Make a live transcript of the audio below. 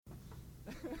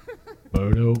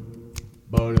Bardo,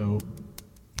 Bardo,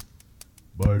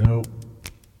 Bardo,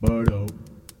 Bardo,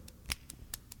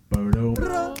 Bardo,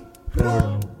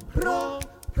 Bardo,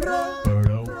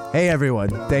 Bardo. Hey everyone,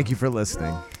 thank you for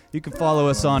listening. You can follow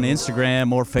us on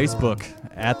Instagram or Facebook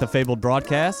at The Fabled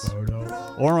Broadcasts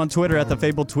or on Twitter at The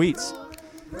Fabled Tweets.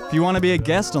 If you want to be a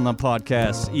guest on the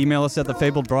podcast, email us at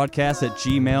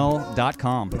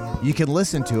thefabledbroadcast@gmail.com. You can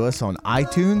listen to us on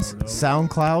iTunes,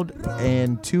 SoundCloud,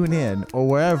 and TuneIn, or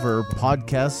wherever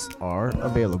podcasts are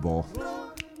available.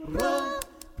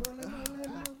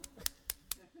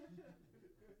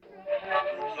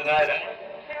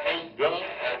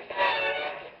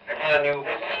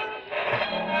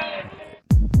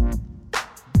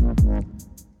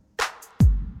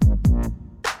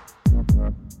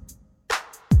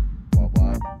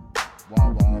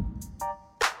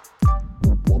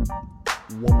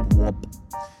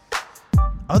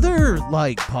 Other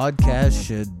podcasts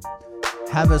should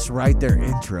have us write their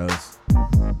intros.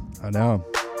 I know.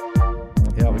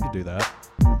 Yeah, we could do that.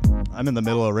 I'm in the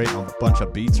middle of writing a bunch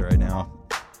of beats right now.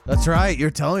 That's right.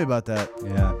 You're telling me about that.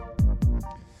 Yeah.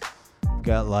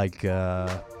 Got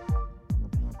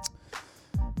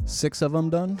 6 of them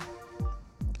done.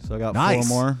 So I got Nice.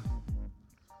 4 more.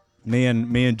 Me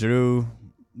and Drew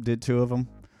did 2 of them.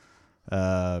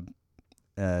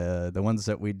 The ones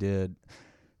that we did,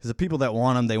 because the people that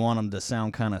want them, they want them to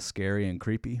sound kind of scary and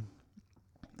creepy.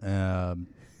 Yeah,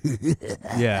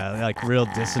 like real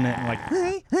dissonant, and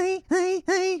hey,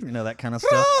 that kind of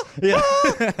stuff. Yeah.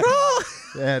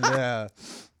 And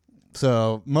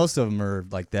so most of them are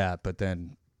like that, but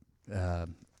then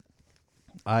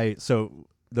so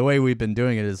the way we've been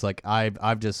doing it is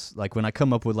I've just when I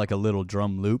come up with a little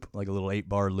drum loop, like a little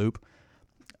 8-bar loop,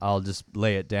 I'll just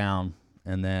lay it down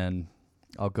and then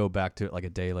I'll go back to it a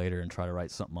day later and try to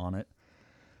write something on it.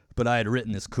 But I had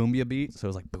written this cumbia beat, so it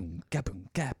was like boom, ga boom,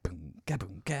 ga boom, ga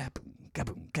boom, ga boom, ga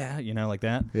boom, ga, like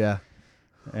that. Yeah.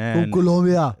 And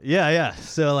Colombia. yeah.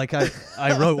 So I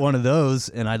wrote one of those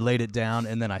and I laid it down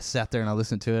and then I sat there and I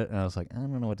listened to it and I was like, I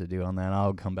don't know what to do on that.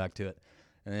 I'll come back to it.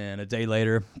 And a day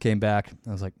later, came back.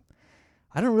 I was like,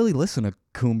 I don't really listen to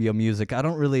cumbia music. I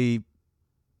don't really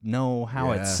know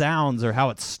how it sounds or how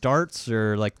it starts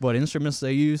or what instruments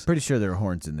they use. Pretty sure there are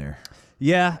horns in there.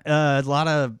 Yeah, a lot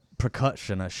of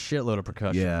percussion, a shitload of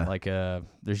percussion. Yeah.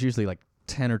 There's usually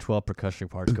 10 or 12 percussion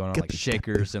parts going on,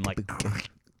 shakers and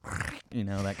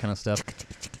that kind of stuff.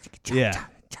 Yeah.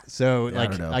 So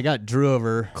I got Drew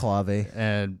over Clave.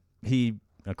 and he,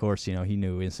 of course, he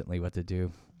knew instantly what to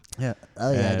do. Yeah.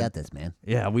 Oh yeah, I got this, man.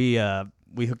 Yeah, we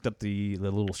hooked up the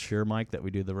little Shure mic that we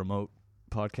do the remote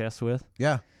podcast with.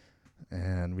 Yeah.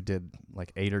 And we did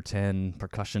 8 or 10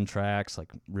 percussion tracks,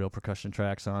 real percussion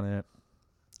tracks on it.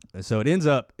 And so it ends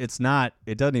up, it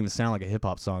doesn't even sound like a hip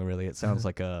hop song really. It sounds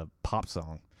like a pop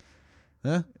song.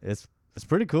 Huh? It's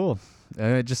pretty cool.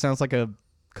 And it just sounds like a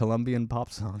Colombian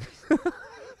pop song.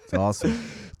 It's awesome.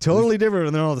 Totally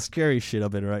different than all the scary shit I've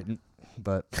been writing.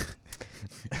 But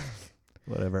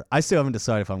whatever. I still haven't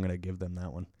decided if I'm going to give them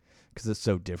that one because it's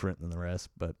so different than the rest.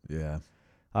 But Yeah.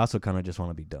 I also kind of just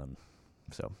want to be done.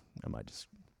 So I might just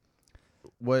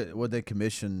Would they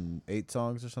commission 8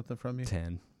 songs or something from you?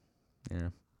 10. Yeah.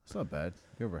 It's not bad.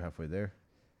 You're over halfway there.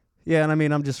 Yeah, and I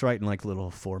mean, I'm just writing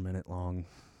little 4-minute long,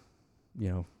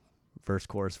 verse,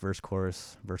 chorus, verse,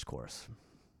 chorus, verse, chorus.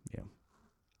 Yeah.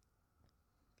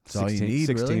 That's all you need,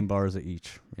 16 really? bars of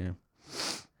each. Yeah.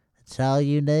 That's all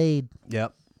you need.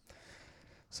 Yep.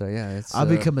 So yeah, it's. I'll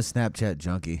become a Snapchat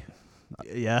junkie.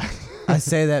 Yeah. I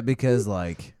say that because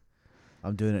I'm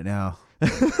doing it now.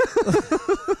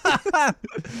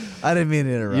 I didn't mean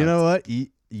to interrupt. You know what?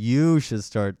 You should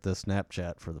start the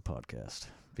Snapchat for the podcast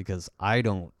because I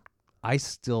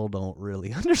still don't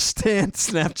really understand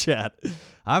Snapchat.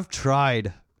 I've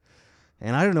tried,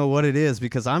 and I don't know what it is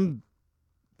because I'm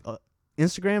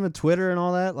Instagram and Twitter and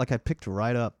all that. I picked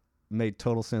right up, made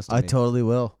total sense to me. I totally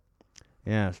will.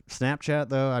 Yeah, Snapchat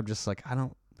though, I'm just I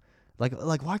don't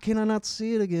why can't I not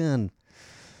see it again?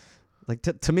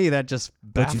 To me that just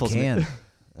baffles But you can. me.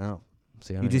 Oh,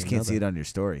 see, You just can't see it on your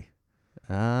story.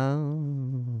 Oh,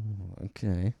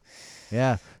 okay.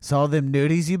 Yeah. So all them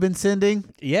nudies you've been sending,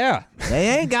 Yeah.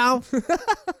 they ain't gone.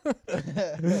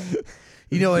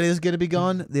 You know what is going to be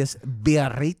gone? This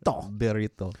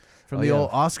burrito from the old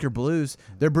Oscar Blues.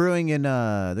 They're brewing in.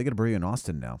 They're going to brew in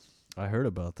Austin now. I heard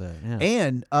about that. Yeah.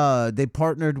 And they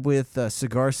partnered with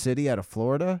Cigar City out of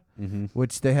Florida,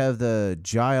 which they have the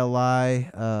Jai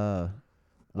IPA.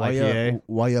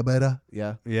 Guayabera.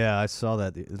 Yeah. Yeah, I saw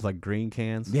that. It's green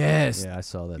cans. Yes. Yeah, I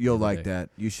saw that. You'll like that.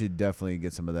 You should definitely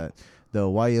get some of that. The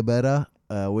Guayabera,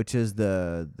 which is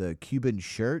the Cuban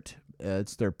shirt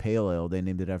It's their pale ale. They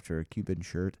named it after a Cuban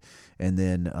shirt, and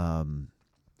then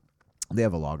they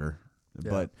have a lager,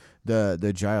 but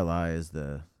the Jai Alai is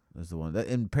the one.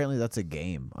 And apparently that's a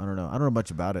game. I don't know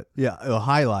much about it. Yeah,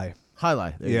 Highlight.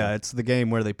 Highlight. Yeah, it's the game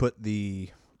where they put the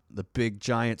big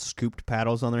giant scooped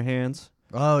paddles on their hands.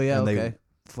 Oh yeah. And okay. they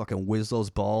fucking whiz those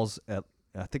balls at.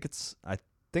 I think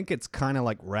it's kind of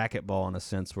like racquetball in a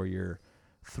sense where you're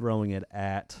throwing it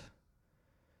at.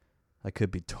 I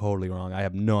could be totally wrong. I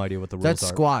have no idea what the rules That's are.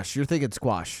 squash. You're thinking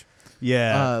squash.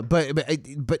 Yeah. But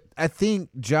I think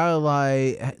Jai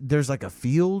Alai, there's like a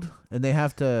field, and they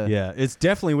have to. Yeah, it's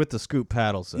definitely with the scoop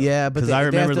paddles. Though. Yeah, but I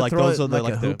remember they have to like throw those it are the,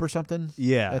 like a the hoop or something.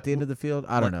 Yeah. At the end of the field,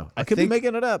 I don't know. I I could be think-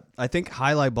 making it up. I think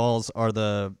highlight balls are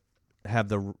have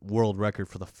the world record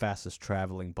for the fastest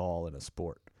traveling ball in a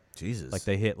sport. Jesus. Like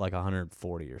they hit like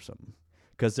 140 or something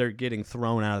because they're getting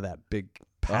thrown out of that big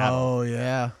paddle. Oh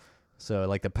yeah. So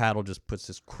like the paddle just puts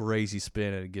this crazy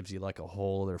spin and it gives you like a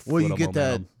whole other foot Well, you of get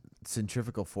momentum. that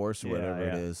centrifugal force or Yeah, whatever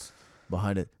it yeah. is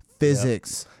behind it.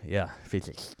 Physics, Yeah,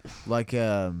 physics. like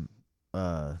a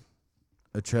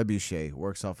trebuchet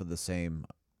works off of the same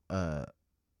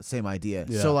idea.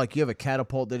 Yeah. So like you have a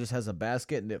catapult that just has a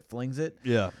basket and it flings it.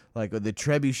 Yeah, Like the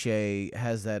trebuchet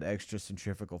has that extra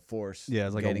centrifugal force. Yeah,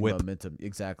 it's like a gaining whip. momentum.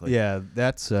 Exactly. yeah.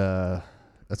 That's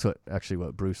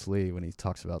what Bruce Lee when he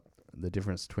talks about the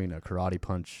difference between a karate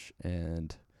punch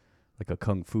and like a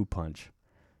kung fu punch.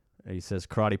 And he says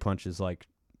karate punch is like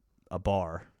a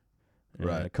bar, and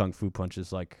Right. a kung fu punch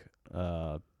is like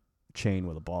a chain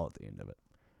with a ball at the end of it.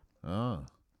 Oh.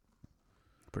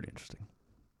 Pretty interesting.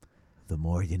 The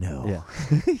more you know.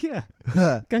 Yeah.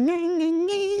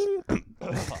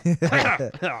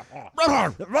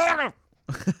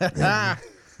 Yeah.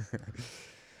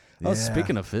 Oh,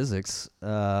 speaking of physics,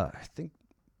 I think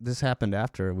this happened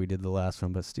after we did the last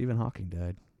one, but Stephen Hawking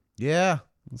died. Yeah.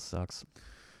 That sucks.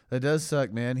 That does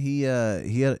suck, man. He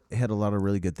had a lot of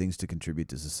really good things to contribute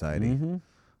to society. Mm-hmm.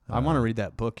 I want to read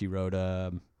that book he wrote.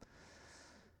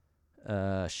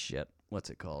 Shit. What's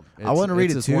it called? I wanna read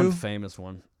it's it this too. one famous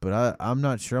one. But I'm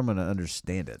not sure I'm going to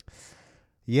understand it.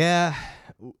 Yeah.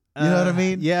 You know what I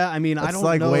mean? Yeah, I mean, I It's don't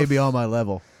like know way if- beyond my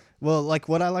level. Well, like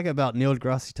what I like about Neil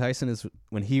deGrasse Tyson is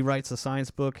when he writes a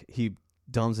science book, he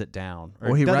dumbs it down.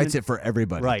 Well, he writes it for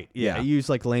everybody. right. Yeah, Yeah. he used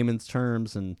like layman's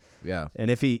terms, and Yeah.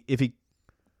 if he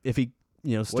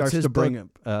starts his to bring book?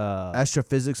 up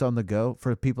Astrophysics on the go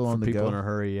for people on the people go. in a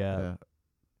hurry, Yeah.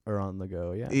 or on the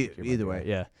go, yeah. E- I think you might either be way. right,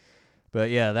 yeah. But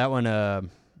yeah, that one,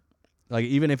 like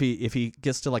even if he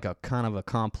gets to like a kind of a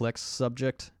complex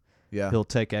subject, Yeah. he'll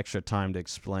take extra time to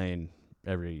explain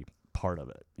every part of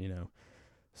it,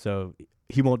 So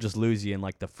he won't just lose you in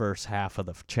like the first half of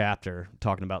the chapter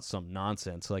talking about some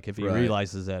nonsense. Like if he Right.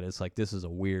 realizes that it's like this is a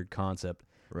weird concept,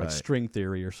 Right. like string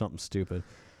theory or something stupid,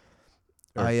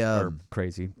 or, or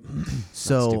crazy.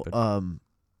 So, stupid.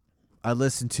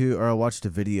 I watched a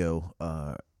video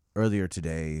earlier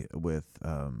today with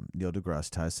Neil deGrasse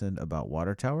Tyson about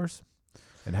water towers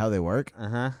and how they work.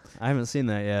 I haven't seen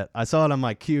that yet. I saw it on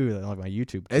my queue, like my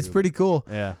YouTube. It's queue. pretty cool.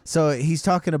 Yeah. So he's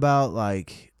talking about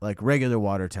like regular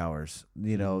water towers,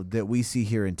 Mm-hmm. that we see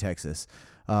here in Texas.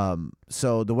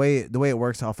 So the way it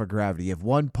works off of gravity, you have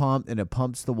one pump and it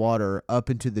pumps the water up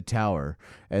into the tower,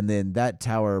 and then that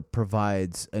tower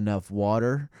provides enough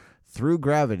water through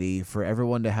gravity for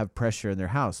everyone to have pressure in their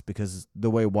house, because the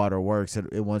way water works,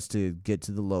 it wants to get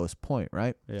to the lowest point,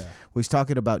 right? Yeah. Well, he's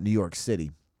talking about New York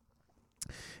City.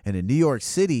 And in New York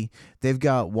City, they've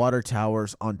got water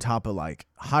towers on top of like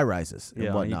high rises and Yeah.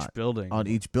 On whatnot. each building. On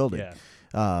each building.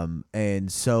 Yeah.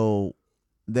 And so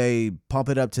they pump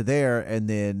it up to there, and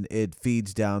then it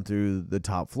feeds down through the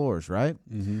top floors, right?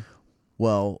 Mm-hmm.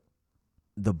 Well,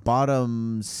 the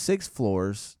bottom 6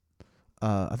 floors,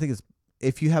 I think it's,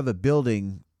 if you have a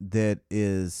building that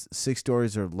is 6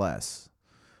 stories or less,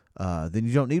 then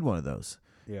you don't need one of those.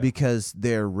 Yeah. Because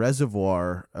their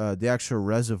reservoir, the actual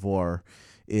reservoir,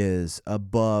 is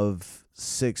above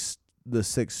the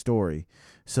 6th story.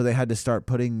 So they had to start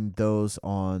putting those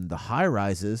on the high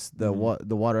rises, the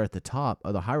water at the top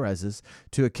of the high rises,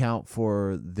 to account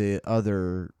for the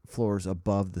other floors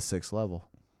above the 6th level.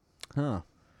 Huh.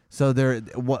 So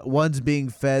one's being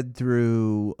fed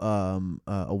through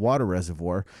a water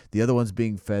reservoir, the other one's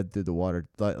being fed through the water.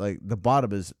 Like the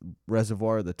bottom is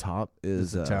reservoir, the top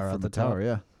is the tower from at the the top. tower.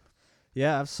 Yeah.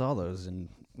 Yeah, I saw those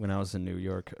when I was in New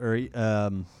York. Or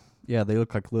yeah, they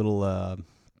look like little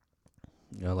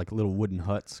like little wooden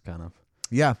huts kind of.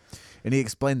 Yeah, and he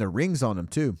explained the rings on them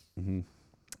too. Mm-hmm.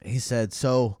 He said,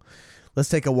 so let's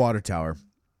take a water tower,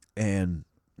 and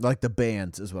like the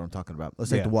bands is what I'm talking about.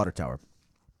 Let's take Yeah. the water tower.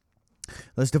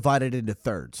 Let's divide it into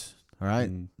thirds, all right?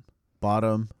 Mm.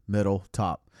 bottom, middle,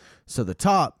 top. So the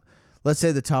top, let's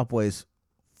say the top weighs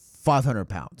 500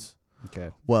 pounds.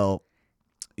 Okay. Well,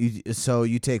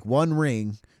 you take one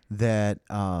ring that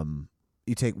can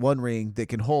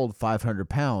hold 500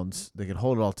 pounds. They can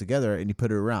hold it all together, and you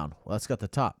put it around. Well, that's got the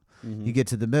top. Mm-hmm. You get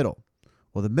to the middle.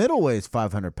 Well, the middle weighs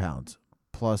 500 pounds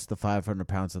plus the 500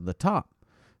 pounds on the top.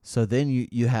 So then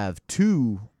you have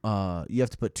two. You have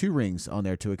to put two rings on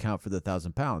there to account for the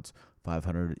 1,000 pounds,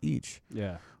 500 each.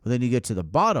 Yeah. Well, then you get to the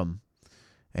bottom,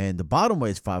 and the bottom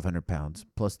weighs 500 pounds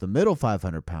plus the middle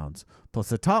 500 pounds plus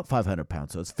the top 500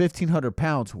 pounds. So it's 1,500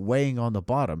 pounds weighing on the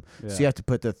bottom. Yeah. So you have to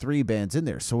put the 3 bands in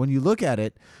there. So when you look at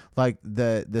it, like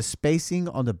the spacing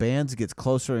on the bands gets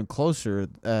closer and closer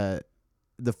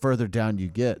the further down you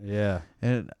get. Yeah.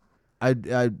 And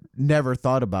I never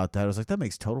thought about that. I was like, that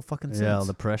makes total fucking sense. Yeah.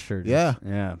 The pressure. Yeah.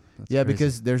 Yeah. That's Yeah, crazy.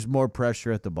 because there's more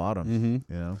pressure at the bottom.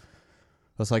 Mm-hmm. You know?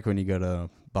 It's like when you go to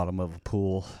bottom of a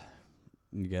pool,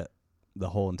 and you get the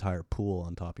whole entire pool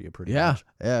on top of you. Pretty Yeah. much.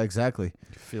 Yeah. Exactly.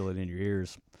 You feel it in your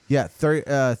ears. Yeah.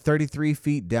 33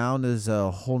 feet down is a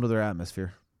whole nother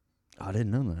atmosphere. I didn't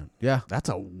know that. Yeah. That's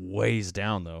a ways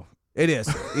down though. It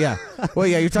is. Yeah. Well,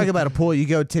 yeah, you're talking about a pool. You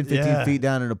go 10, 15 Yeah. feet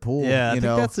down in a pool. Yeah, I you think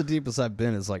know? that's the deepest I've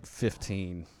been is like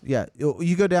 15. Yeah.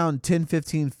 You go down 10,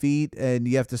 15 feet, and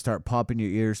you have to start popping your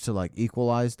ears to like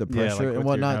equalize the Yeah, like pressure with and your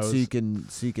whatnot, so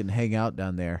nose. you can hang out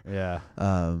down there. Yeah.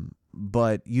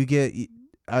 But you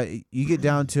get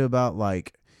down to about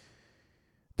like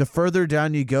the further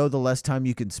down you go, the less time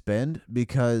you can spend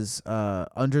because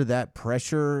under that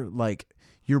pressure, like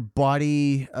your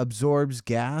body absorbs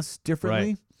gas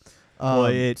differently. Well,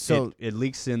 it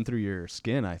leaks in through your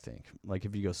skin, I think. Like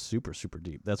if you go super, super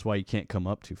deep. That's why you can't come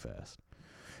up too fast.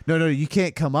 No, you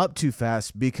can't come up too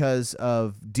fast because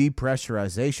of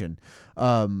depressurization.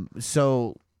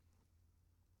 So,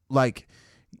 like,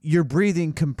 you're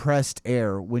breathing compressed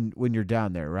air when you're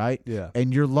down there, right? Yeah.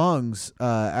 And your lungs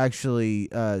actually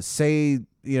say,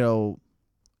 the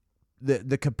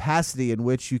capacity in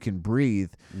which you can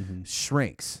breathe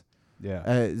shrinks.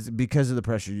 Yeah. Because of the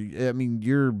pressure. I mean,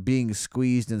 you're being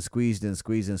squeezed and squeezed and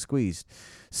squeezed and squeezed.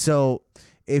 So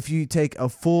if you take a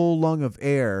full lung of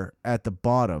air at the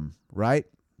bottom, right?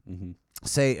 Mm-hmm.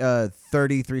 Say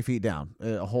 33 feet down,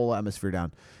 a whole atmosphere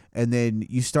down, and then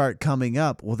you start coming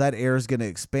up, well, that air is going to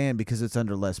expand because it's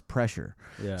under less pressure.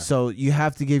 Yeah. So you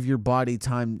have to give your body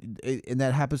time, and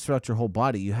that happens throughout your whole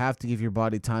body. You have to give your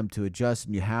body time to adjust,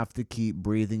 and you have to keep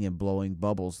breathing and blowing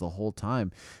bubbles the whole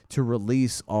time to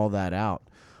release all that out.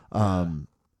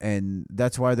 And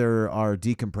that's why there are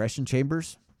decompression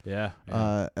chambers. Yeah.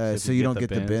 So you don't get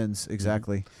the bends.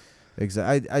 Exactly.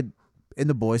 Exactly. I in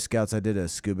the Boy Scouts, I did a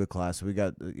scuba class. We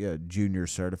got junior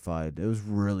certified. It was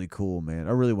really cool, man.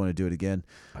 I really want to do it again.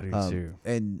 I do too.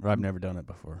 And I've never done it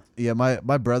before. yeah,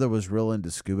 my brother was real into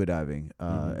scuba diving.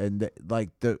 And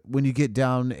when you get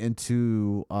down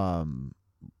into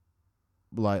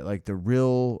like the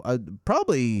real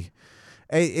probably.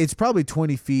 It's probably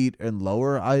 20 feet and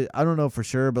lower. I don't know for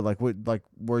sure, but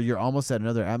where you're almost at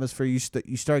another atmosphere,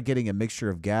 you start getting a mixture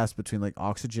of gas between like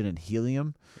oxygen and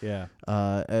helium. Yeah.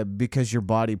 Because your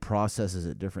body processes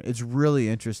it different. It's really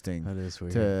interesting That is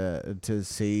weird. to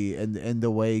see and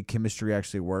the way chemistry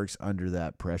actually works under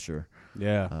that pressure.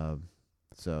 Yeah.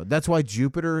 So that's why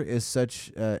Jupiter is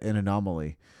such an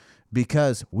anomaly,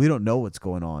 because we don't know what's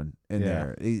going on in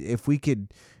there. If we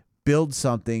could build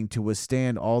something to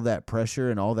withstand all that pressure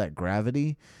and all that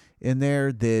gravity in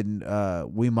there, then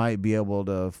we might be able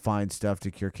to find stuff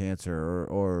to cure cancer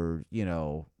or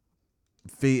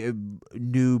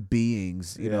new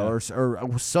beings, or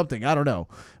something. I don't know.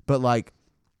 But like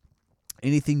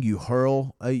anything you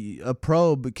hurl, a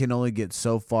probe can only get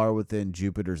so far within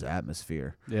Jupiter's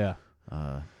atmosphere. Yeah.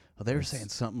 Well, they were saying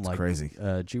something like crazy.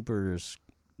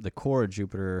 The core of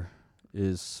Jupiter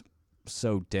is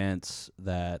so dense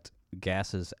that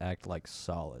gases act like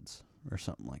solids or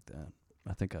something like that.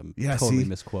 I think I'm totally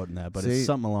misquoting that, but it's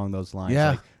something along those lines.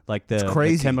 Yeah. Like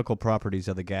the chemical properties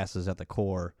of the gases at the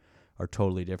core are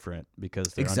totally different because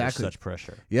they're under such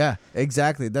pressure. Yeah,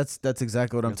 exactly. That's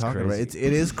exactly what I'm talking about. crazy.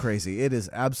 It is crazy. It is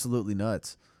absolutely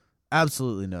nuts.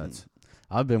 Absolutely nuts.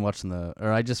 I've been watching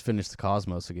I just finished The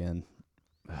Cosmos again.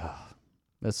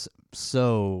 That's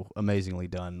so amazingly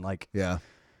done. Like, Yeah.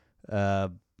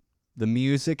 the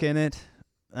music in it,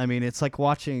 I mean, it's like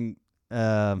watching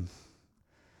the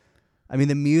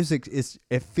music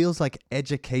it feels like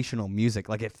educational music.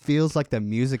 Like it feels like the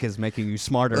music is making you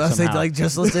smarter somehow. Like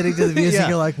just listening to the music, Yeah.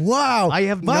 You're like, wow, I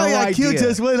have my no IQ idea.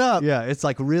 just went up. Yeah, it's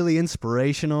like really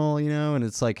inspirational, and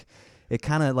it's like it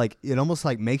kind of like it almost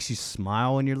like makes you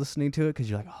smile when you're listening to it because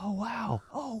you're like, oh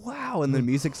wow, and the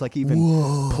music's like even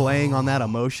playing on that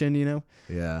emotion, you know.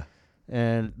 Yeah.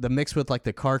 And the mix with like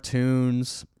the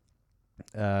cartoons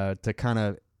to kind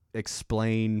of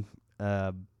explain.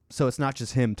 So it's not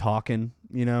just him talking,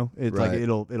 you know. It's like Right.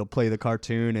 it'll play the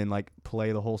cartoon and like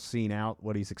play the whole scene out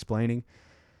what he's explaining.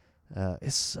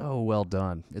 It's so well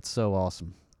done. It's so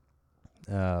awesome.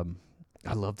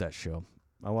 I love that show.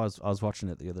 I was watching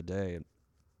it the other day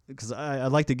because I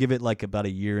like to give it like about a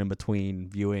year in between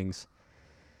viewings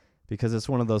because it's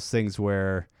one of those things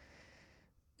where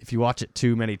if you watch it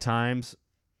too many times.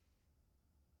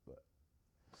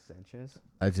 Sanchez?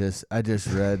 I just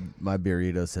read my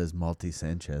burrito says Malty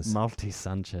Sanchez. Malty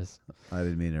Sanchez. I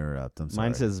didn't mean to interrupt. I'm sorry.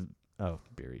 Mine says,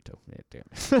 burrito. Yeah, damn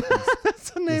it. That's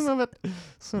the name of it.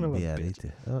 Son of a yeah,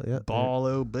 bitch. oh yeah. Ball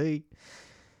OB.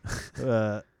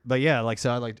 But yeah, like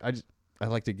so I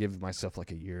like to give myself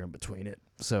like a year in between it.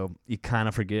 So you kind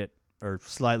of forget or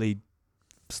slightly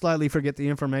forget the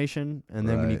information and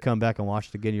then when you Right. come back and watch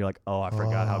it again you're like, "Oh, I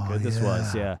forgot how good this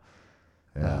was." Yeah.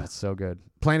 Yeah. It's so good.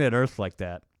 Planet Earth like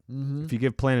that. Mm-hmm. If you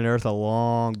give Planet Earth a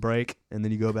long break and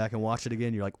then you go back and watch it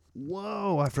again, you're like,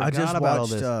 "Whoa, I forgot I just about all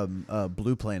watched this."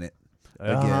 Blue Planet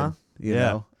Uh-huh. again. You Yeah.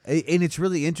 know, and it's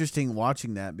really interesting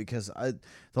watching that because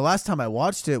the last time I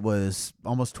watched it was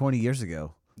almost 20 years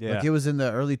ago. Yeah. Like it was in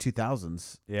the early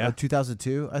 2000s. Yeah.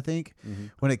 2002, I think,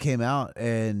 Mhm. when it came out,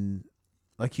 and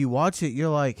like you watch it, you're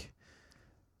like,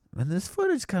 man, this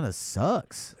footage kind of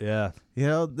sucks. Yeah. You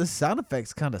know, the sound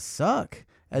effects kind of suck.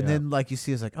 And Yeah. then like you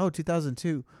see, it's like, oh,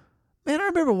 2002. Man, I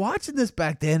remember watching this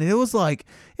back then, and it was like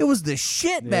it was the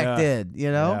shit back Yeah. then.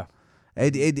 You know. Yeah.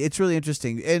 It's really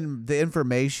interesting, and the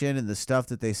information and the stuff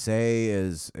that they say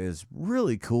is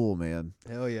really cool, man.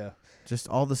 Hell yeah. Just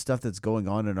all the stuff that's going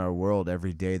on in our world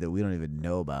every day that we don't even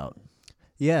know about.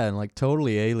 Yeah, and like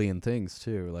totally alien things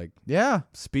too. Like Yeah,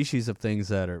 species of things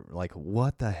that are like,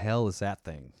 what the hell is that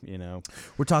thing? You know?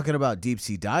 we're talking about deep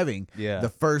sea diving. Yeah. The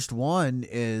first one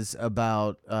is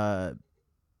about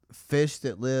fish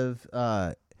that live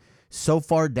so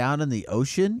far down in the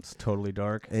ocean, It's totally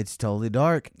dark. it's totally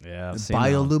dark. Yeah. I've seen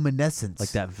that one. Bioluminescence,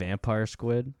 Like that vampire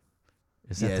squid.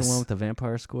 Is that Yes. the one with the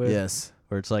vampire squid? Yes.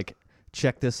 Where it's like,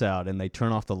 check this out, and they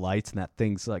turn off the lights, and that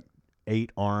thing's like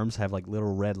 8 arms have like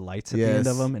little red lights at the end of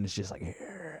Yes. them, and it's just like,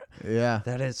 Yeah.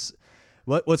 that is.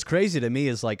 What's crazy to me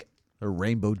is like A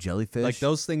rainbow jellyfish. Like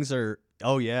those things are.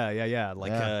 Oh yeah. Like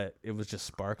Yeah. it was just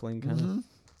sparkling kind of. Mhm.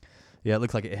 Yeah, it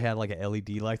looked like it had like a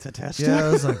LED lights attached Yeah, to I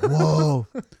it. was like, whoa.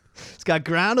 It's got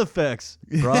ground effects,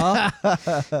 bruh.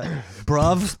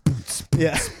 Bruv.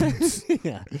 Yeah.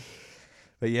 Yeah.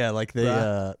 But yeah, like they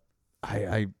Bruh.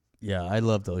 I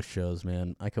love those shows,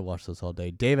 man. I could watch those all day.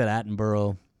 David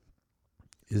Attenborough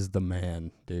is the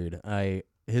man, dude.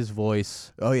 His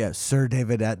voice, Oh yeah, Sir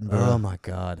David Attenborough. oh my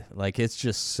god. Like it's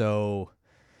just so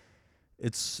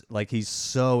it's like he's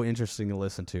so interesting to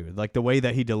listen to. Like the way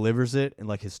that he delivers it and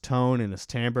like his tone and his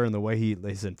timbre and the way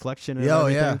his inflection and Oh,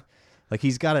 everything. yeah. Like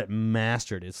he's got it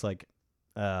mastered. It's like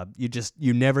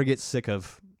you never get sick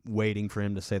of waiting for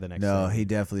him to say the next No, thing. he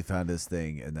definitely found his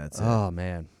thing, and that's it. Oh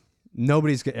man.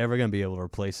 Nobody's ever going to be able to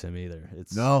replace him either.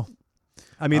 It's No.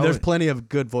 I mean, I there's would- plenty of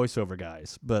good voiceover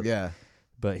guys, but Yeah.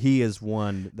 he is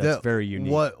one that's The- very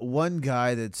unique. One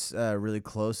guy that's really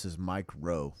close is Mike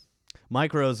Rowe.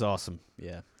 Mike Rowe's awesome.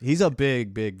 Yeah. He's a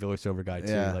big voiceover guy,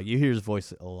 too. Yeah. Like, you hear his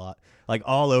voice a lot. Like,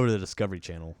 all over the Discovery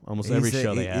Channel. Almost every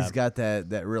show they have. He's got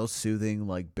that real soothing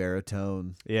like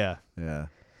baritone. Yeah. Yeah.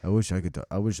 I wish I could.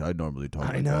 I wish I'd normally talk.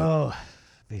 I like know.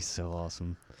 He's so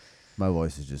awesome. that. My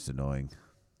voice is just annoying.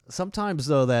 Sometimes,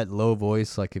 though, that low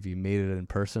voice, like, if you made it in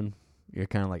person, you're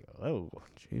kind of like, oh,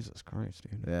 Jesus Christ,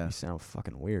 dude. Yeah. You sound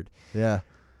fucking weird. Yeah.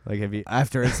 Like, have you...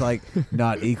 After it's like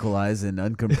not equalized and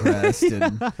uncompressed,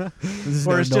 and there's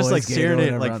Or no it's just like noise getting staring or it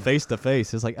whatever like on- face to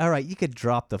face. It's like, all right, you could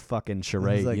drop the fucking It's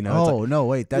charade, like, you know? oh no,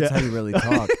 wait, that's Yeah. how you really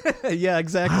talk. It's like, yeah,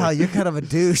 exactly. Wow, you're kind of a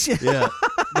douche. Yeah.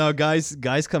 No, guys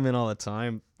come in all the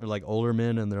time, or like older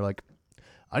men, and they're like,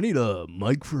 I need a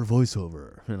mic for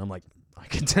voiceover. And I'm like, I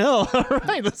can tell. All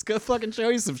right, let's go fucking show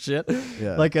you some shit.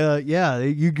 Yeah. Like, yeah,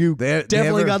 you They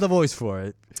definitely ever- got the voice for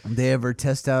it. They ever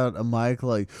test out a mic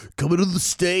like coming to the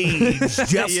stage,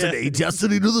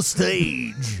 Destiny to the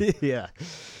stage? Yeah.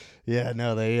 Yeah,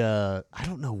 no, they, I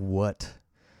don't know what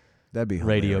That'd be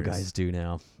radio hilarious. guys do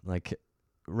now. Like,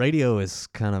 radio is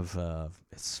kind of,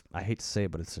 I hate to say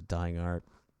it, but it's a dying art.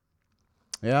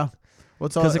 Yeah.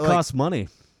 What's all Because it like- costs money.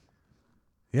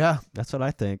 Yeah. That's what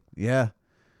I think. Yeah.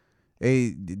 That's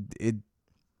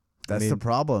the mean,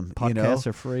 problem, Podcasts you know.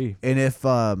 are free. And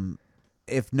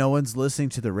if no one's listening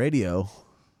to the radio,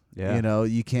 Yeah. you know,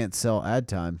 you can't sell ad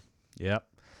time. Yep.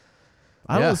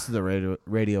 I don't Yeah. listen to the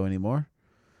radio anymore.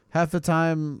 Half the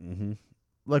time, Mm-hmm.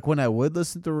 like when I would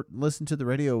listen to the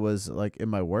radio was like in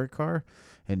my work car,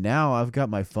 and now I've got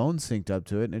my phone synced up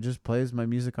to it, and it just plays my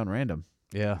music on random.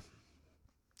 Yeah.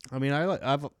 I mean, I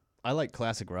like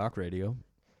classic rock radio.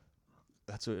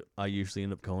 That's what I usually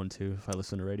end up going to if I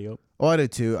listen to radio. Oh, I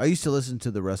did too. I used to listen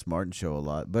to the Russ Martin show a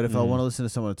lot, but if I Mhm. want to listen to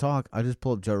someone talk, I just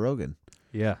pull up Joe Rogan.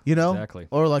 Yeah. You know, Exactly.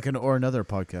 or like or another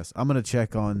podcast. I'm gonna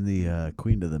check on the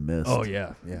Queen of the Mist. Oh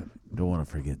yeah. Yeah. Don't want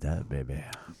to forget that, baby.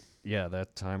 Yeah,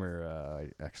 that timer,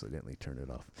 I accidentally turned it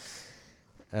off.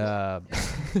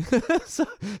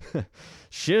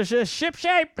 Ship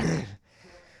shape.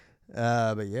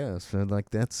 But yeah, so like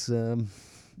that's oh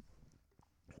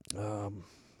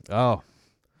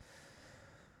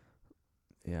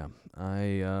yeah,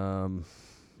 I'm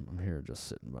here just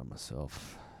sitting by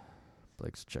myself.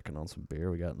 Blake's checking on some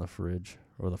beer we got in the fridge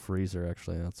or the freezer.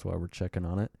 Actually, that's why we're checking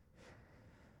on it.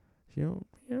 You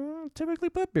don't typically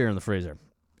put beer in the freezer.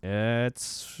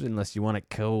 It's unless you want it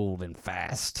cold and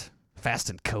fast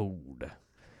and cold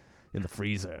in the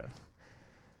freezer.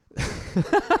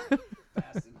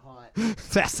 Fast and hot.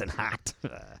 Fast and hot.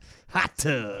 Hot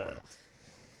tub.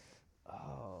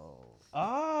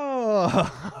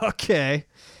 Oh, okay.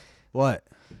 What?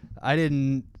 I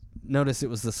didn't notice it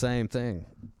was the same thing.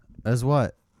 As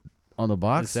what? On the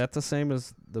box? Is that the same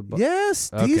as the box? Yes,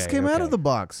 these Okay, came out okay. of the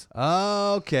box.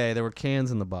 Okay, there were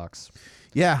cans in the box.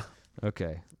 Yeah.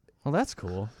 Okay. Well, that's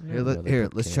cool. Here, Yeah, they here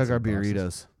put let's cans chug in our boxes.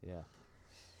 burritos. Yeah.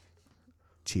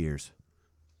 Cheers.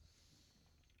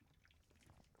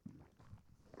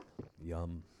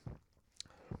 Yum.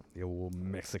 The old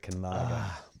Mexican lager.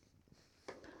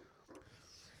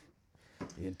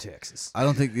 In Texas. I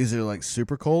don't think these are like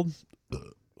super cold,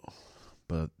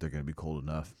 but they're gonna be cold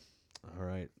enough. All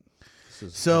right. This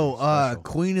is So, pretty special.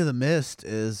 Queen of the Mist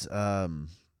is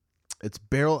it's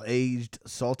barrel aged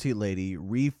salty lady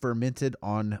re-fermented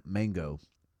on mango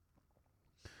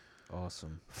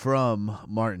Awesome. from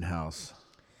Martin House.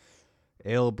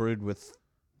 Ale brewed with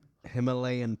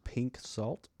Himalayan pink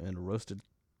salt and roasted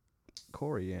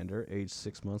coriander, aged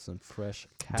 6 months in fresh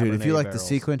Cabernet Dude, if you like barrels. the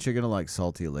sequence, you're gonna like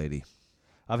Salty Lady.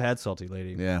 I've had Salty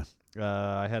Lady. Yeah.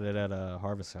 I had it at a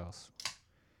Harvest House.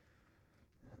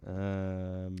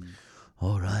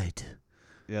 All right.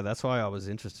 Yeah, that's why I was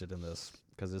interested in this,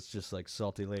 because it's just like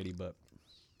Salty Lady, but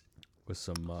with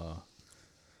some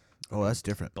Oh, that's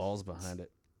different. balls behind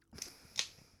it.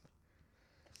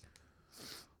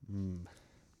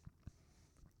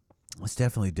 It's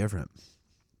definitely different.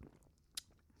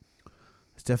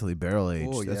 It's definitely barrel aged.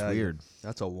 Oh, That's yeah, weird.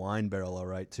 That's a wine barrel, all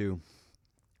right, too.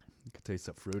 You can taste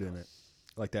the fruit in it.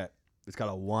 Like that. It's got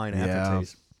a wine Yeah.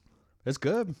 aftertaste. It's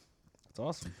good. It's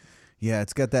awesome. Yeah,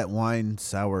 it's got that wine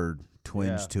sour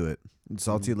twinge Yeah. to it. And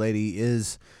Salty Lady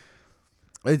is.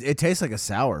 It tastes like a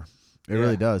sour. It Yeah.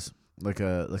 really does. Like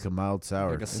a mild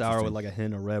sour. Like a sour with Interesting. like a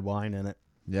hint of red wine in it.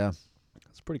 Yeah.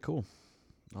 It's pretty cool.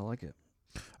 I like it.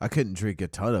 I couldn't drink a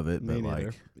ton of it, Me but neither.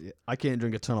 like Yeah, I can't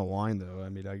drink a ton of wine though. I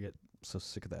mean, I get so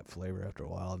sick of that flavor after a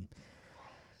while.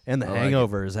 And the I like it.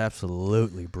 hangover is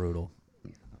absolutely brutal.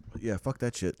 yeah, fuck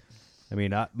that shit. I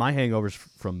mean, my hangovers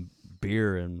from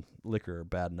beer and liquor are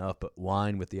bad enough, but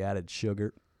wine with the added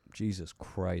sugar, Jesus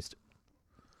Christ.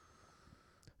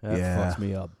 That Yeah. fucks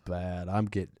me up bad. I'm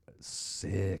getting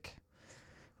sick.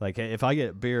 Like, if I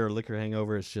get beer or liquor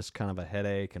hangover, it's just kind of a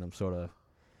headache, and I'm sort of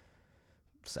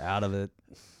just out of it.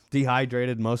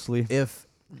 Dehydrated mostly. If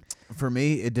for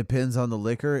me, it depends on the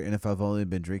liquor and if I've only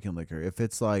been drinking liquor. If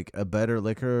it's like a better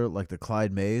liquor, like the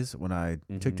Clyde Mays, when I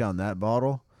took Mhm. down that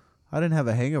bottle, I didn't have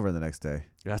a hangover the next day.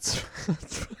 That's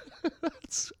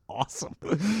that's awesome.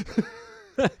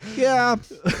 Yeah,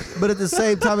 but at the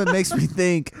same time, it makes me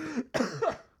think,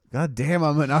 God damn,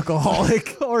 I'm an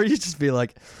alcoholic. Or you just be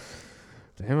like,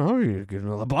 damn, I'm gonna get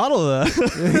another bottle of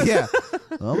that. Yeah,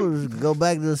 I'm gonna just go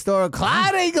back to the store.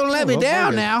 Clyde ain't gonna let me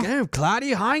down now. Damn, Clyde,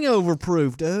 you hangover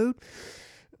proof, dude.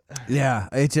 Yeah,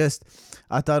 I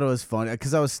thought it was funny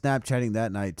because I was Snapchatting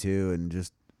that night too, and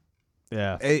just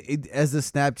Yeah. as the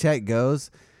Snapchat goes,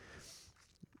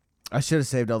 I should have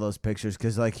saved all those pictures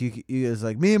because like you was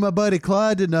like me and my buddy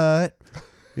Clyde tonight.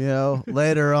 You know,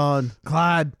 later on,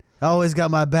 Clyde always got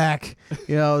my back.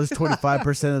 You know, there's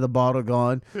 25% of the bottle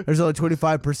gone. There's only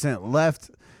 25% left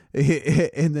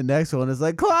in the next one. It's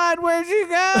like, Clyde, where'd you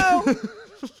go?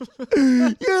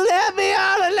 You left me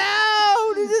all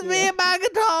alone. It's just me and my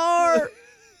guitar.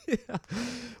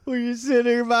 We're just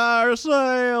sitting here by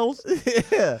ourselves,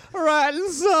 Yeah. writing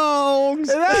songs.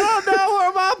 And I don't know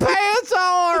where my pants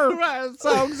are. Writing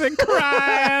songs and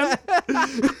crying.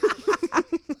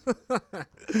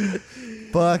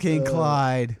 Fucking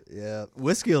Clyde. Yeah.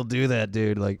 Whiskey will do that,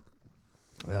 dude. Like,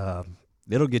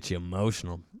 It'll get you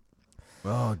emotional.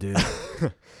 Oh, dude.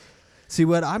 See,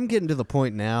 what I'm getting to the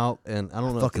point now, and I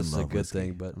don't know if fucking this is a love good whiskey.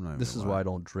 thing, but I'm not even this is gonna why lie. I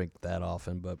don't drink that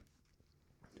often. But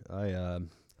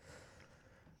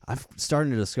I've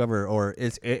starting to discover, or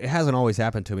it hasn't always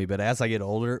happened to me, but as I get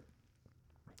older,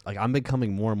 like I'm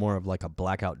becoming more and more of like a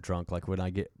blackout drunk. Like when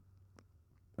I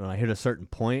hit a certain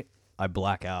point, I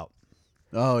black out.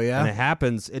 Oh, And yeah? it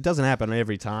happens. It doesn't happen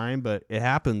every time, but it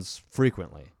happens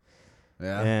frequently.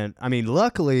 Yeah. And I mean,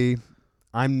 luckily,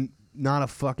 I'm not a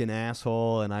fucking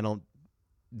asshole, and I don't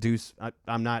do.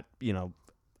 I'm not,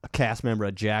 a cast member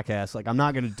of Jackass. Like I'm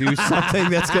not gonna do something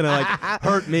that's gonna like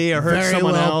hurt me or hurt Very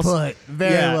someone well else. put.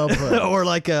 Very well put. Or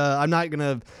like I'm not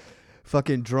gonna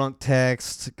fucking drunk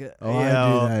text. Oh, I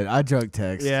do that. I drunk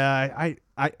text. Yeah, I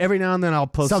every now and then I'll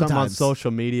post something on Sometimes.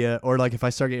 social media, or like if I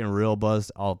start getting real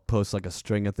buzzed, I'll post like a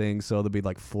string of things. So there'll be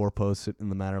like 4 posts in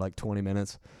the matter of like 20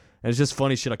 minutes. And it's just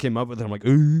funny shit I came up with. And I'm like,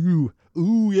 ooh,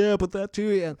 yeah, put that too.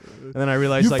 Yeah. And then I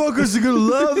realized, You like, fuckers are going to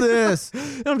love this.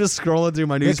 I'm just scrolling through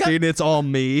my newsfeed and it's all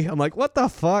me. I'm like, what the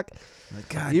fuck?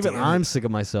 God Even damn I'm it. sick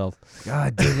of myself.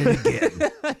 God did it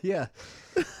again. Yeah.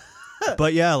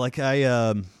 But yeah, like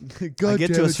I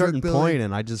get to a certain point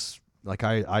and I just like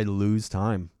I lose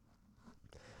time.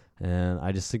 And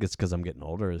I just think it's because I'm getting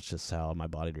older. It's just how my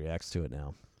body reacts to it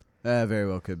now. Very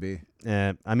well could be.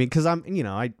 And I mean, because I'm,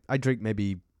 I drink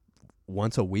maybe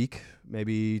once a week,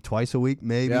 maybe twice a week,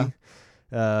 maybe.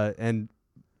 Yeah. And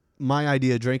my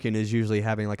idea of drinking is usually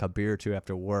having like a beer or two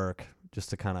after work just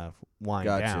to kind of wind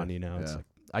Gotcha. down, It's Yeah. like,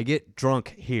 I get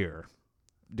drunk here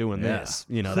doing Yeah. this,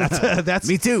 that's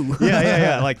Me too.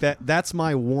 yeah. Like that's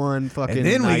my one fucking And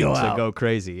then we night go to out. go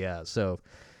crazy. Yeah. So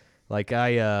like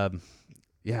but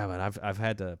I've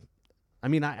had to, I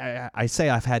mean, I say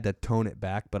I've had to tone it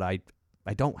back, but I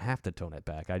don't have to tone it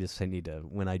back. I just need to,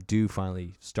 when I do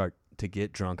finally start to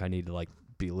get drunk, I need to like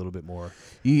be a little bit more.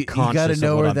 You got to conscious of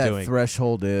know what where I'm that doing.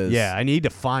 threshold is. Yeah. I need to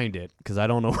find it because I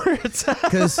don't know where it's at.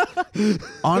 Because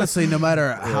honestly, no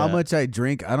matter how Yeah. much I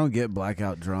drink, I don't get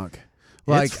blackout drunk.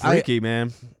 Like It's freaky,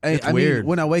 man. It's I weird. mean,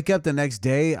 when I wake up the next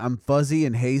day, I'm fuzzy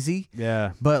and hazy.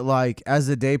 Yeah. But like as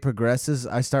the day progresses,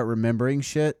 I start remembering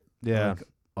shit. Yeah. Like,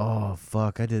 oh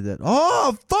fuck, I did that.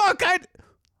 Oh fuck,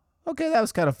 Okay, that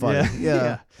was kind of funny.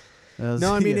 Yeah. That was-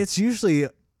 No, I mean yeah.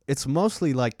 it's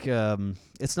mostly like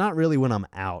it's not really when I'm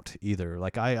out either.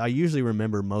 Like I usually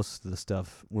remember most of the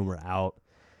stuff when we're out.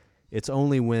 It's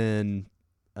only when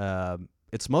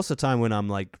it's most of the time when I'm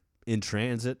like in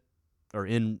transit or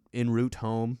en route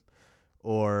home,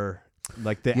 or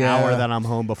like the Yeah. hour that I'm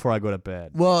home before I go to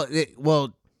bed. Well,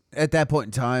 at that point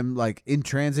in time, like in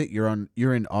transit, you're on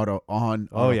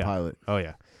autopilot. Oh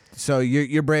yeah. So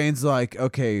your brain's like,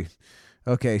 okay,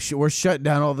 we're shutting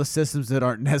down all the systems that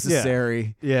aren't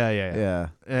necessary. Yeah. Yeah.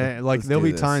 Like Let's there'll do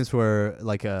be this. times where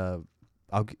like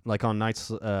like on nights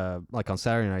like on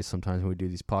Saturday nights sometimes when we do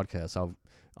these podcasts,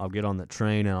 I'll get on the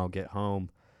train and I'll get home.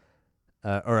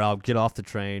 Or I'll get off the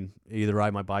train, either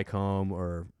ride my bike home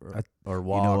or walk or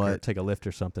what? take a lift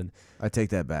or something. I take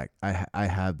that back. I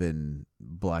have been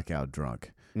blackout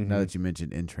drunk. Now that you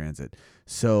mentioned in transit.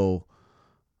 So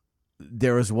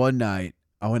there was one night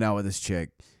I went out with this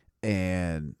chick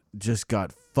and just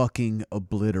got fucking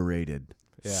obliterated.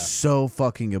 Yeah. So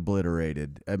fucking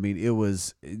obliterated. I mean, it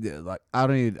was like I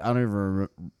don't even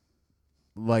remember,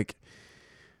 like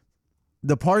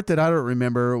the part that I don't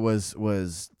remember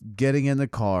was getting in the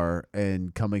car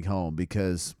and coming home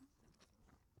because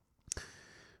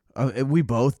we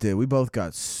both did. We both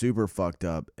got super fucked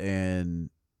up and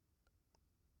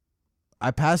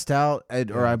I passed out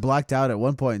or I blacked out at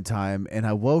one point in time and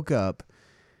I woke up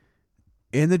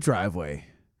in the driveway.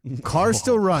 Car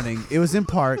still running. It was in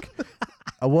park.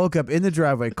 I woke up in the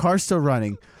driveway. Car still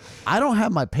running. I don't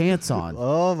have my pants on.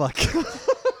 Oh my god!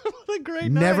 What a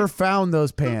great Never night. found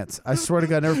those pants. I swear to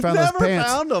God, never found those Never pants.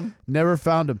 found them. Never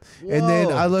found them. And then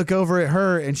Whoa. I look over at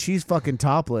her and she's fucking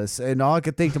topless. And all I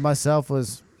could think to myself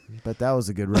was, but that was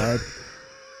a good ride.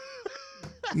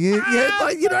 Like, you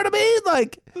know what I mean?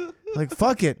 Like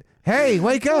fuck it. Hey,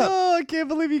 wake up. Oh, I can't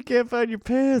believe you can't find your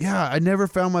pants. Yeah, I never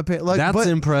found my pants. Like, That's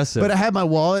impressive. But I had my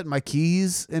wallet, my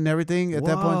keys, and everything at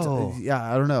that Whoa. point. Yeah,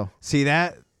 I don't know. See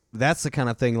that's the kind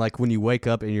of thing like when you wake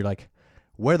up and you're like,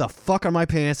 where the fuck are my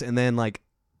pants? And then like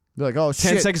You're like, oh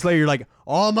 10 shit. seconds later, you're like,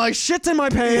 all my shit's in my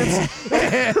pants.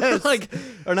 Like,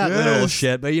 or not literal Yes.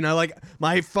 shit, but like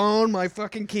my phone, my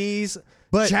fucking keys,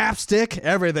 But chapstick,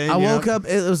 everything. I you know? woke up.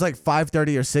 It was like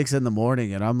 5:30 or 6 in the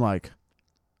morning, and I'm like,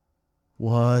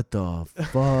 what the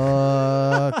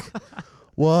fuck?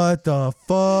 What the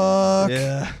fuck?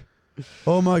 Yeah.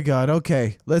 Oh my god.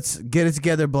 Okay, let's get it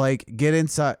together, Blake. Get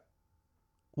inside.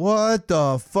 What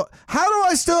the fuck? How do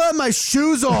I still have my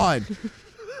shoes on?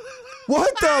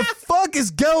 What the fuck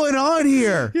is going on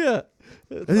here? Yeah.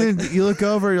 And then you look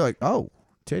over, you're like, oh,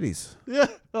 titties. Yeah.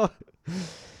 Oh.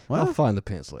 Well, I'll find the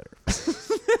pants later.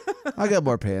 I got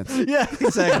more pants. Yeah,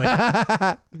 exactly.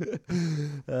 I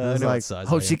was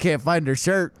like, oh, she can't find her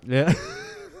shirt. Yeah.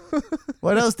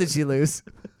 What else did she lose?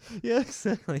 Yeah,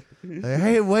 exactly. Like,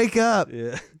 hey, wake up.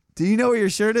 Yeah. Do you know where your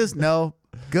shirt is? No.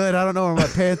 Good. I don't know where my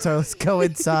pants are. Let's go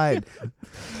inside.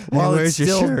 While where's it's your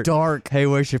still shirt? dark. Hey,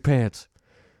 where's your pants?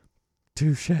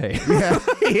 Touche. Yeah.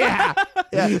 Yeah.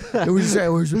 Hey, where's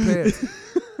your pants?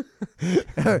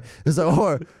 It's like,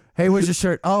 or, hey, where's your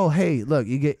shirt? Oh, hey, look,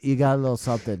 you got a little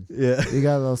something. Yeah. You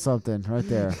got a little something right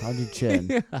there on your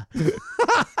chin.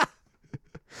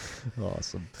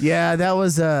 Awesome. Yeah, that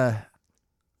was I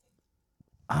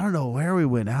don't know where we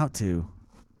went out to.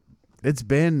 It's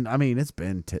been I don't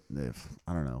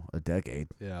know, a decade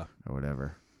Yeah. or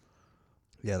whatever.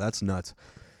 Yeah, that's nuts.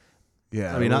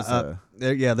 Yeah, I mean, it was,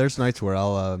 there's nights where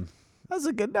I'll that was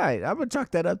a good night. I'm gonna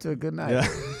chalk that up to a good night. yeah.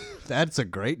 That's a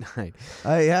great night.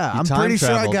 Yeah, You I'm time pretty sure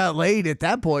I traveled. got laid at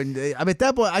that point. I mean, at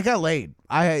that point, I got laid.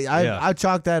 I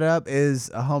chalked that up as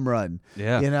a home run.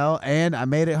 Yeah. You know, and I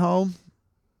made it home.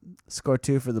 Score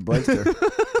 2 for the Blakester.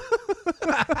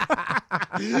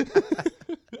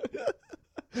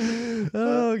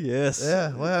 Oh yes.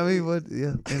 Yeah. Well, I mean,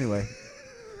 yeah. Anyway,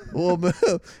 we'll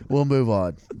move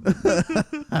on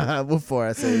before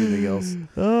I say anything else.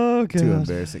 Oh god. Too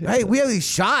embarrassing. Hey, we have these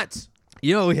shots.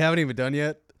 You know what we haven't even done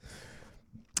yet?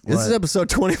 This What? is episode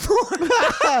 24.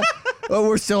 Oh,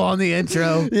 we're still on the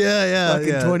intro. yeah.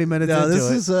 Fucking 20 minutes No, into this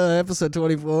it. is episode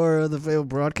 24 of the Fabled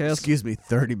Broadcast. Excuse me,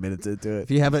 30 minutes into it.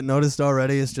 If you haven't noticed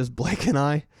already, it's just Blake and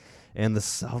I, and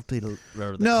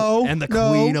the No, and the no.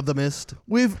 Queen of the Mist.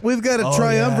 We've got a Oh,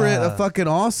 triumvirate yeah. of fucking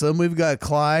awesome. We've got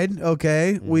Clyde,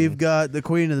 okay. We've got the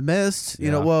Queen of the Mist. You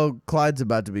know, Yeah. well, Clyde's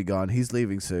about to be gone. He's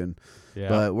leaving soon. Yeah.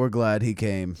 But we're glad he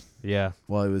came Yeah.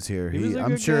 while he was here. He was a I'm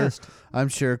good sure guest. I'm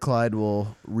sure Clyde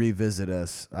will revisit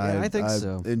us. I think I've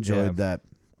so. enjoyed that.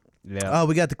 Yeah. Oh,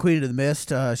 we got the Queen of the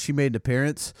Mist. She made an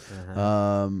appearance. Uh-huh.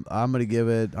 I'm gonna give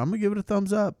it a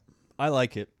thumbs up. I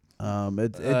like it.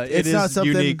 It's It not is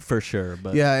something unique for sure,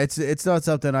 but Yeah, it's not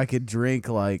something I could drink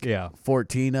like yeah.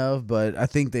 14 of, but I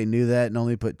think they knew that and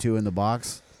only put 2 in the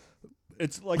box.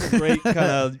 It's like a great kind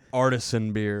of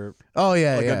artisan beer, Oh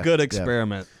yeah, like yeah, a good yeah.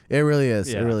 experiment. It really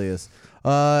is. Yeah. It really is.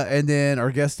 And then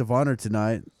our guest of honor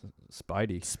tonight,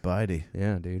 Spidey. Spidey.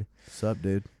 Yeah, dude. What's up,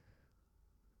 dude?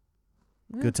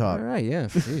 Good talk. All right, yeah.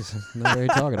 Jeez, not very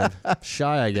talkative.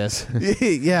 Shy, I guess.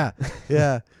 yeah,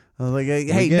 yeah. I was like,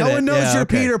 hey, get no it. one knows Yeah, you're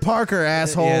okay. Peter Parker,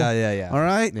 asshole. Yeah. All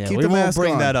right, Yeah, keep we the won't mask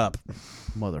bring on. that up.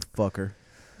 Motherfucker.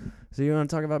 So you want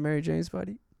to talk about Mary Jane,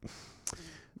 Spidey?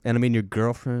 And I mean your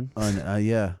girlfriend.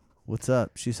 Yeah. What's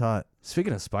up? She's hot.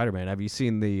 Speaking of Spider-Man, have you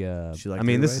seen the? She liked I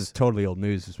mean, her this ways? is totally old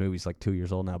news. This movie's like 2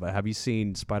 years old now, but have you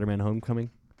seen Spider-Man: Homecoming,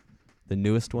 the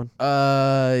newest one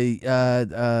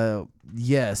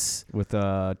Yes. with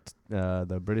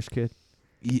the British kid?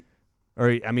 Ye-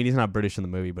 Or I mean, he's not British in the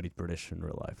movie, but he's British in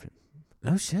real life.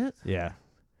 No shit. Yeah.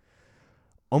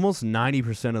 Almost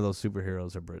 90% of those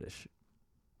superheroes are British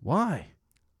Why?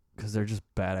 because they're just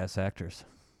badass actors.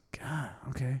 God.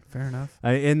 Okay. Fair enough.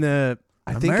 I think in the-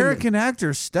 American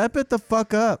actors, step it the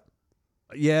fuck up.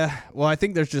 Yeah, well, I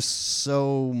think there's just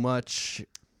so much.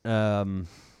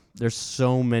 There's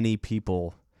so many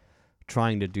people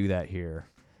trying to do that here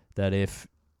that if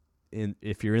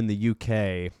you're in the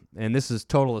UK, and this is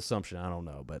total assumption, I don't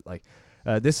know, but like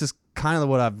this is kind of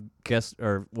what I've guessed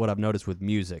or what I've noticed with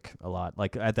music a lot.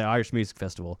 Like at the Irish Music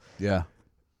Festival, Yeah.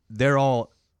 they're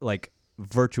all like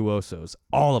virtuosos,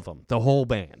 all of them, the whole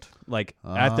band. Like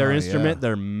at their Oh, instrument, yeah.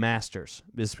 they're masters.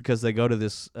 It's because they go to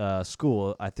this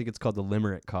school. I think it's called the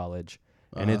Limerick College,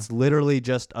 and Uh-huh. it's literally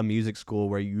just a music school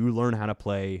where you learn how to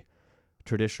play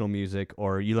traditional music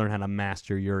or you learn how to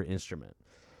master your instrument.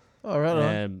 Oh, right on.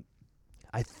 And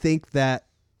I think that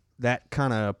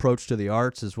kind of approach to the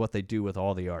arts is what they do with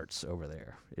all the arts over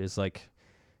there. Is like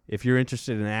if you're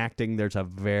interested in acting, there's a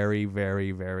very,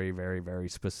 very, very, very, very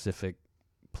specific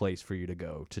place for you to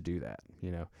go to do that, you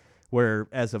know. Where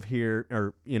as of here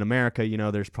or in America, you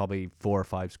know, there's probably 4 or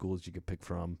 5 schools you could pick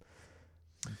from.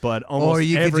 But almost Or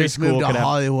you could every just school move to could have,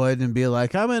 Hollywood and be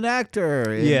like, I'm an actor.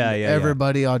 And Yeah.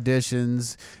 everybody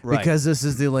auditions Right. because this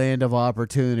is the land of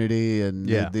opportunity and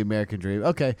Yeah. the American dream.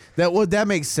 Okay, that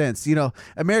makes sense. You know,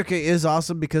 America is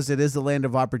awesome because it is the land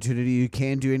of opportunity. You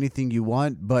can do anything you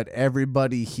want, but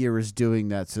everybody here is doing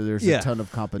that, so there's Yeah. a ton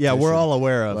of competition. yeah, we're all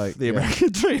aware of Like, the yeah.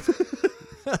 American dream.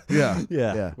 yeah,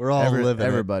 Yeah, yeah. we're all living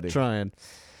everybody. it, trying.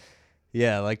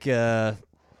 Yeah, like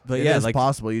But It yeah, is like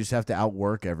possible. You just have to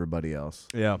outwork everybody else.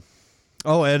 yeah.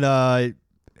 Oh, and I'm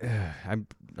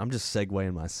just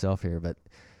segueing myself here, but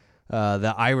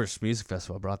the Irish Music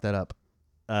Festival, I brought that up.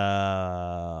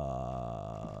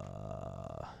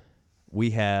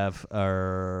 We have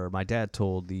my dad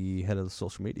told the head of the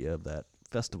social media of that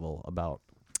festival about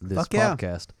this Fuck yeah.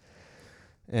 podcast.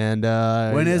 And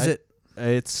When is it?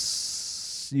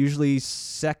 It's usually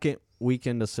second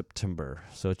weekend of September.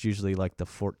 So it's usually like the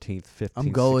 14th, 15th,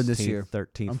 I'm going 16th, this year.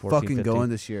 13th, I'm 14th, fucking 15th. going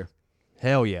this year.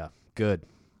 Hell yeah. Good.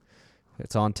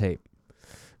 It's on tape.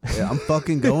 Yeah, I'm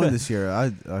fucking going this year.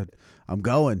 I'm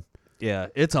going. Yeah,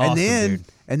 it's awesome, dude.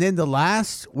 And then the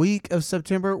last week of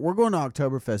September, we're going to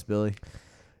Oktoberfest, Billy.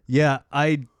 Yeah,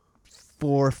 I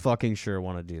for fucking sure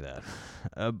want to do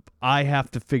that. I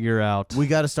have to figure out. We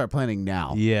got to start planning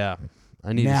now. Yeah,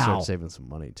 I need to Now. start saving some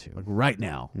money too. Like right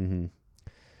now. Mm-hmm.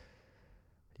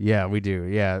 Yeah, we do.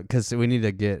 Yeah, because we need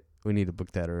to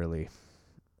book that early.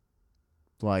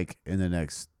 Like in the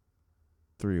next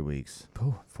 3 weeks,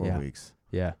 4 yeah. weeks.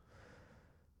 Yeah,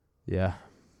 yeah.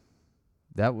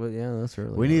 That would that's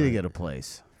early. We need to alright. get a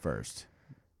place first.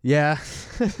 Yeah,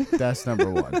 That's number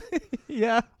one.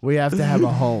 yeah, We have to have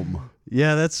a home.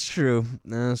 yeah. That's true.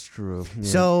 That's true. Yeah.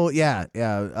 So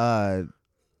yeah.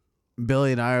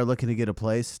 Billy and I are looking to get a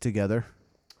place together.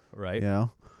 right. You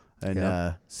know, and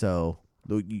Yeah. so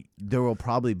there will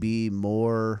probably be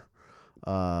more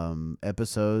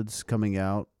episodes coming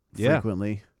out Yeah.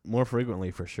 frequently. More frequently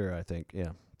for sure. I think. Yeah,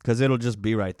 because it'll just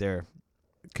be right there.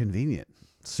 Convenient.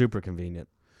 Super convenient.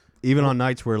 Even on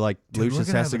nights where like Dude, we're Lucius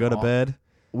gonna has to have go an to bed.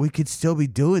 We could still be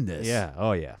doing this. Yeah.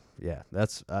 Oh yeah. Yeah.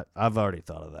 That's I've already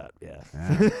thought of that. Yeah.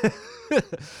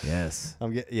 Yes.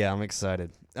 I'm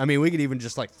excited. I mean, we could even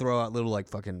just like throw out little like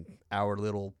fucking hour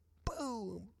little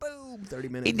boom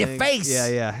 30-minute In your things. face.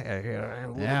 Yeah. A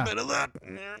little Yeah. bit of that.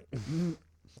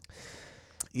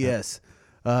 Yes.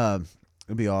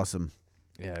 It'd be awesome.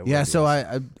 Yeah. it Yeah. would be So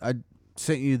awesome. I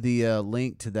sent you the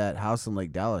link to that house in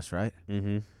Lake Dallas, right?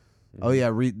 Mm-hmm. Oh yeah,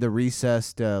 the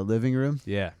recessed living room.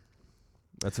 Yeah.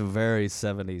 That's a very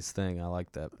 70s thing. I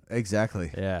like that.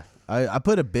 Exactly. Yeah. I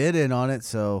put a bid in on it,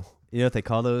 so You know what they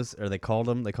call those? Or they called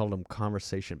them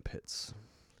conversation pits.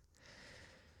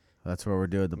 that's where we're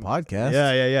doing the podcast.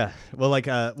 Yeah.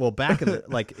 Well, back in the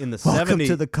in the Welcome 70s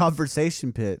to the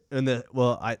conversation pit. in the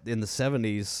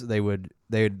 70s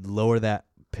they'd lower that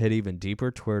pit even deeper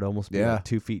to where it almost be Yeah. like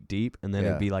 2 feet deep, and then Yeah.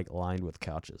 it'd be like lined with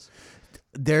couches.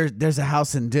 There's a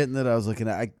house in Denton that I was looking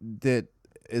at that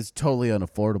is totally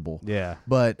unaffordable. Yeah.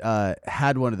 But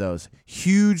had one of those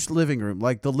huge living room.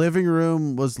 Like the living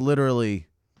room was literally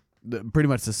pretty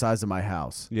much the size of my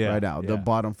house right now, the yeah.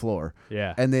 bottom floor.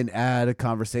 Yeah. And then add a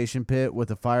conversation pit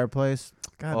with a fireplace.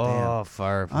 God Oh,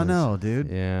 fireplace. damn. I know, dude.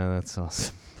 Yeah, that's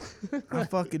awesome. I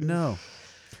fucking know.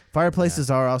 Fireplaces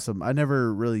are awesome. I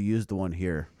never really used the one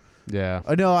here. Yeah.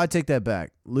 Oh, no, I take that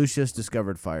back. Lucius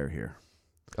discovered fire here.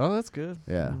 Oh, that's good.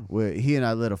 Yeah. He and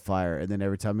I lit a fire, and then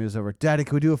every time he was over, Daddy,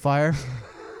 can we do a fire?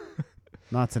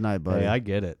 Not tonight, buddy. Hey, I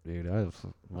get it, dude. I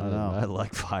know. I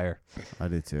like fire. I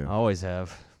do too. I always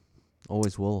have.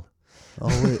 Always will. Oh,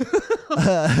 wait.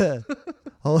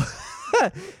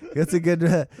 That's a good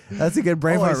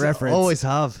Braveheart reference. Always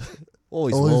have.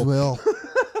 Always, Always will. will.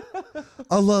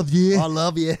 I love you. I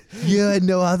love you. You and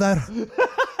no other.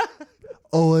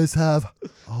 Always have.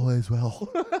 Always will.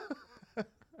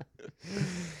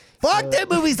 Fuck, that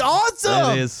movie's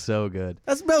awesome. It is so good.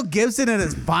 That's Mel Gibson at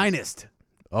his finest.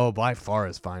 Oh, by far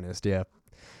his finest, yeah.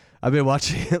 I've been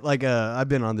watching it I've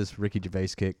been on this Ricky Gervais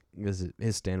kick because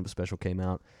his stand-up special came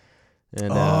out.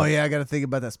 And Oh yeah, I got to think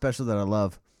about that special that I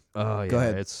love. oh yeah, Go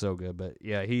ahead. it's so good. But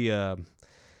yeah, he oh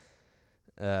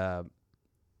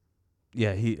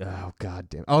god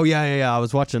damn. Oh yeah. I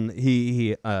was watching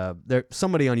there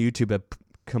somebody on YouTube had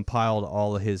compiled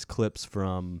all of his clips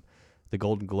from the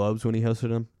Golden Globes when he hosted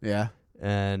them. Yeah.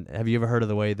 And have you ever heard of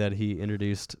the way that he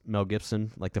introduced Mel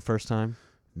Gibson like the first time?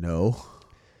 No.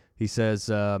 He says,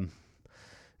 now,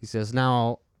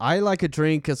 I like a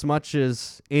drink as much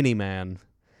as any man,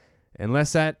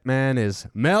 unless that man is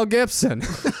Mel Gibson.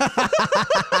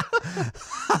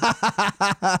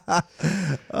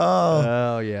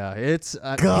 Oh, yeah. It's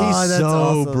God, he's that's so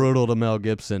awesome. brutal to Mel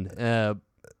Gibson.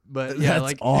 But yeah, That's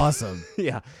like awesome.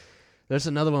 yeah. There's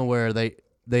another one where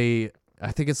they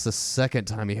I think it's the second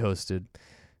time he hosted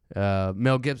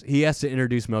Mel Gibson. He has to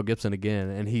introduce Mel Gibson again,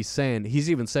 and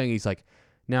he's like,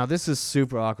 now this is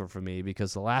super awkward for me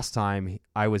because the last time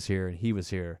I was here and he was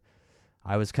here,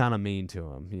 I was kind of mean to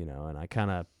him, and I kind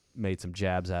of made some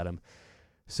jabs at him.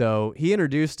 So he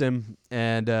introduced him,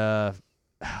 and I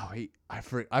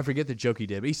forget the joke he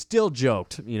did, but he still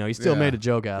joked. He still Yeah. made a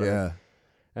joke out of it. Yeah.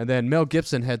 And then Mel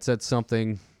Gibson had said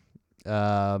something.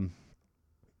 That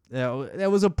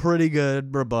was a pretty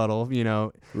good rebuttal, you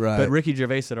know. Right. But Ricky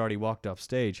Gervais had already walked off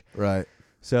stage. Right.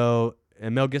 So,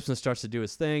 and Mel Gibson starts to do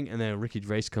his thing, and then Ricky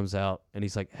Gervais comes out, and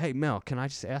he's like, "Hey, Mel, can I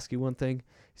just ask you one thing?"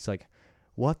 He's like,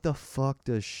 "What the fuck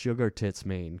does sugar tits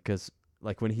mean?" Because,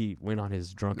 like, when he went on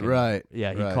his drunken... Right.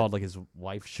 Yeah, he right. called, like, his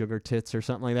wife sugar tits or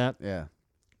something like that. Yeah.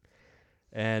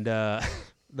 And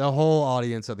the whole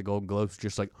audience at the Golden Globes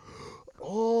just like,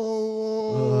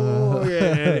 oh, yeah.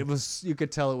 And it was, you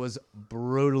could tell it was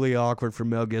brutally awkward for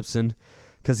Mel Gibson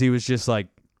because he was just like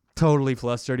totally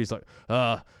flustered. He's like,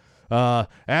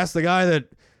 ask the guy that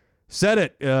said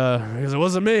it because it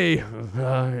wasn't me.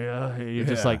 You're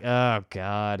just like, oh,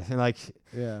 God. And like,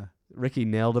 Yeah. Ricky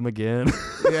nailed him again.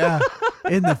 Yeah.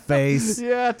 In the face.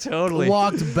 Yeah, totally.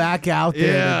 Walked back out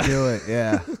there Yeah. to do it.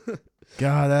 Yeah.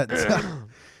 God, that.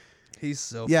 He's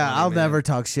so Yeah, funny, I'll man. never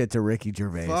talk shit to Ricky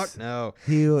Gervais. Fuck no.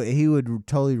 He would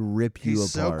totally rip you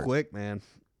He's apart. so quick, man.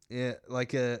 Yeah,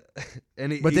 like and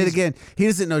But then again, he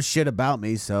doesn't know shit about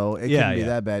me, so it Yeah, couldn't be yeah.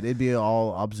 that bad. It'd be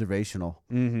all observational.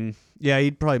 yeah,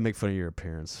 he'd probably make fun of your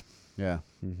appearance, Yeah.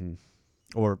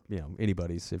 or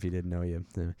anybody's if he didn't know you.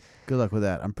 Yeah, Good luck with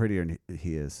that. I'm prettier than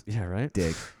he is. yeah, right.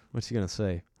 Dick. What's he gonna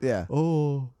say? Yeah.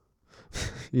 Oh,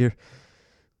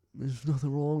 there's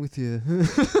nothing wrong with you.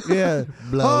 Yeah.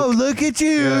 Oh, look at you.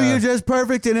 Yeah. You're just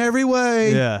perfect in every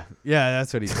way. yeah,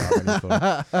 that's what he's talking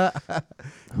for.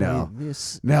 No.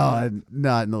 No,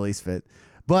 not in the least bit.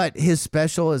 But his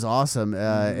special is awesome.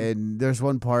 And there's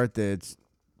one part that's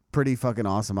pretty fucking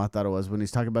awesome. I thought it was when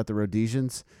he's talking about the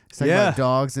Rhodesians. He's talking about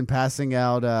dogs and passing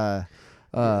out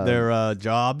Their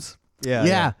jobs.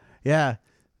 Yeah, Yeah.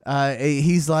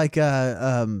 He's like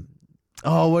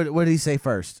what did he say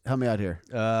first? Help me out here.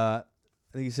 I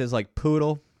think he says like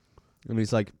poodle, and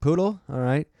he's like poodle. All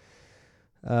right.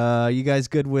 You guys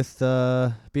good with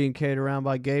being carried around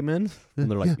by gay men? And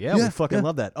they're like, yeah, we fucking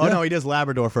love that. Oh no, he does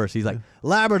Labrador first. He's like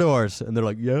Labradors, and they're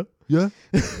like, yeah.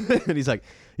 And he's like,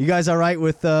 you guys all right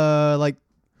with like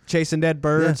chasing dead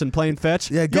birds and playing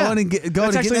fetch? Yeah, going and get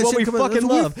That's actually that what shit. we Come on, fucking that's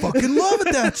what love. We fucking love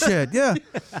at that shit. Yeah.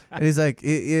 And he's like,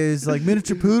 it is like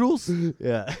miniature poodles.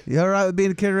 Yeah. You all right with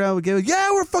being carried around with gay?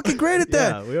 Yeah, we're fucking great at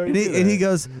that. Yeah, we already do and he that.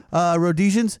 goes,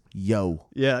 Rhodesians, yo.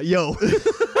 Yeah, yo.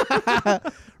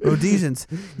 Rhodesians.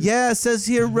 Yeah, it says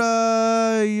here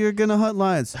you're gonna hunt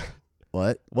lions.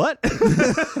 What? What?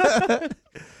 Can't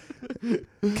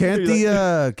the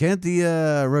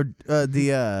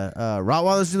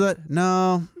Rottweilers do that?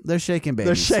 No, they're shaking They're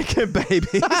babies. shaking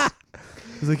babies.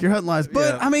 He's like, you're hunting lions,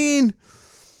 but Yeah. I mean,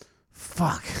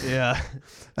 fuck, Yeah.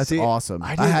 that's See, awesome.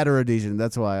 I I, did- had a Rhodesian.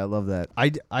 That's why I love that. I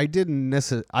didn't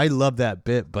necessarily. I love that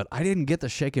bit, but I didn't get the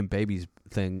shaking babies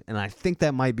thing, and I think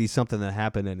that might be something that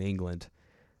happened in England.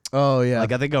 Oh yeah,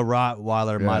 Like I think a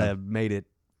Rottweiler Yeah. might have made it,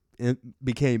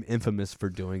 became infamous for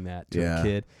doing that to Yeah. a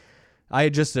kid. I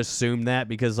had just assumed that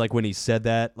because like when he said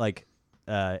that, like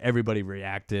everybody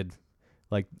reacted,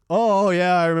 like, oh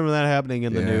yeah, I remember that happening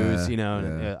in the news, you know.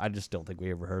 And, yeah. I just don't think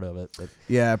we ever heard of it. But,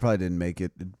 yeah. I probably didn't make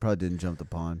it. It probably didn't jump the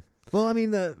pond. well, I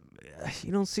mean,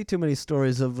 you don't see too many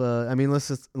stories of. I mean, unless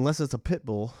it's a pit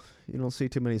bull, you don't see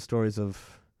too many stories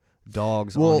of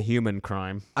dogs on human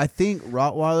crime. I think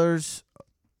Rottweilers.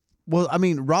 Well, I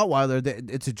mean Rottweiler.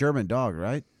 It's a German dog,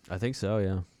 right? I think so.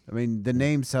 Yeah. I mean the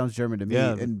name sounds German to me.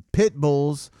 Yeah. And pit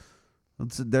bulls,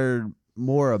 they're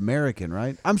more American,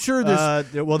 right? I'm sure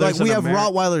there's. Well, Like we have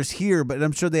Rottweilers here, but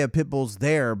I'm sure they have pit bulls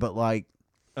there. But like,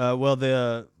 well,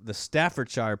 the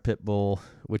Staffordshire pit bull,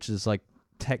 which is like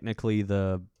technically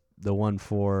the one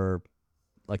for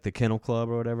like the Kennel Club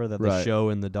or whatever that they Right. show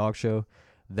in the dog show,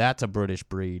 that's a British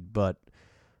breed. But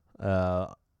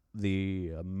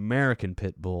the American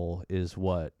pit bull is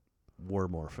what we're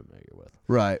more familiar with.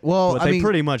 right? Well, But I they mean,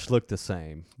 pretty much look the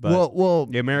same. But well,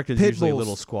 the American's pit usually a bulls-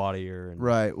 little squattier. And,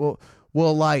 right.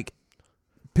 Well, like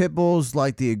pit bulls,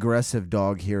 like the aggressive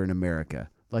dog here in America.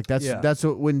 Like that's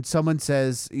what when someone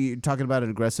says you're talking about an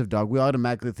aggressive dog, we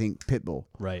automatically think pit bull.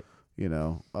 Right. You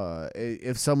know,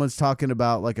 if someone's talking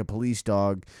about like a police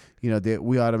dog, you know,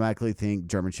 we automatically think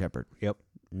German Shepherd. Yep.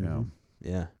 You know,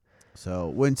 Yeah. so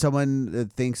when someone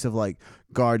thinks of like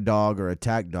guard dog or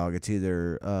attack dog, it's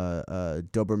either a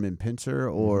Doberman Pinscher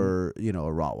or you know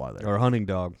a Rottweiler Or a hunting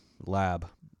dog, lab.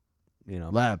 You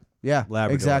know. lab. Yeah,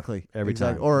 Labrador, exactly. every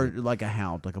exactly. time. Or like a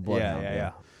hound, like a bloodhound.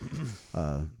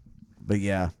 Yeah. But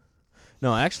yeah,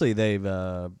 No, actually, they've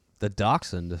the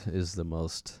Dachshund is the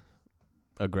most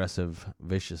aggressive,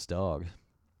 vicious dog.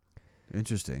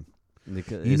 interesting.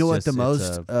 Because You it's know what just- the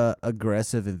it's, most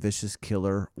aggressive and vicious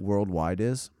killer worldwide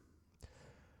is?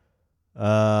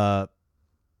 no.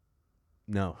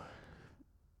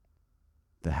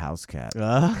 The house cat.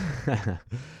 I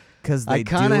Because they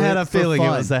kind of do had it a for feeling it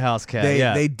fun. was the house cat. They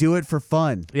yeah, they do it for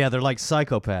fun. yeah, they're like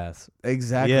psychopaths.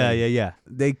 Exactly. Yeah.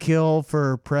 They kill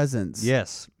for presents.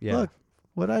 Yes. Yeah. Look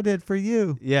what I did for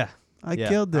you. Yeah. I yeah.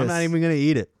 killed this. I'm not even gonna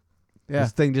eat it. Yeah.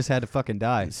 This thing just had to fucking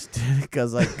die.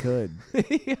 Because I could.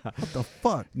 Yeah. What the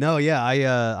fuck? No, yeah,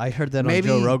 I heard that Maybe-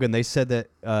 on Joe Rogan. They said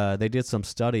that they did some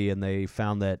study and they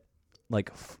found that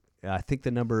I think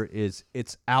the number it's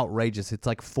outrageous. It's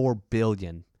like 4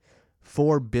 billion.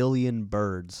 4 billion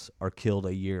birds are killed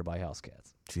a year by house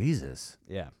cats. Jesus.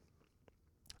 Yeah.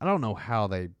 I don't know how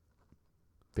they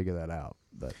figure that out,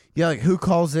 but Yeah, like who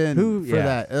calls in Who- for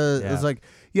yeah. that? Yeah. It's like,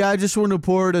 yeah, I just want to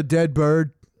report a dead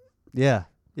bird. Yeah.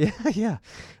 Yeah, yeah.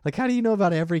 Like how do you know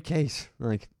about every case?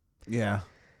 Like Yeah.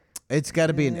 It's got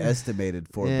to be an Yeah. estimated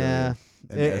 4 Yeah.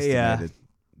 billion. An Yeah. estimated.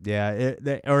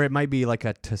 yeah, or it might be like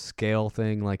a to scale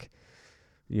thing like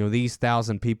these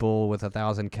 1,000 people with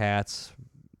 1,000 cats.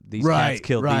 These Right, cats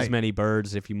killed right. these many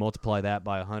birds. If you multiply that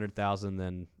by 100,000,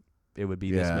 then it would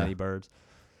be this Yeah. many birds.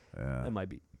 Yeah. That might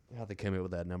be how they came up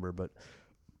with that number, but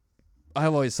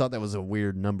I've always thought that was a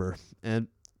weird number. And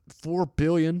 4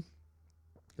 billion,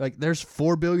 like there's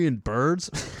 4 billion birds.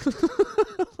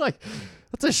 Like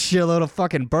that's a shitload of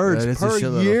fucking birds That is a per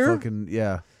shitload of year. fucking-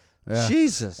 yeah. Yeah.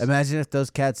 Jesus, Imagine if those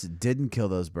cats didn't kill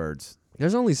those birds.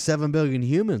 there's only 7 billion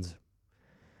humans.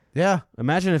 Yeah.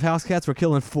 Imagine if house cats were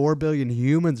killing 4 billion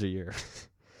humans a year.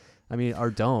 I mean, or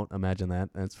don't imagine that.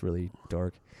 That's really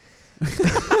dark.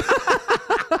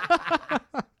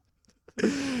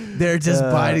 They're just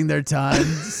biding their time,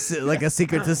 like a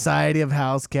secret society of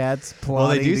house cats Well,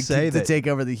 they plotting do say to that- take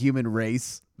over the human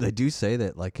race. They do say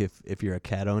that, like, if you're a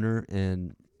cat owner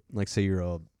and, like, say you're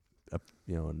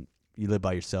and you live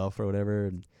by yourself or whatever,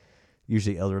 and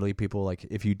usually elderly people, like,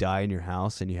 if you die in your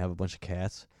house and you have a bunch of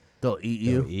cats, They'll eat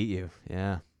they'll you. eat you.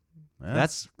 Yeah, Yeah,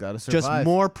 that's gotta survive. just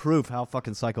more proof how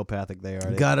fucking psychopathic they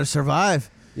are. Gotta survive.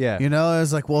 Yeah, You know,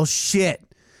 it's like, well, shit.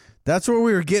 That's where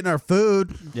we were getting our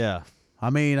food. yeah. I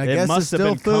mean, I It guess must it's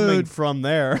have still been coming food. from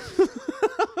there.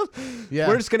 Yeah.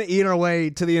 We're just gonna eat our way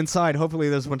to the inside. Hopefully,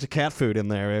 there's a bunch of cat food in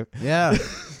there. Yeah.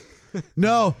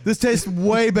 No, this tastes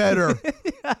way better.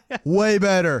 Way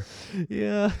better.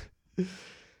 Yeah.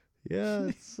 Yeah,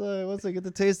 it's once I get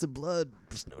the taste of blood,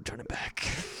 there's no turning back.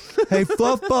 Hey,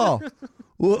 Fluffball.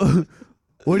 What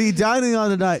are you dining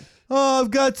on tonight? Oh,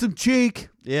 I've got some cheek.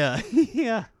 Yeah,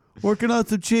 yeah, Working on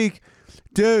some cheek.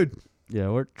 Dude, yeah.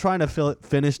 We're trying to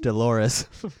finish Dolores.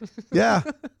 yeah.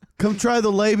 Come try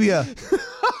the labia.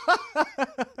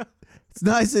 It's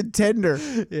nice and tender.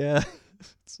 Yeah,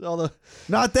 it's all the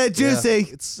Not that juicy.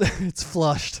 It's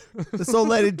flushed. This old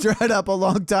lady dried up a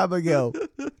long time ago.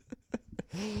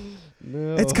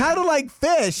 No, It's kind of like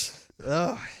fish.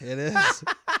 oh, it is.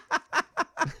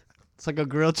 It's like a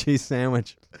grilled cheese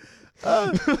sandwich.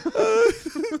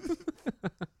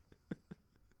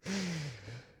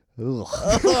 Ugh.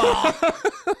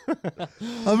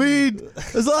 I mean,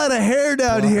 there's a lot of hair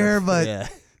down here, but yeah.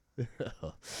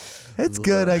 it's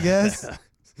good, I guess.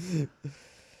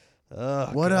 Oh,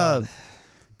 What God.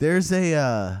 there's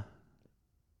a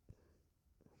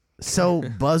so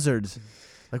buzzards,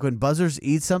 like when buzzards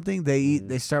eat something,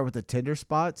 they start with the tender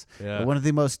spots. Yeah. But one of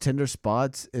the most tender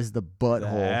spots is the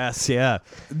butthole. Ass, yeah.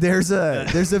 There's a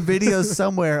video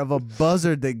somewhere of a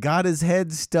buzzard that got his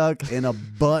head stuck in a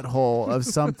butthole of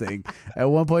something at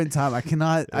one point in time.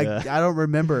 Yeah. I don't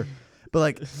remember, but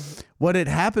like what had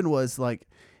happened was like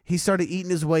he started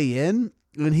eating his way in.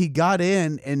 When he got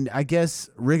in, and I guess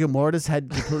rigor mortis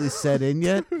hadn't completely set in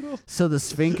yet, so the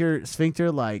sphincter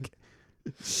like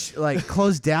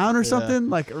closed down or something,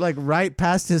 like right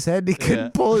past his head. He couldn't Yeah.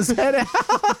 pull his head out.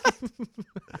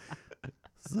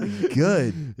 It's like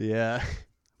good Yeah.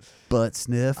 butt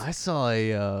sniff. I saw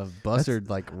a buzzard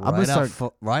like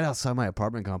gonna right outside my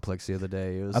apartment complex the other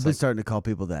day. It was I've been like, starting to call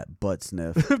people that butt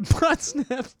sniff. butt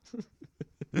sniff.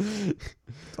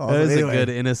 Oh, That is anyway. a good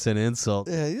innocent insult.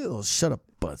 Yeah, you little shut up,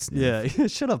 butt sniff. Yeah,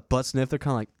 shut up, butt sniff. They're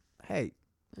kind of like, hey,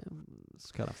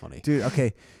 it's kind of funny. Dude.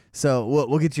 Okay, so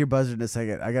we'll get to your buzzard in a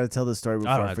second. I got to tell this story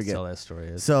before I don't I have to forget. tell that story.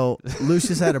 It's- So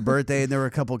Lucius had a birthday, and there were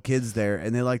a couple kids there,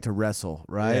 and they like to wrestle,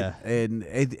 right? Yeah. And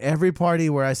at every party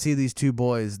where I see these two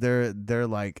boys, they're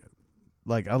like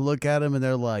I look at them and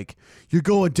they're like, "You're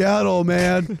going down, old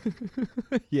man.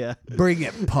 yeah, Bring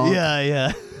it, punk."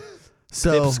 yeah.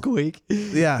 So Pipsqueak.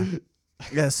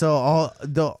 yeah. So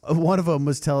one of them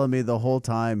was telling me the whole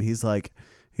time. He's like,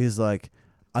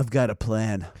 I've got a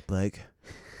plan, Blake,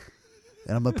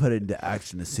 and I'm gonna put it into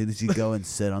action as soon as you go and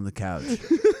sit on the couch.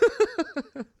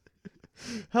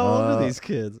 How old are these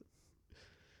kids?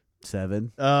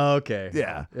 7. Oh, okay.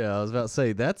 Yeah. Yeah, I was about to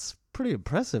say that's pretty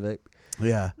impressive.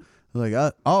 Yeah. Like,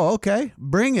 oh, okay,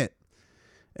 bring it.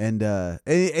 And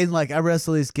like I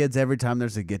wrestle these kids every time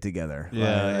there's a get together.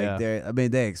 Yeah, yeah. I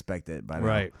mean, they expect it by now.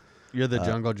 Right. You're the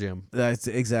jungle gym. That's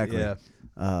exactly. Yeah.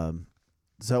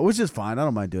 So which is fine. I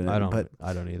don't mind doing it. I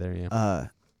don't either. Yeah.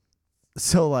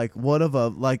 So like one of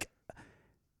them, like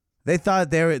they thought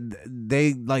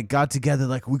they like got together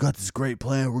like, we got this great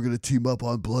plan. We're gonna team up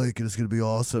on Blake and it's gonna be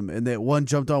awesome. And that one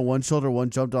jumped on one shoulder, one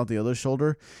jumped on the other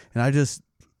shoulder, and I just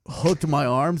hooked my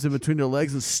arms in between their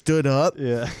legs and stood up.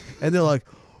 Yeah. And they're like,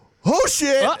 oh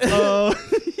shit. Uh-oh.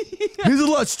 He's a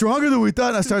lot stronger than we thought.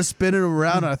 And I started spinning him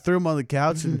around and I threw him on the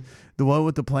couch, and the one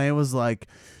with the plan was like,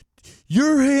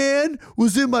 your hand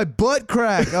was in my butt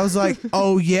crack. I was like,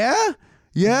 oh yeah?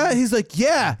 Yeah? He's like,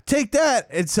 yeah, take that.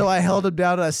 And so I held him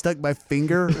down and I stuck my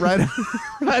finger right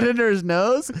under his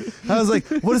nose. I was like,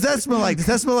 what does that smell like? Does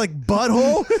that smell like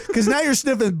butthole? Because now you're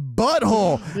sniffing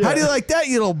butthole. Yeah. How do you like that,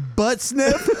 you little butt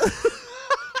sniff?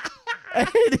 And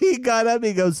he got up and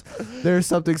he goes, there's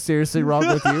something seriously wrong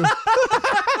with you.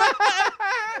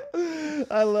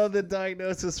 I love the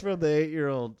diagnosis from the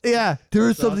 8-year-old. Yeah, there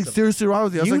is something awesome. seriously wrong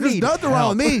with you. I was You like, there's need nothing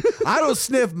wrong with me. I don't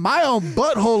sniff my own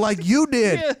butthole like you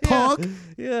did, punk.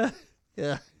 Yeah.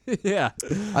 Yeah. Yeah.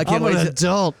 I can't I'm wait an to-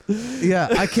 adult. Yeah,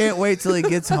 I can't wait till he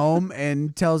gets home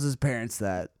and tells his parents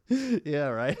that, Yeah,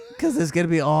 right. because it's going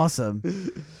to be awesome.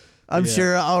 I'm Yeah.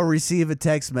 sure I'll receive a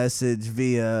text message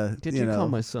via, Did you know, call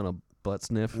my son a butt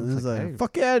sniff? and it's like, hey,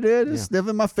 fuck yeah, dude. It's Yeah.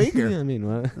 sniffing my finger. yeah, I mean,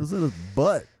 what? It was in his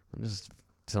butt. I'm just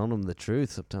telling him the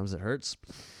truth. Sometimes it hurts.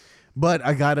 But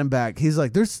I got him back. He's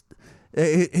like,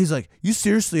 he's like, you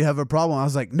seriously have a problem? I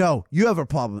was like, no, you have a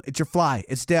problem. It's your fly.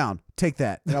 It's down. Take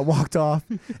that. And I walked off.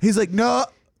 He's like, no.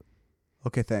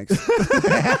 Okay, thanks.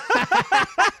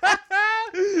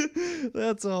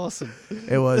 That's awesome.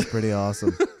 It was pretty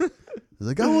awesome. He's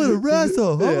like, I want to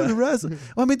wrestle. I want to wrestle.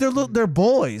 Well, I mean, they're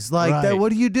boys. Like that. Right.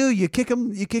 What do? You kick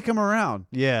them around.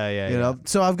 Yeah, yeah, You know.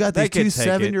 So I've got They these can two take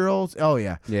it. 7-year-olds. Oh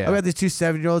yeah. Yeah. I've got these two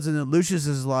 7-year-olds, and then Lucius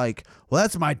is like, well,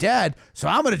 that's my dad, so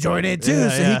I'm gonna join in too. Yeah,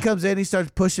 So yeah. he comes in, he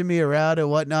starts pushing me around and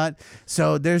whatnot.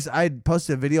 So I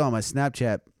posted a video on my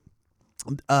Snapchat.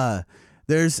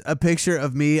 There's a picture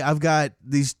of me. I've got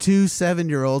these two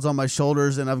 7-year-olds on my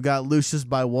shoulders, and I've got Lucius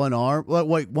by one arm.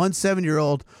 Wait, one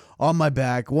 7-year-old on my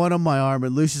back, one on my arm,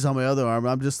 and Lucius on my other arm.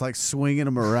 I'm just like swinging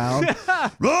them around.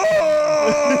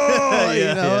 Oh, you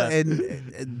know,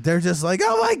 and they're just like,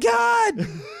 oh my God.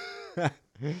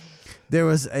 There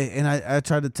was and I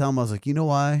tried to tell him, I was like, you know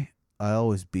why I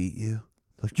always beat you?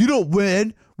 Like, you don't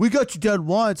win. We got you done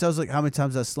once. I was like, how many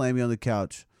times did I slam you on the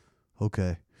couch?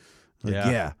 Okay. Like,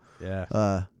 Yeah. yeah.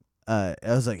 I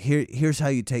was like, here's how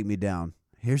you take me down.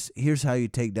 Here's how you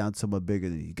take down someone bigger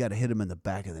than you. You got to hit him in the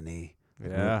back of the knee.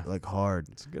 Yeah. Like hard.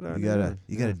 It's a good You idea.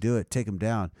 gotta do it. Take him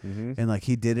down. Mm-hmm. And like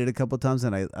he did it a couple times,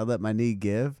 and I let my knee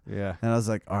give, Yeah. and I was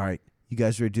like, all right, you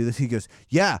guys ready to do this? He goes,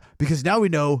 yeah, because now we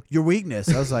know your weakness.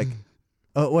 I was like,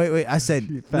 oh wait. I said,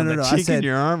 no. I Cheek said, in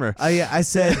your armor. I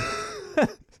said,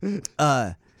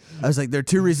 I was like, there are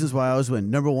two reasons why I always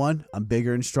win. Number one, I'm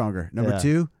bigger and stronger. Number Yeah.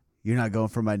 two, you're not going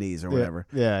for my knees or whatever.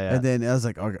 Yeah. And then I was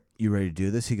like, okay, you ready to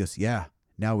do this? He goes, yeah,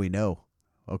 now we know.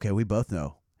 Okay, we both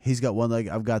know. He's got one leg,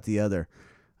 I've got the other.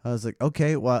 I was like,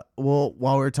 okay, well,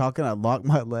 while we were talking, I locked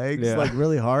my legs Yeah. like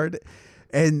really hard.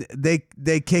 And they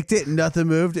kicked it and nothing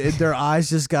moved. And their eyes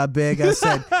just got big. I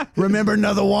said, remember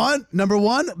number one,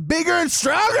 bigger and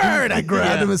stronger. And I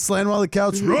grabbed him and slammed him on the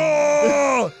couch.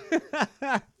 Roar!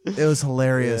 It was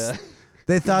hilarious. Yeah.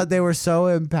 They thought they were so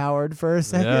empowered for a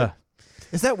second. Yeah.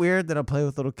 Is that weird that I play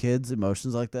with little kids'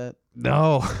 emotions like that?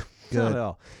 No. Good. Not at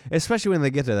all. Especially when they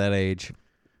get to that age.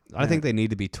 I Yeah. think they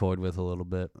need to be toyed with a little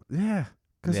bit. Yeah.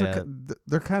 Because Yeah.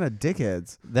 they're kind of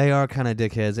dickheads. They are kind of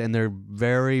dickheads, and they're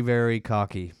very, very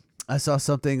cocky. I saw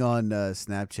something on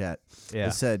Snapchat. Yeah.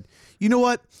 It said, you know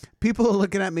what? People are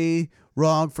looking at me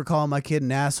wrong for calling my kid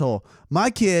an asshole. My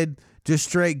kid just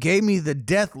straight gave me the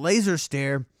death laser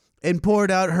stare and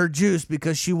poured out her juice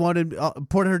because she wanted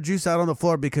poured her juice out on the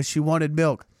floor because she wanted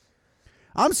milk.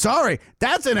 I'm sorry.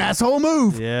 That's an asshole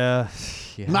move. Yeah.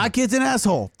 Yeah. My kid's an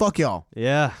asshole. Fuck y'all.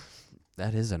 Yeah.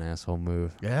 That is an asshole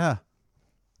move. Yeah.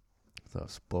 So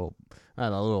spoiled. A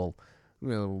little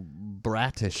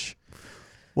bratish.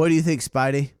 What do you think,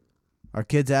 Spidey? Are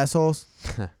kids assholes?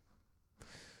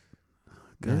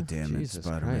 God damn it, Jesus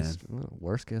Spider-Man. Christ. Well,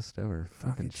 worst guest ever.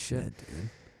 Fucking shit. dude.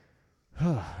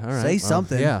 All right. Say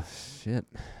something. Yeah. Shit.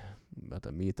 I'm about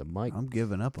to meet the mic. I'm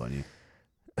giving up on you.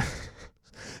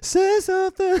 Say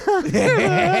something.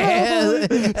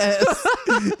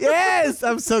 Yes,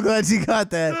 I'm so glad you got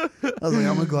that. I was like,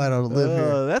 I'm gonna go out on a limb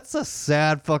here. That's a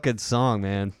sad fucking song,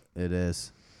 man. It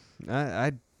is.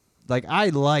 I like I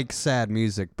like sad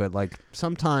music, but like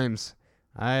sometimes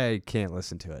I can't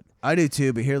listen to it. I do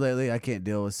too, but here lately I can't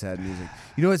deal with sad music.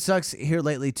 You know what sucks here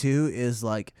lately too is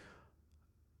like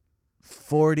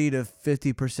 40 to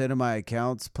 50% of my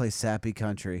accounts play sappy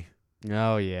country.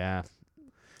 Oh yeah,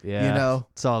 yeah. You know?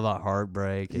 it's all about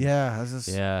heartbreak. And, Yeah, I was just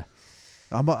yeah,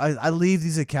 I leave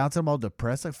these accounts. I'm all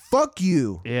depressed. Like fuck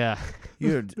you. yeah.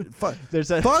 You're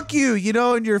There's a fuck you. You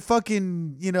know, and you're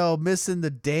fucking missing the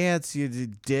dance. You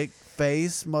dick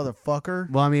face motherfucker.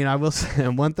 Well, I mean, I will say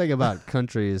one thing about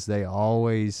country is there's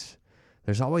always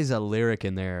a lyric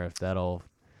in there that'll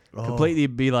completely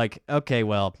be like, okay,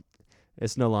 well,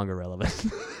 it's no longer relevant to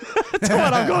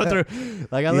what I'm going through.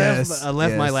 Like I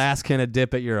left my last can of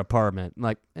dip at your apartment. I'm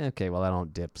like, okay, well, I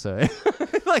don't dip, so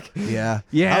like, Yeah.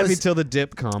 yeah, I me was- till the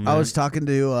dip comes. I was talking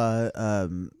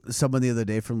to someone the other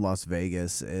day from Las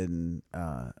Vegas, and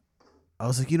I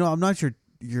was like, I'm not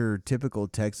your typical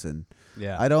Texan.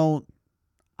 yeah, I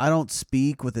don't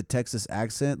speak with a Texas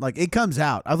accent. Like it comes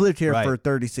out. I've lived here Right. for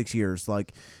 36 years.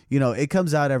 Like it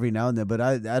comes out every now and then, but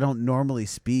I don't normally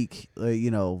speak.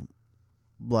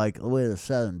 Like with a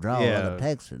southern drawl like Yeah. a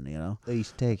Texan.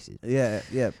 East Texas. Yeah,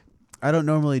 yeah. I don't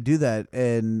normally do that,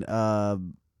 and I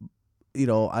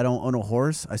don't own a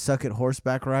horse. I suck at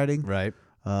horseback riding. Right.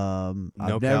 No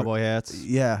No cowboy hats.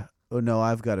 Yeah. Oh no,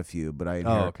 I've got a few, but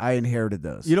okay. I inherited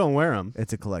those. You don't wear them.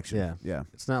 It's a collection. Yeah. Yeah.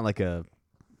 It's not like a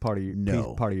part of your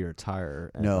No. part of your attire.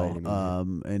 by any No.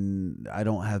 means. And I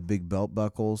don't have big belt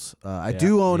buckles. I Yeah,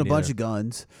 do own me a bunch neither. of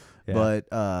guns, Yeah.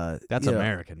 but That's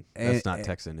American. That's not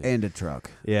Texan. and a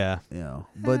truck. yeah.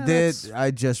 But that's-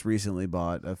 I just recently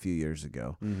bought a few years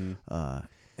ago. Mm-hmm.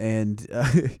 And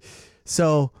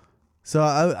so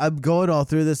I'm going all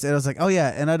through this, and I was like, oh yeah,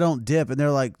 and I don't dip, and they're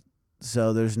like,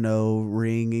 so there's no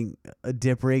a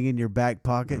dip ring in your back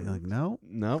pocket? I'm like, no,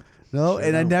 Nope. Sure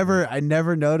and don't. I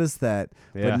never noticed that,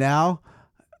 Yeah. but now.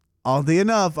 Oddly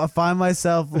enough, I find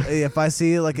myself if I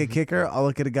see like a kicker, I'll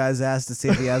look at a guy's ass to see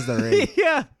if he has the ring.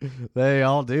 yeah. They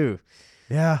all do.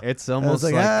 Yeah, It's I was almost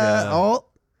like, like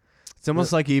it's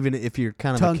almost like even if you're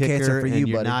kind of Tongue a cancer kicker for and you,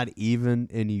 you're buddy. not even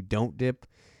and you don't dip,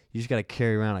 you just got to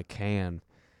carry around a can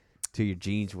till your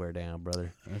jeans wear down,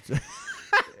 brother.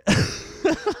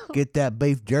 get that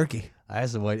beef jerky.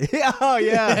 That's the way. Oh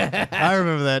yeah, I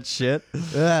remember that shit.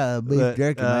 Yeah, beef But,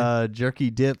 jerky, man. jerky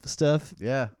dip stuff.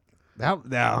 Yeah,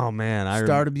 Oh man,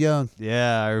 start 'em young.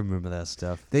 Yeah, I remember that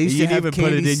stuff. They used you to have even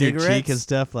put it candy in your cheek cigarettes. and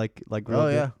stuff, like real Oh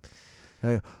good. yeah.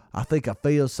 Hey, I think I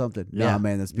feel something. Yeah. Nah,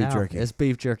 man, that's beef No, jerky. It's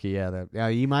beef jerky. Yeah, yeah.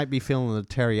 You might be feeling the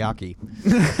teriyaki.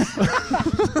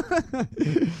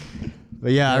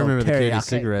 But yeah, I Little remember the candy teriyaki.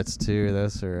 cigarettes too.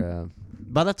 Those are.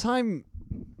 By the time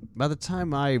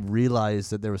I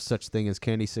realized that there was such thing as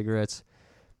candy cigarettes,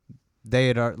 they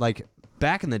had like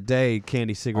back in the day,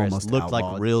 candy cigarettes Almost looked like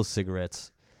outlawed. real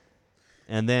cigarettes.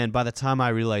 And then by the time I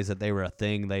realized that they were a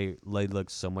thing, they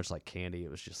looked so much like candy.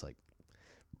 It was just like,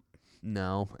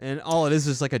 no. And all it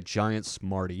is like a giant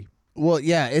Smartie. Well,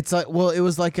 yeah, it's like it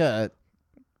was like a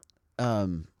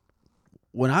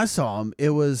when I saw them, it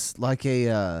was like it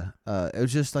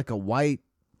was just like a white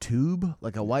tube,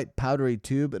 like a white powdery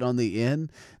tube, and on the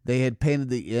end they had painted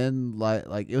the end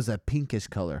like it was a pinkish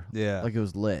color. Yeah. Like it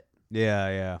was lit.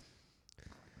 Yeah.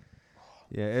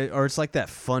 Or it's like that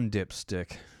Fun Dip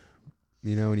stick.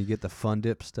 You know, when you get the Fun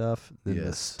Dip stuff, then the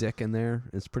Yes. stick in there,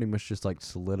 it's pretty much just like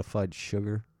solidified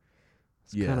sugar.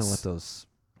 It's kind of Yes. what those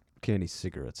candy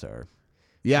cigarettes are.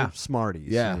 Yeah. Or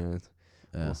Smarties. Yeah. You know, it's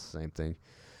Yeah. almost the same thing.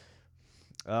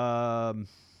 Well,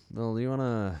 do you want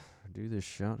to do this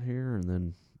shot here? And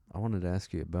then I wanted to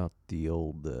ask you about the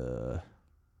old, what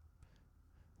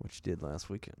you did last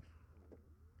weekend.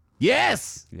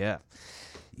 Yes. Yeah.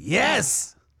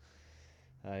 Yes.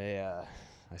 I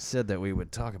said that we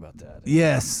would talk about that.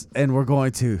 Yes, and we're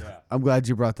going to. Yeah. I'm glad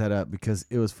you brought that up because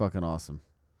it was fucking awesome.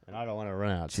 And I don't want to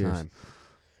run out of Cheers. time.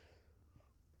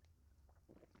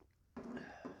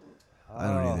 I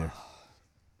don't either.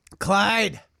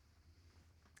 Clyde,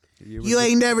 You, you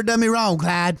ain't never done me wrong,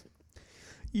 Clyde.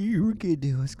 You were good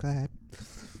to us, Clyde.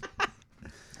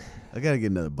 I gotta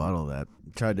get another bottle of that.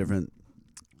 Try a different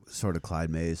sort of Clyde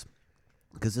Mays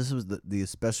because this was the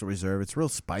special reserve. It's real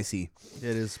spicy. It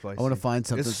is spicy. I want to find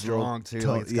something It's strong too.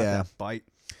 Like it's got that bite.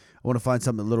 I want to find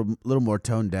something a little more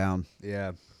toned down.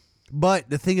 Yeah. But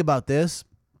the thing about this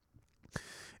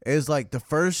is like the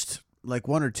first like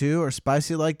one or two are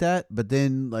spicy like that, but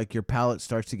then like your palate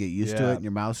starts to get used to Yeah. it and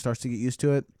your mouth starts to get used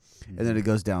to it, and then it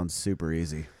goes down super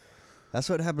easy. That's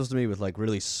what happens to me with like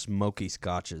really smoky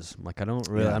scotches. Like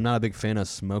Yeah. I'm not a big fan of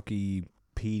smoky,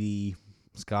 peaty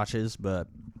scotches, but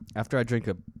after I drink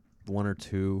one or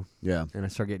two, Yeah. and I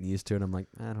start getting used to it. I'm like,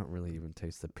 I don't really even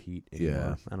taste the peat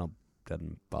anymore. Yeah. I don't.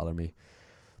 Doesn't bother me.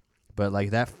 But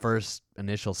like that first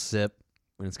initial sip,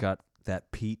 when it's got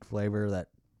that peat flavor, that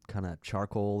kind of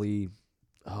charcoaly,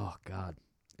 oh god,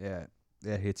 yeah,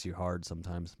 that hits you hard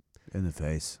sometimes, In the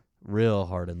face. real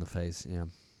hard in the face. Yeah,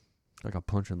 like a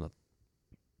punch in the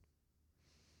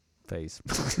face.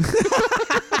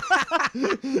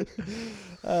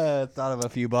 Thought of a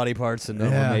few body parts and no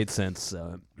Yeah. one made sense.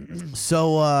 So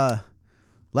So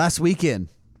last weekend,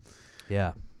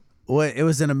 yeah, it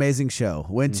was an amazing show.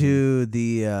 Went to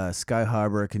the Sky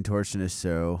Harbor Contortionist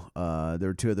show. There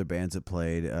were two other bands that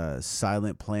played,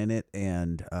 Silent Planet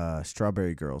and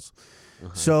Strawberry Girls.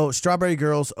 So Strawberry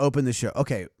Girls opened the show.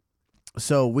 Okay,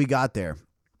 so we got there,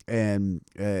 and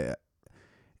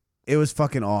it was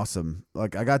fucking awesome.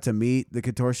 Like, I got to meet the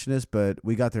Contortionist, but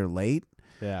we got there late.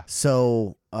 yeah,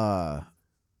 So,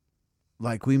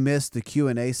 like, we missed the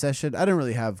Q&A session. I didn't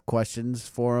really have questions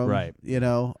for them, Right. you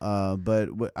know, but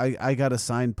I got a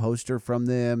signed poster from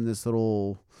them, this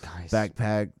little nice.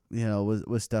 backpack, you know,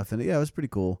 with stuff in it. Yeah, it was pretty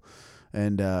cool.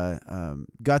 And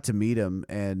got to meet them,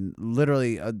 and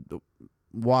literally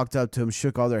walked up to them,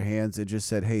 shook all their hands, and just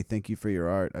said, "Hey, thank you for your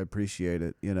art. I appreciate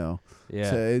it," you know. Yeah,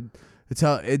 So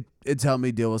it's helped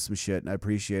me deal with some shit, and I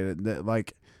appreciate it. And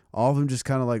like, all of them just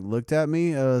kind of like looked at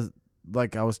me,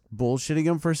 like I was bullshitting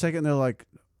them for a second. They're like,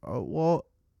 "Oh, well,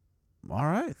 all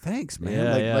right, thanks, man."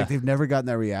 Yeah, like they've never gotten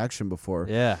that reaction before.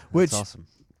 yeah, that's Which- awesome.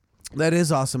 That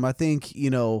is awesome. I think, you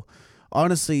know,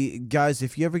 honestly, guys,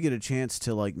 if you ever get a chance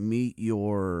to like meet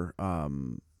your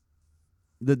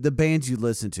the bands you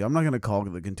listen to, I'm not gonna call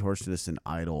the Contortionist an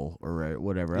idol or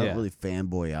whatever. I Yeah. don't really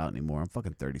fanboy out anymore. I'm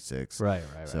fucking 36. Right.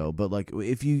 So, but like,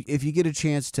 if you get a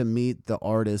chance to meet the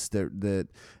artists that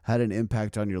had an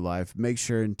impact on your life, make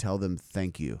sure and tell them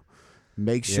thank you.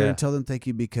 Make sure Yeah. and tell them thank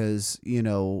you, because you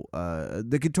know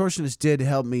the Contortionist did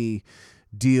help me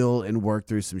deal and work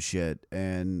through some shit,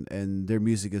 and their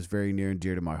music is very near and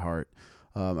dear to my heart.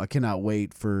 I cannot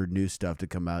wait for new stuff to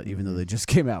come out, even though they just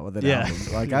came out with an Yeah.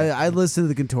 album. Like, I listen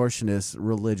to the Contortionist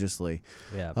religiously.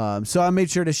 Yeah. So I made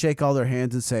sure to shake all their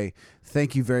hands and say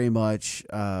thank you very much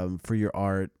for your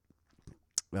art,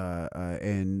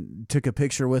 and took a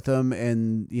picture with them.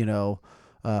 And you know,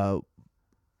 the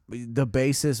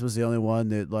bassist was the only one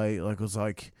that like was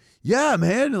like, "Yeah,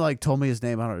 man," and like told me his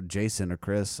name. I don't know, Jason or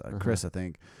Chris. Chris, I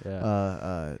think.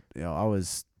 Yeah. You know, I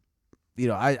was. You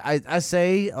know, I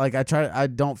say, like, I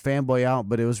don't fanboy out,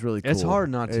 but it was really cool. It's hard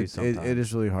not to It sometimes.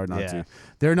 is really hard not Yeah. to.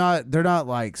 They're not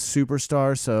like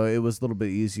superstars, so it was a little bit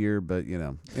easier, but you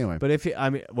know, anyway. But I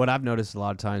mean, what I've noticed a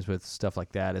lot of times with stuff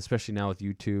like that, especially now with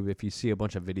YouTube, if you see a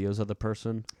bunch of videos of the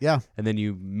person Yeah, and then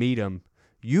you meet them,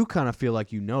 you kind of feel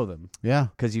like you know them yeah.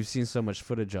 because you've seen so much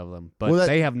footage of them, but Well, that-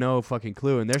 they have no fucking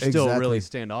clue, and they're still Exactly. really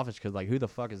standoffish because like, who the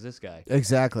fuck is this guy?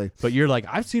 Exactly. But you're like,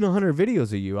 I've seen 100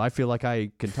 videos of you. I feel like I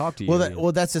can talk to you.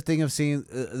 Well, that's the thing of seeing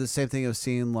the same thing of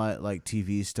seeing like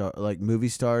TV star, like movie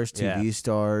stars, TV Yeah.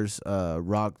 stars,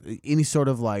 rock, any sort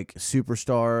of like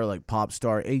superstar, like pop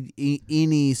star,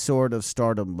 any sort of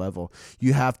stardom level.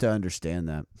 You have to understand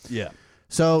that. yeah,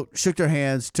 So shook their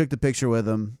hands, took the picture with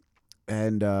them,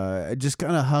 and just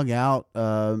kind of hung out.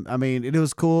 I mean, it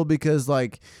was cool because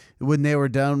like when they were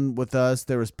done with us,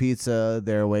 there was pizza.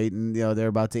 They're waiting. You know, they're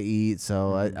about to eat.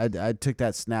 So I took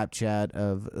that Snapchat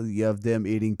of them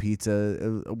eating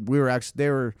pizza. We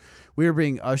were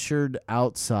being ushered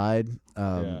outside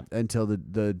Yeah. until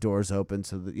the doors opened,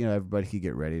 so that, you know, everybody could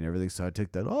get ready and everything. So I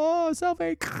took that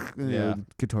selfie. You know, Yeah.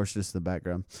 Contortionist in the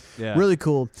background. yeah, Really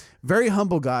cool. Very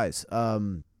humble guys.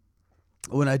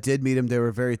 When I did meet them, they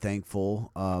were very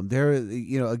thankful. They're,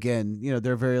 you know, again, you know,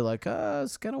 they're very like,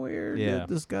 it's kind of weird Yeah. that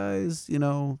this guy's, you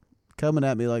know, coming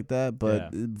at me like that,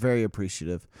 but Yeah. very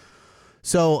appreciative.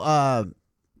 So,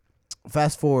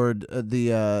 fast forward,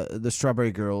 the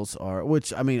Strawberry Girls are,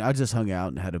 which, I mean, I just hung out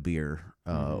and had a beer.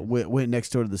 Went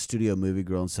next door to the Studio Movie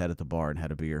Grill and sat at the bar and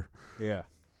had a beer. yeah,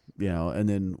 You know, and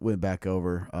then went back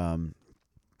over.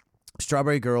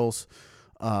 Strawberry Girls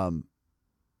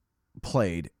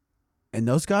played, and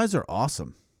those guys are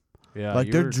awesome. yeah.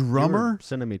 Like, their you were drummer-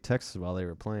 sending me texts while they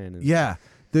were playing. And Yeah,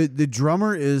 the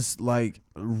drummer is like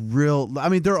real. I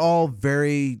mean, they're all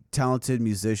very talented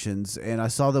musicians, and I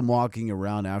saw them walking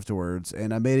around afterwards,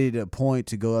 and I made it a point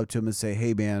to go up to them and say,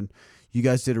 "Hey, man, you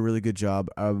guys did a really good job.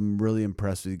 I'm really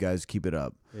impressed with you guys. Keep it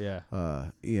up." yeah,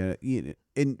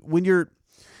 And when you're,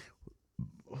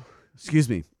 excuse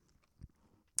me,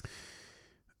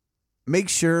 make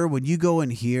sure when you go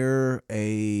and hear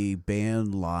a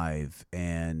band live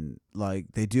and like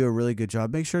they do a really good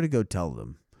job, make sure to go tell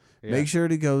them. Make sure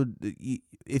to go.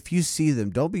 If you see them,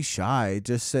 don't be shy.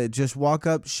 Just walk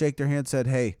up, shake their hand, said,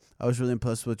 "Hey, I was really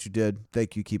impressed with what you did.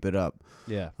 Thank you. Keep it up."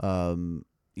 Yeah.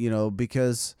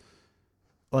 Because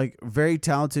like very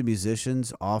talented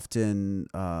musicians often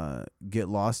get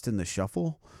lost in the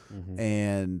shuffle,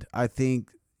 and I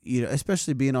think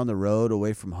especially being on the road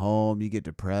away from home, you get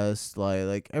depressed.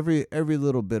 Like every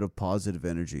little bit of positive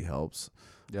energy helps.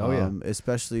 Oh yeah.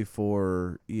 Especially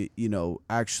for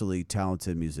actually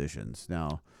talented musicians.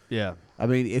 Now, Yeah. I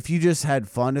mean, if you just had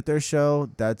fun at their show,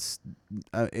 that's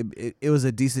it was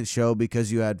a decent show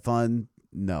because you had fun.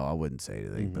 No, I wouldn't say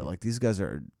anything, but like these guys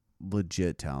are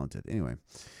legit talented. Anyway,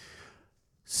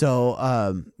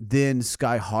 so then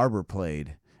Sky Harbor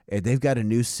played, and they've got a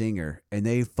new singer, and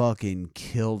they fucking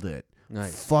killed it.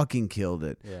 Nice. Fucking killed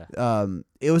it. Yeah.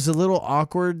 It was a little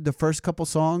awkward the first couple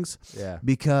songs Yeah.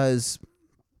 because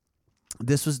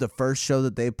this was the first show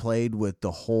that they played with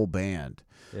the whole band.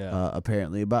 Yeah.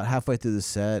 Apparently, about halfway through the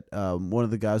set, one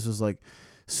of the guys was like,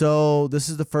 "So this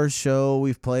is the first show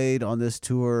we've played on this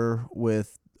tour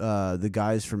with the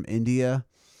guys from India.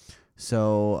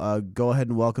 So go ahead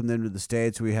and welcome them to the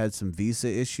States. We had some visa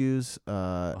issues,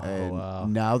 and wow.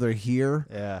 now they're here,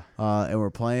 Yeah. and we're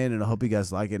playing. And I hope you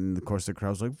guys like it." And of course, the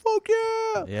crowd was like, "Fuck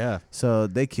yeah!" Yeah. So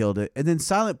they killed it. And then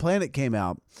Silent Planet came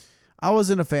out. I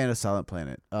wasn't a fan of Silent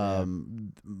Planet.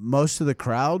 Most of the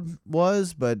crowd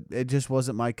was, but it just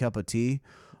wasn't my cup of tea.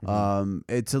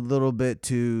 It's a little bit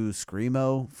too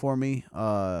screamo for me.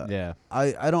 Yeah.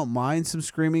 I don't mind some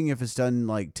screaming if it's done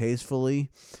like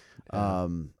tastefully. But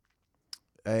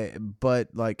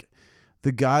like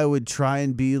the guy would try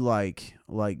and be like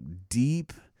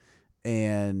deep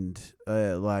and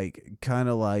like kind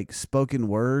of like spoken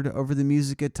word over the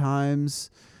music at times.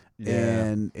 Yeah.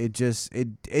 And it just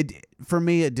it for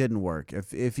me it didn't work.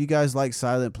 If you guys like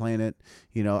Silent Planet,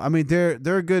 I mean they're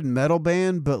a good metal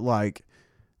band, but like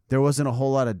there wasn't a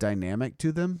whole lot of dynamic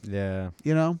to them. Yeah.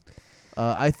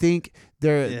 I think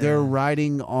they're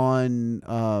riding on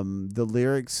the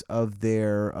lyrics of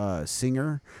their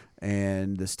singer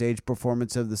and the stage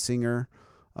performance of the singer.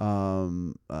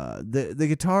 The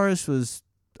guitarist was,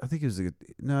 I think he was he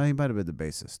might have been the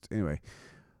bassist. Anyway,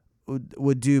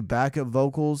 would do backup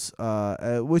vocals,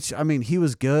 which I mean he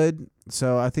was good.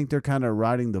 So I think they're kind of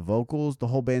writing the vocals. The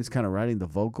whole band's kind of writing the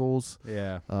vocals.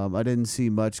 Yeah. I didn't see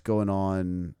much going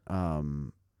on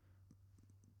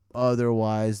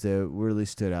otherwise that really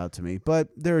stood out to me, but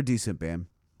they're a decent band.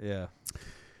 Yeah.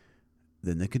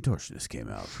 Then the Contortionists came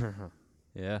out.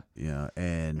 Yeah. Yeah,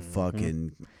 and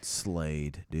fucking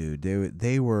slayed, dude.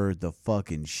 They were the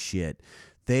fucking shit.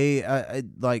 They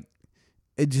like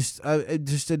it just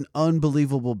an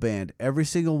unbelievable band. Every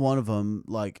single one of them,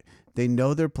 like they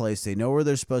know their place. They know where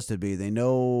they're supposed to be. They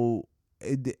know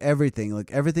everything. Like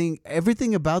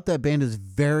everything about that band is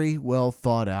very well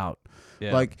thought out.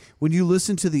 Yeah. Like when you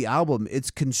listen to the album, it's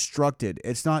constructed.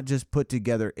 It's not just put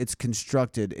together. It's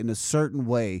constructed in a certain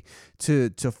way to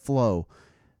flow.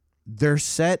 Their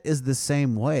set is the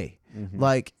same way.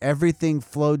 Like everything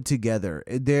flowed together.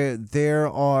 There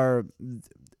are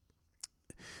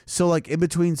so like in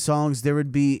between songs there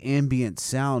would be ambient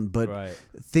sound, but Right.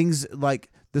 things like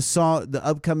the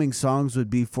upcoming songs would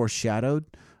be foreshadowed.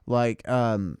 Like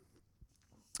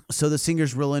so the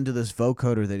singer's real into this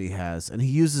vocoder that he has, and he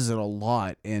uses it a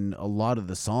lot in a lot of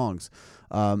the songs.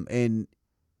 And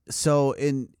so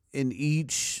in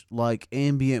each like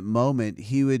ambient moment,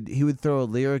 he would throw a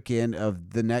lyric in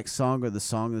of the next song or the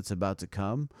song that's about to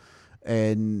come.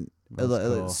 And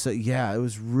Cool. so yeah, it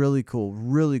was really cool.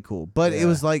 But it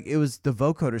was the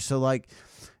vocoder. So like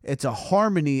it's a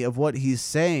harmony of what he's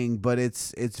saying, but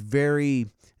it's very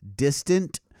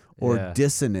distant or Yeah.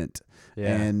 dissonant.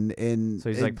 Yeah. And So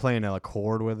he's like playing a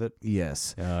chord with it.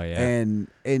 yes. Oh yeah.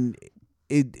 And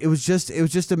it was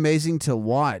just amazing to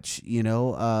watch,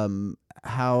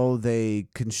 how they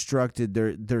constructed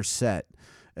their set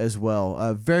as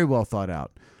well. Very well thought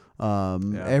out.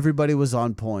 Everybody was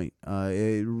on point.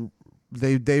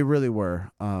 They really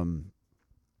were.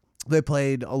 They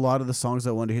played a lot of the songs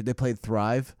I wanted to hear. They played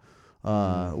Thrive,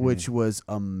 which was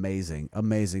amazing.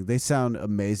 They sound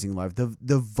amazing live.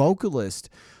 The vocalist,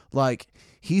 like,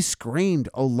 he screamed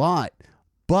a lot,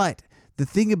 but the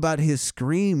thing about his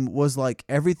scream was like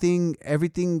everything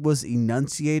was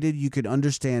enunciated. You could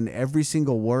understand every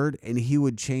single word, and he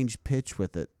would change pitch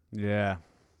with it. Yeah.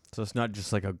 So it's not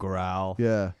just like a growl.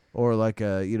 Yeah, or like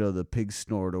the pig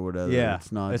snort or whatever. Yeah.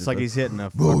 It's not. It's just like he's hitting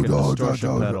a fucking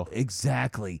distortion pedal.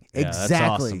 Exactly. Yeah, that's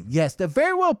Exactly. awesome. Yes.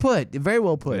 Very well put. Very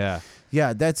well put. Yeah.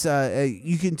 Yeah. That's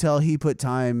you can tell he put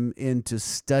time in to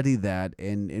study that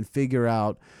and figure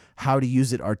out how to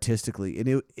use it artistically,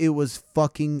 and it was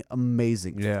fucking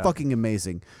amazing. Yeah. Fucking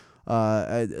amazing.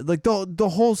 Like the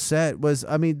whole set was.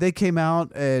 I mean, they came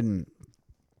out and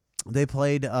they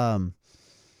played. I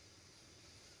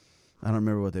don't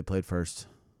remember what they played first.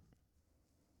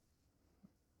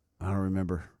 I don't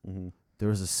remember. Mm-hmm. There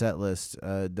was a set list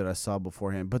that I saw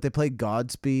beforehand, but they played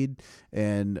Godspeed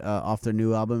and off their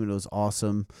new album, and it was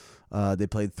awesome. They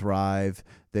played Thrive.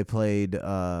 They played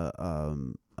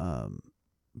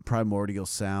Primordial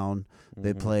Sound.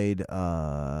 They played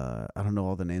I don't know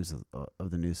all the names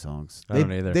of the new songs. I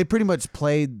don't either. They pretty much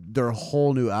played their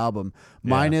whole new album,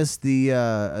 minus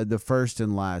the first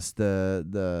and last,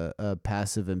 the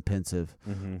Passive and Pensive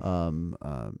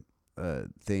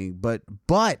thing. But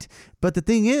the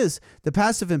thing is, the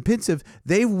Passive and Pensive,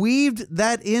 they weaved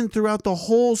that in throughout the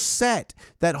whole set.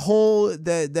 That whole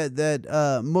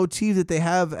that motif that they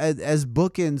have as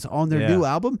bookends on their new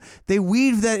album, they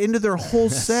weaved that into their whole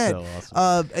set. So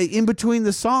awesome. In between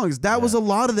the songs. That was a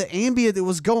lot of the ambient that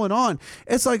was going on.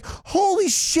 It's like, holy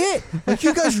shit! Like,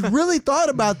 you guys really thought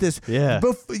about this. Yeah.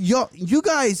 You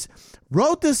guys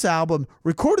wrote this album,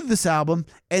 recorded this album,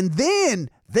 and then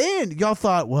y'all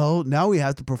thought, well, now we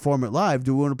have to perform it live.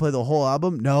 Do we want to play the whole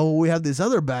album? No, we have this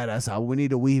other badass album we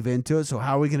need to weave into it. So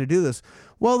how are we going to do this?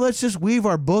 Well, let's just weave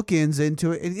our bookends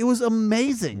into it. It was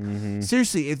amazing.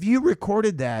 Seriously, if you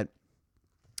recorded that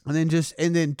and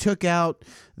then took out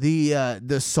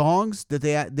the songs that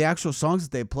the actual songs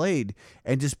that they played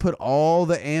and just put all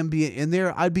the ambient in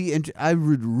there, I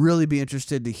would really be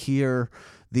interested to hear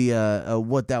the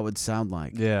what that would sound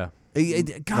like. Yeah.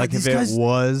 God, Like these if guys, it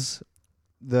was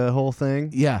the whole thing.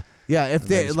 yeah. If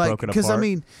they just like, broke it because I apart.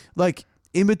 mean, like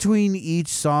in between each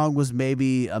song was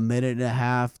maybe a minute and a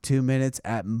half, 2 minutes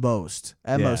at most.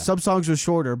 At Yeah. most, some songs were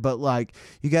shorter, but like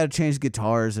you got to change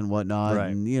guitars and whatnot, Right.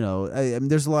 and I mean,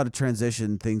 there's a lot of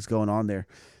transition things going on there.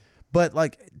 But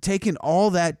like taking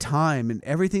all that time and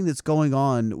everything that's going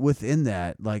on within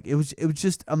that, like it was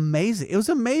just amazing. It was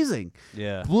amazing.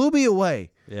 Yeah. Blew me away.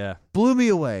 Yeah. Blew me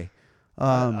away.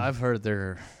 I've heard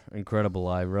they're incredible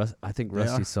live. I think They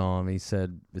Rusty are. saw them. He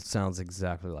said it sounds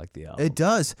exactly like the album. It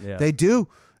does. Yeah. They do.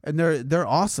 And they're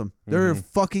awesome. They're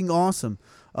fucking awesome.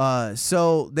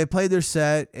 So they played their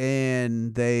set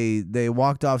and they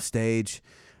walked off stage,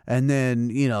 and then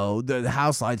the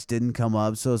house lights didn't come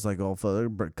up, so it's like, oh,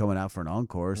 they're coming out for an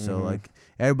encore. So like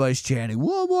everybody's chanting,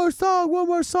 one more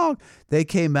song. They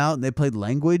came out and they played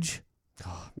Language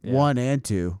Yeah. 1 and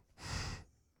 2.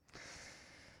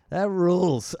 That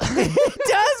rules. It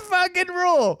does fucking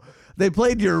rule. They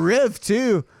played your riff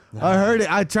too. I heard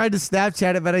it. I tried to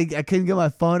Snapchat it, but I couldn't get my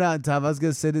phone out in time. I was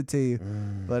gonna send it to you,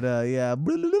 but yeah.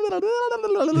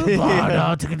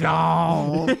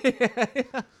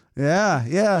 Yeah.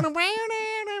 Yeah.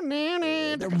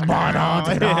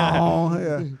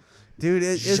 Dude,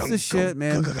 it's the shit,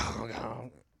 man.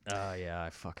 Yeah, I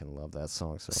fucking love that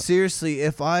song so much. Seriously,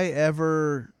 if I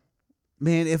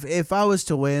was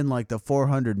to win like the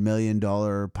 $400 million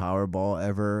Powerball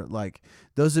ever, like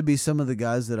those would be some of the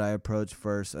guys that I approach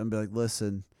first and be like,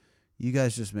 listen, you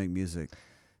guys just make music.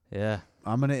 Yeah.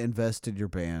 I'm gonna invest in your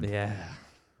band. Yeah.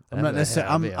 I'm not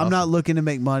necessarily. I'm not looking to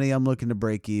make money. I'm looking to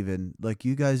break even. Like,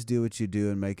 you guys do what you do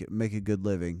and make a good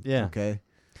living. Yeah. Okay.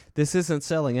 This isn't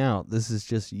selling out. This is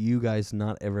just you guys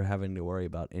not ever having to worry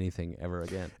about anything ever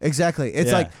again. Exactly.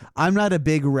 It's Yeah. like, I'm not a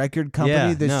big record company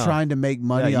Yeah, that's no. trying to make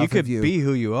money Yeah, off you could of you. be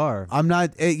who you are. I'm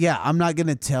not. I'm not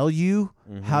gonna tell you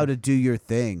how to do your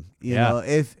thing. You Yeah. know,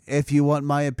 if you want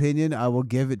my opinion, I will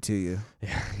give it to you.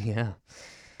 Yeah.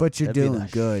 But you're That'd be doing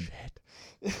the good.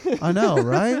 I know,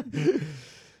 right?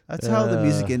 That's how the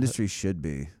music industry should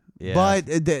be. Yeah. But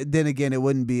then again, it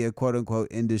wouldn't be a quote unquote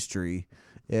industry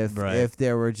if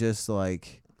there were just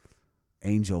like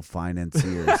angel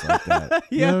financiers like that.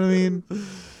 You know what I mean?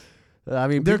 I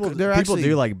mean, They're people actually-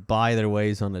 do like buy their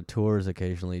ways on the tours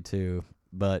occasionally too.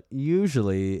 But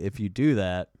usually, if you do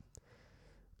that,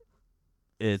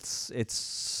 it's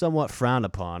somewhat frowned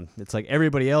upon. It's like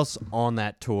everybody else on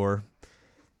that tour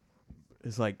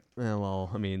is like, well,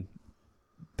 I mean,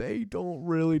 they don't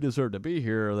really deserve to be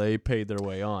here. They paid their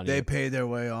way on. They pay their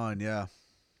way on, yeah.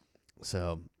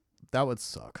 So that would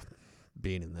suck,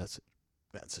 being in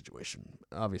that situation.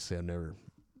 Obviously, I've never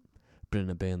been in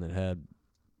a band that had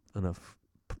enough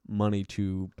money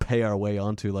to pay our way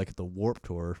onto like the Warped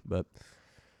Tour, but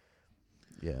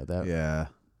Yeah.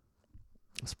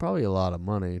 it's probably a lot of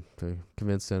money to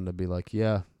convince them to be like,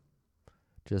 yeah,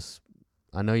 just,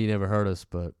 I know you never heard us,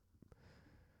 but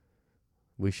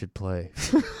we should play.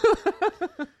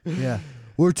 Yeah.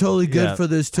 We're totally good Yeah. for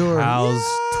this tour. How's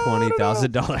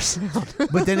 $20,000?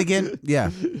 But then again,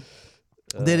 yeah.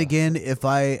 Then again, if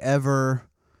I ever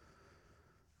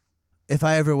if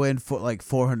I ever win for like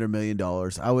 $400 million,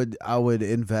 I would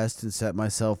invest and set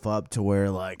myself up to where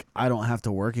like I don't have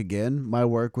to work again. My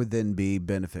work would then be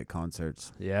benefit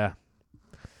concerts. Yeah.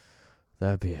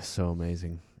 That'd be so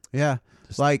amazing. Yeah,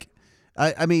 Just- like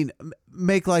I mean,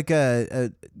 make like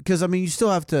because I mean you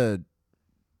still have to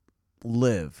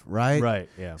live, right? Right.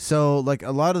 Yeah. So like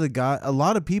a lot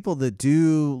of people that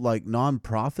do like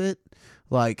nonprofit,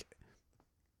 like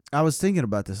I was thinking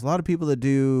about this. A lot of people that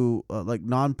do like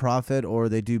nonprofit or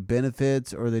they do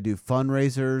benefits or they do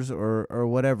fundraisers or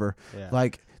whatever, Yeah.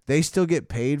 like they still get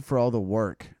paid for all the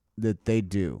work that they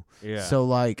do. Yeah. So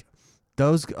like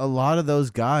a lot of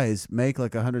those guys make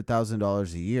like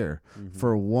 $100,000 a year Mhm.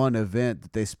 for one event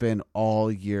that they spend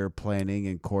all year planning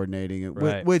and coordinating it.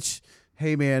 Right. Which,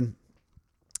 hey man,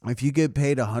 if you get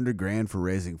paid $100,000 for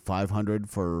raising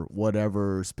 500 for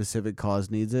whatever specific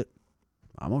cause needs it,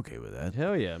 I'm okay with that.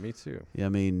 Hell yeah, me too. Yeah, I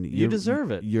mean, You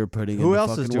deserve it. You're putting Who in the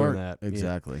else is fucking doing work. that? Yeah.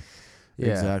 Exactly. Yeah.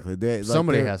 Exactly.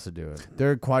 Somebody there, has to do it. There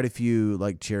are quite a few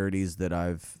like charities that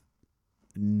I've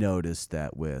noticed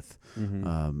that with. Mhm.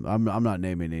 I'm not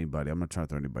naming anybody. I'm not trying to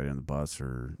throw anybody on the bus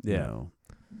or you Yeah. know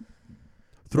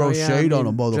throw Well, yeah, shade I on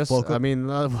a mean, just- motherfucker. I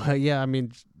mean, yeah, I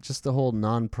mean, just the whole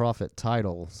non-profit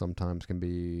title sometimes can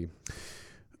be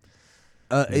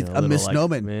It's know, a little, like,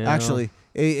 misnomer. well, Actually,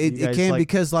 it you guys can like-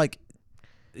 because like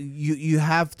you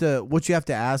have to. What you have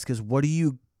to ask is, what are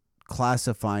you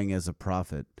classifying as a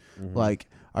profit? Mhm. Like,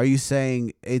 are you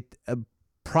saying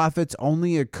profits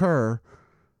only occur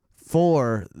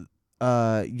for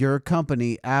your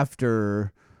company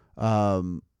after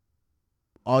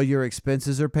all your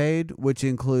expenses are paid, which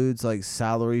includes like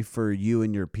salary for you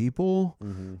and your people,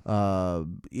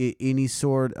 Mhm. any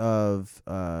sort of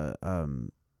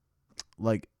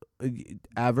like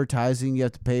advertising you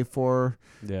have to pay for,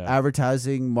 Yeah.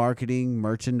 advertising, marketing,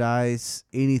 merchandise,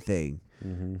 anything.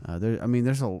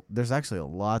 Mhm. There's actually a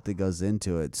lot that goes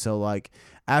into it. So like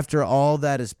after all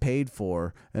that is paid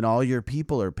for and all your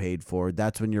people are paid for,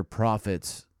 that's when your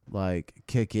profits like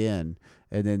kick in.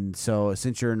 And then so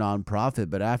since you're a nonprofit,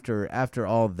 but after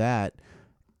all that,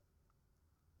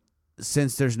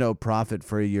 since there's no profit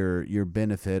for your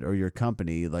benefit or your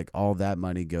company, like all that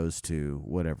money goes to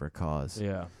whatever cause.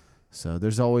 Yeah. So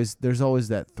there's always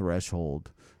that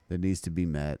threshold that needs to be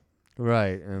met.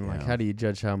 Right. And like, Yeah. how do you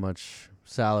judge how much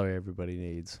salary everybody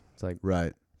needs? It's like,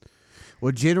 Right.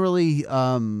 Well, generally,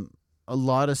 a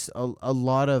lot of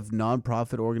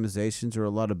nonprofit organizations or a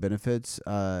lot of benefits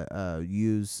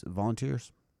use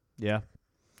volunteers. yeah,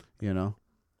 You know,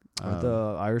 at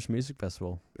the Irish Music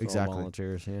Festival. It's all exactly.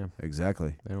 volunteers. Yeah.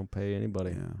 exactly. They don't pay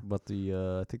anybody, Yeah. but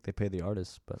I think they pay the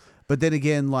artists. But But then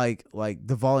again, like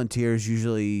the volunteers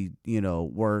usually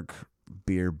work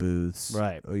beer booths,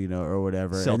 Right. Or, or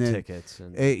whatever, sell and then, tickets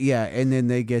and yeah, and then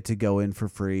they get to go in for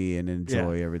free and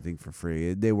enjoy everything for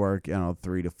free. They work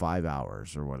 3 to 5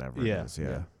 hours or whatever Yeah, it is. Yeah.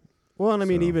 yeah. Well, and I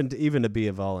mean, So- even to be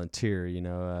a volunteer,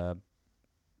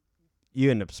 you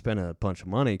end up spending a bunch of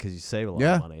money because you save a lot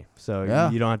Yeah. of money. So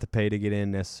Yeah. you don't have to pay to get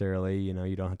in necessarily. You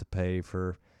don't have to pay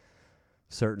for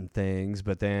certain things.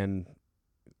 But then,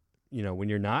 when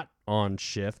you're not on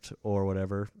shift or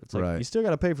whatever, it's like Right. you still got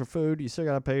to pay for food. You still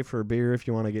got to pay for beer if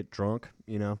you want to get drunk.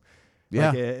 Yeah.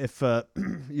 Like if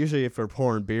usually if we're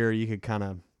pouring beer, you could kind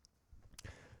of.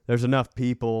 There's enough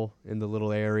people in the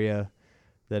little area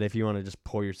that if you want to just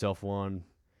pour yourself one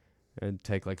and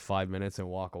take like 5 minutes and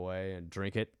walk away and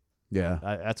drink it, Yeah.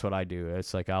 that's what I do.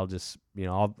 It's like I'll just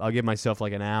I'll give myself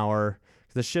like an hour.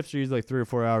 'Cause the shifts are usually like 3 or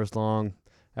 4 hours long.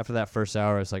 After that first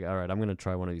hour, it's like, all right, I'm gonna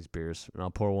try one of these beers, and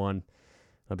I'll pour one.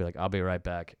 I'll be like, I'll be right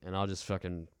back, and I'll just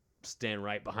fucking stand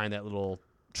right behind that little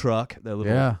truck, that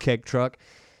little Yeah. keg truck,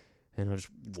 and I'll just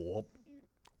whoop,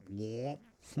 whoop,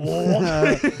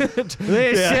 whoop.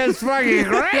 This shit's fucking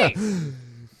great.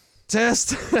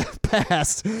 Test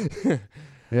passed.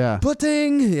 Yeah.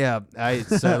 Pudding. Yeah, I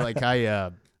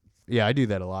do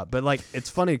that a lot. But like, it's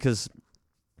funny because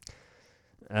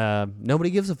nobody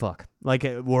gives a fuck. Like,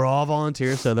 we're all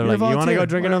volunteers, so they're You're like, a "You want to go volunteer,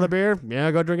 drink another beer?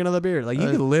 Yeah, go drink another beer." Like, you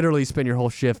could literally spend your whole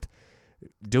shift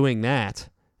doing that,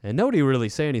 and nobody really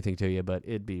say anything to you, but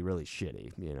it'd be really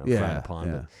shitty, frowned Yeah. upon.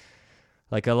 Yeah. But,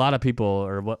 like, a lot of people,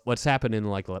 or what's happened in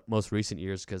like most recent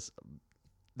years, because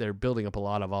they're building up a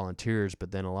lot of volunteers,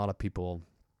 but then a lot of people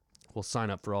will sign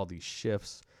up for all these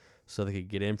shifts so they could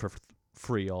get in for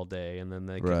free all day, and then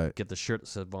they could Right. get the shirt that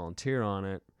says volunteer on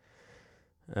it,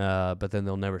 but then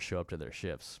they'll never show up to their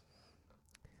shifts.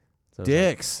 So it's like,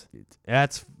 Dicks.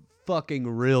 that's fucking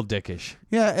real dickish.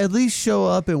 Yeah, at least show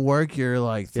up and work your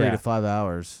like 3 Yeah. to 5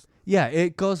 hours. Yeah,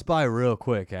 it goes by real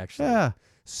quick, actually. Yeah.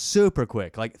 Super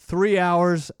quick. Like 3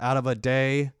 hours out of a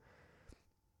day,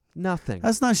 Nothing.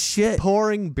 That's not shit.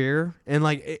 Pouring beer, and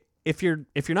like if you're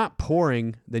not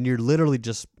pouring, then you're literally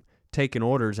just taking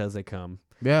orders as they come.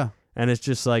 Yeah. And it's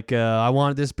just like, I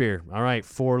want this beer. All right,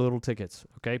 4 little tickets.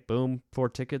 Okay, boom, 4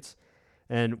 tickets.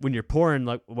 And when you're pouring,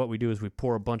 like what we do is we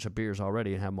pour a bunch of beers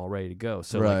already and have them all ready to go.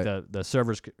 So Right. like the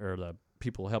servers or the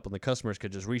people helping the customers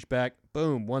could just reach back,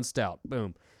 boom, 1 stout,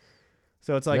 boom.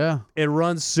 So it's like it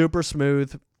runs super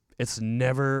smooth. It's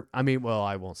never, I mean, well,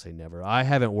 I won't say never. I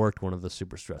haven't worked one of the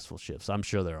super stressful shifts. I'm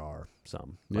sure there are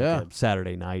some. Like Yeah. a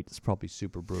Saturday night, it's probably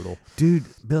super brutal. Dude,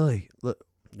 Billy, look,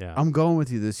 Yeah. I'm going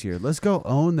with you this year. Let's go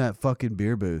own that fucking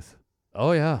beer booth.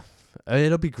 Oh yeah,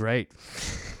 it'll be great.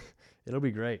 It'll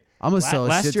be great. I'm gonna sell a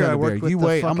last shit year ton I of beer. worked with You the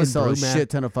wait, I'm gonna fucking sell a brewma- shit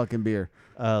ton of fucking beer.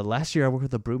 Last year I worked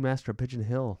with the brewmaster of Pigeon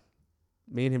Hill.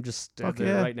 Me and him just stood Fuck there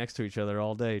yeah. right next to each other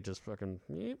all day, just fucking.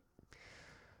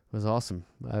 It was awesome.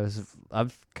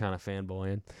 I'm kind of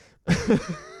fanboying.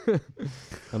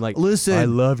 I'm like, Listen, I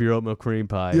love your oat milk cream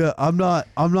pie. yeah, I'm not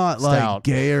like Stout.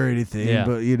 gay or anything, Yeah.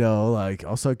 but like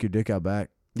I'll suck your dick out back.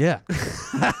 Yeah.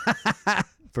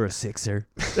 For a 6er.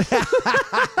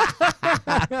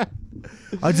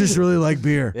 I just really like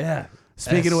beer. Yeah.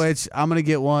 Speaking of which, I'm gonna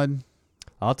get one.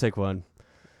 I'll take one.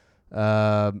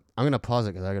 I'm gonna pause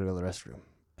it because I gotta go to the restroom.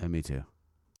 And me too.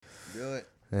 Do it.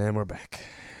 And we're back.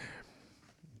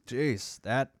 Jeez,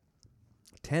 that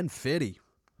 1050.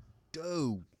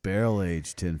 Dude. Barrel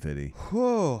aged 1050.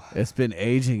 Whoa. It's been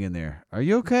aging in there. Are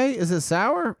you okay? Is it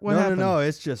sour? What happened? No.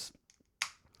 It's just,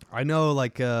 I know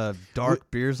like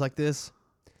dark beers like this,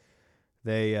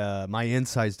 they my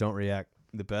insides don't react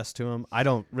the best to them. I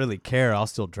don't really care. I'll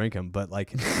still drink them, but like,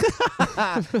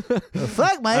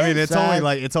 Fuck my. I mean, it's inside.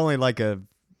 only like a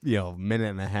minute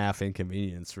and a half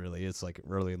inconvenience. Really, it's like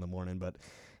early in the morning, but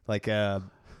like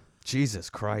Jesus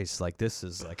Christ, like this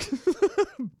is like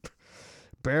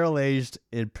barrel aged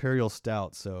imperial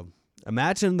stout. So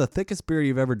imagine the thickest beer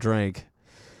you've ever drank,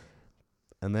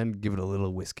 and then give it a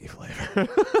little whiskey flavor.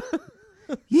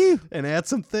 You. And add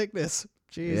some thickness.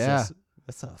 Jesus, Yeah.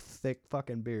 that's a thick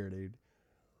fucking beer, dude.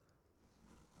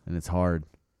 And it's hard.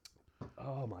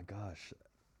 Oh my gosh,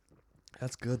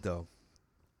 that's good though.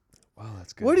 Wow,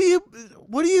 that's good. What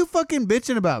are you fucking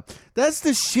bitching about? That's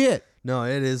the shit. No,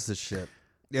 it is the shit.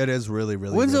 It is really,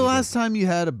 really. When's the really last time you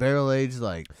had a barrel aged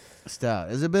like stout?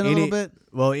 Has it been a Any- little bit?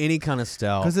 Well, any kind of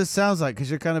stout. Because it sounds like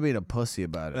you're kind of being a pussy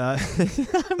about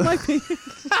it. Might be.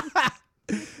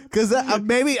 Because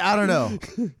maybe I don't know.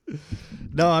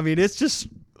 No, I mean it's just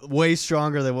way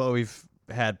stronger than what we've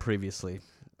had previously.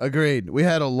 Agreed. We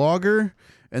had a lager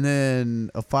and then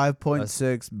a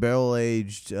 5.6 barrel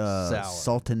aged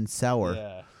salt and sour,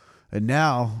 Yeah. and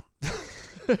now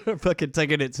Fucking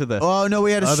taking it to the. oh no,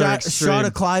 we had a Other shot extreme.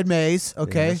 of Clyde Mays. Yeah,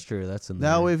 Okay, that's true. That's in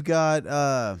now there. we've got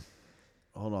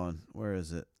hold on, where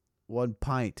is it? 1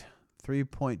 pint,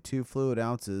 3.2 fluid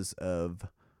ounces of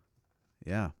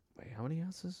Wait, how many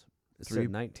ounces? It Three-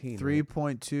 said 19.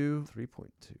 3.2. 3.2.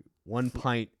 1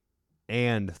 pint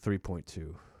and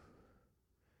 3.2.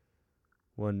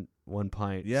 One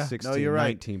pint. Yeah, no, 16, you're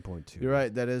right. 19.2. You're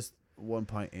right. That is 1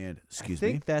 pint and I excuse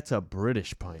think me. that's a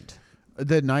British pint.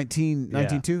 The 19, Yeah.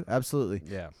 19.2? Absolutely.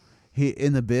 Yeah.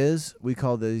 In the biz, we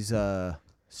call these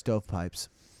stovepipes.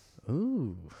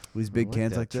 Ooh. These big I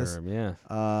cans that like this. term, Yeah.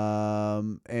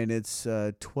 And it's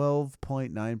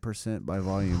 12.9% by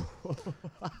volume.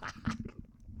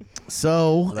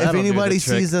 So if That'll do the anybody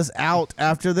trick. sees us out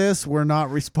after this, we're not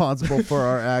responsible for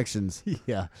our actions.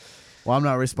 Yeah. Well, I'm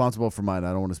not responsible for mine.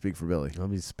 I don't want to speak for Billy. I'll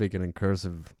be speaking in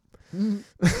cursive.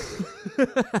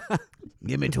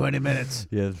 Give me 20 minutes.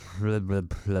 Yeah.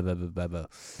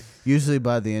 Usually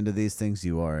by the end of these things,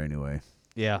 you are anyway.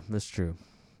 Yeah, that's true.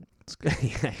 It's good.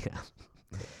 Yeah.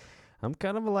 I'm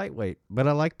kind of a lightweight, but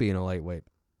I like being a lightweight.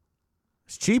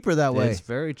 It's cheaper that way. It's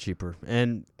very cheaper.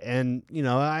 And you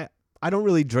know, I don't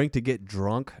really drink to get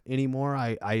drunk anymore.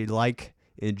 I like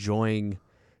enjoying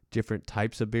different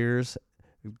types of beers.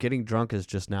 Getting drunk is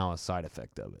just now a side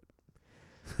effect of it.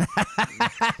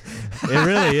 It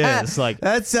really is. Like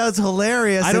That sounds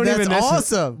hilarious. I don't and even that's necess-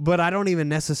 awesome. But I don't even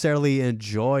necessarily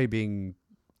enjoy being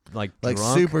like Like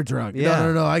drunk. super drunk.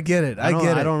 Yeah. No. I get it. I don't-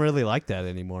 get it. I don't really like that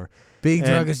anymore. Being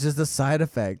drunk and- is just a side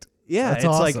effect. Yeah, That's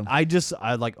it's awesome. like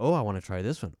I like, oh, I want to try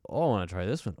this one. Oh, I want to try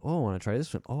this one. Oh, I want to try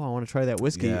this one. Oh, I want to try that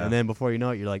whiskey. Yeah. And then before you know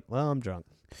it, you're like, well, I'm drunk.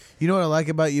 You know what I like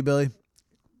about you, Billy?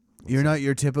 You're not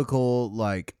your typical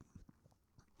like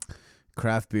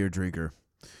craft beer drinker.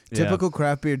 Typical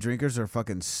craft beer drinkers are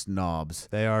fucking snobs.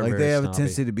 They are Like very they have a snobby.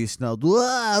 tendency to be snobbed. Well,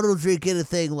 I don't drink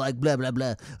anything like blah blah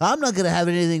blah. I'm not gonna have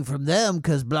anything from them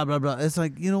because blah blah blah. It's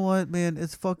like, you know what, man?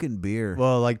 It's fucking beer.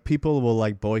 Well, like people will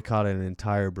like boycott an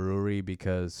entire brewery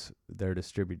because they're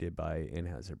distributed by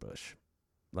Anheuser-Busch.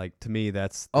 Like to me,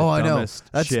 that's the Oh, I know. dumbest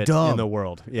That's shit dumb. in the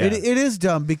world. Yeah, It is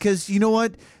dumb because you know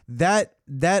what?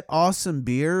 That awesome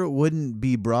beer wouldn't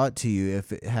be brought to you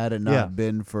if it had it not Yeah.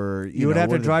 been for you would know, have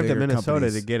one to of the drive to bigger Minnesota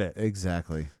companies. to get it.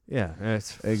 Exactly. Yeah,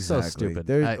 it's Exactly. so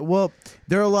stupid. Well,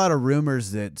 there are a lot of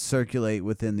rumors that circulate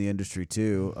within the industry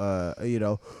too.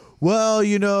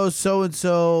 Well, so and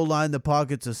so lined the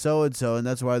pockets of so and so, and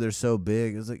that's why they're so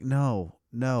big. It's like no.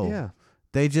 Yeah,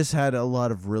 They just had a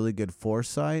lot of really good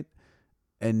foresight,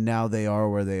 and now they are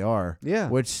where they are. Yeah.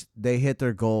 Which they hit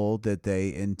their goal that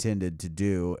they intended to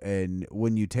do. And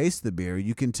when you taste the beer,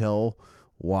 you can tell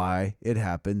why it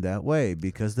happened that way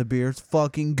because the beer's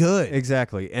fucking good.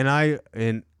 exactly. And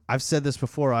I've said this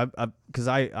before. Because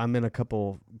I'm in a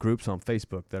couple groups on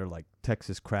Facebook that are like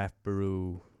Texas Craft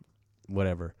Brew,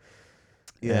 whatever.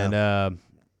 Yeah. And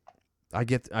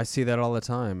I see that all the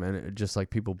time, and it just like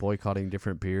people boycotting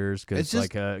different beers It's because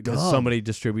just like dumb. somebody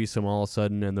distributes them all of a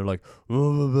sudden, and they're like,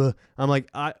 "Blah, blah, blah." I'm like,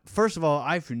 first of all,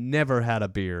 I've never had a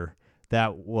beer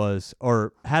that was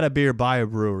or had a beer by a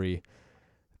brewery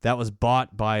that was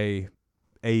bought by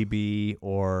AB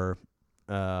or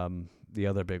the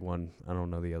other big one. I don't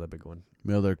know the other big one.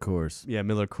 Miller Coors. Yeah,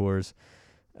 Miller Coors.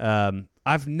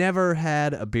 I've never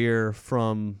had a beer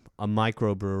from a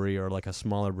microbrewery or like a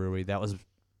smaller brewery that was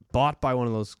bought by one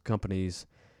of those companies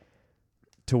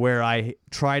to where I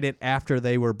tried it after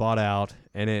they were bought out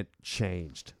and it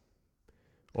changed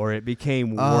or it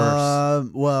became worse.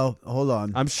 Well, hold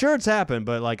on. I'm sure it's happened,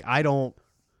 but like I don't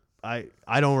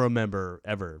remember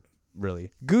ever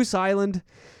really. Goose Island.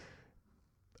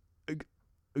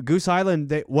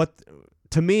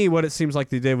 To me, what it seems like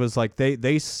they did was like they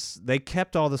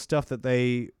kept all the stuff that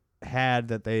they had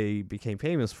that they became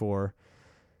famous for,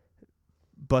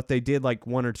 but they did like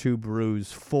one or two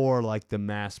brews for like the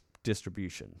mass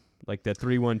distribution, like the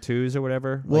 312s or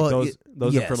whatever. Well, like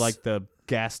those are for yes. like the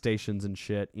gas stations and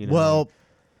shit. You know. Well,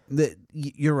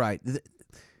 you're right.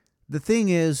 The thing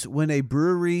is, when a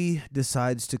brewery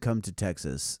decides to come to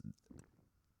Texas,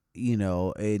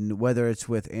 and whether it's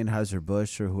with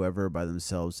Anheuser-Busch or whoever by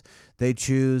themselves, they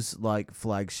choose like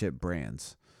flagship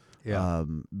brands. Yeah.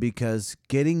 Because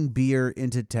getting beer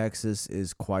into Texas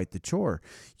is quite the chore.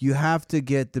 You have to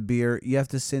get the beer. You have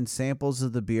to send samples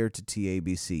of the beer to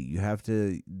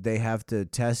TABC. They have to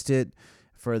test it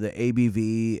for the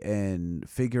ABV and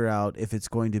figure out if it's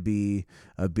going to be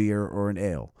a beer or an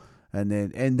ale. And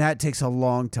that takes a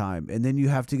long time. And then you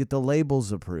have to get the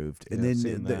labels approved. And Yeah, I've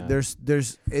seen then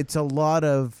that. it's a lot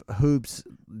of hoops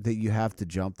that you have to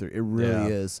jump through. It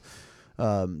really is.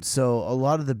 So a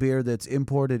lot of the beer that's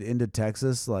imported into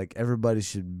Texas, like everybody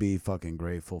should be fucking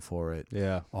grateful for it.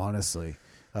 Yeah. Honestly,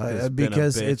 It's been a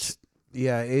because bitch.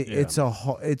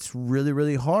 it's really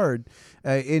really hard,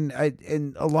 and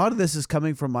a lot of this is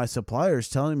coming from my suppliers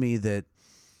telling me that,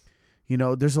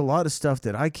 there's a lot of stuff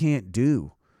that I can't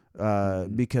do.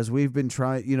 Because we've been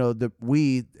trying,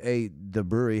 the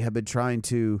brewery have been trying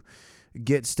to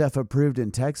get stuff approved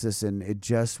in Texas, and it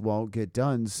just won't get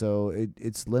done. So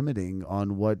it's limiting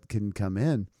on what can come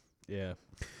in. Yeah.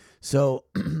 So,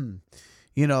 and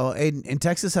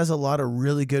Texas has a lot of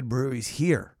really good breweries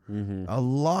here. Mm-hmm. A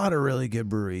lot of really good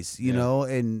breweries,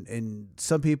 and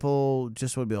some people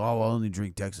just want to be, I only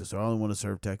drink Texas, or I only want to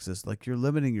serve Texas. Like, you're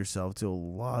limiting yourself to a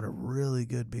lot of really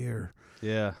good beer.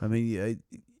 Yeah. I mean,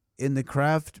 in the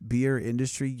craft beer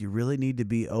industry, you really need to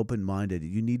be open-minded.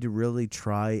 You need to really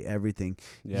try everything.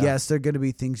 Yeah. Yes, there are going to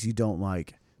be things you don't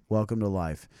like. Welcome to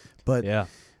life. But Yeah.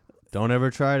 Don't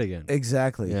ever try it again.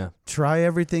 exactly. Yeah. Try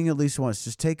everything at least once.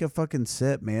 Just take a fucking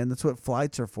sip, man. That's what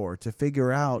flights are for, to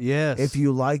figure out Yes. if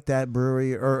you like that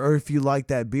brewery or if you like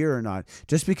that beer or not.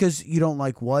 Just because you don't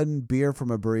like one beer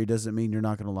from a brewery doesn't mean you're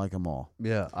not going to like them all.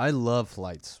 Yeah, I love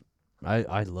flights.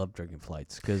 I love drinking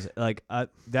flights because like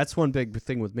that's one big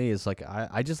thing with me is like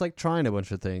I just like trying a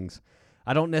bunch of things.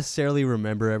 I don't necessarily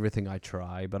remember everything I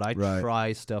try, but I Right.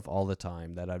 try stuff all the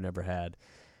time that I've never had,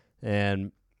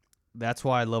 and that's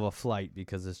why I love a flight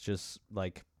because it's just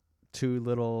like 2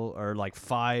 little or like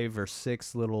 5 or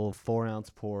 6 little 4-ounce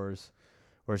pours,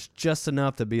 where it's just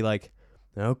enough to be like,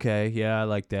 okay, yeah, I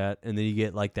like that, and then you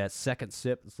get like that second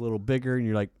sip that's a little bigger, and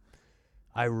you're like,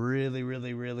 I really,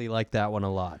 really, really like that one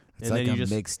a lot. It's and like then a you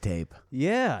just mixtape.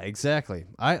 yeah, exactly.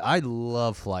 I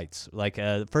love flights. Like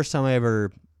the first time I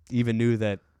ever even knew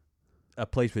that a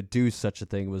place would do such a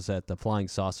thing was at the Flying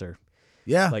Saucer,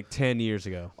 Yeah. like 10 years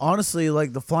ago. Honestly,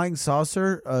 like the Flying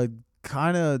Saucer,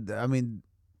 kind of, I mean,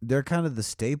 they're kind of the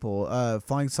staple.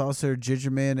 Flying Saucer,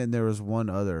 Gingerman, and there was one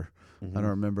other. Mm-hmm. I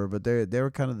don't remember, but they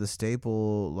were kind of the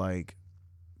staple, like,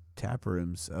 tap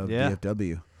rooms of Yeah.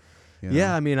 DFW. you know?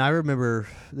 Yeah, I mean, I remember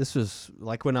this was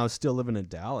like when I was still living in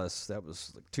Dallas. That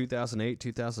was like 2008,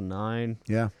 2009.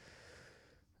 Yeah.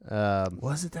 Um,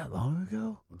 Was it that long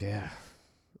ago? yeah.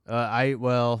 I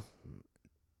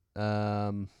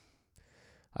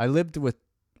lived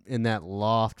in that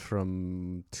loft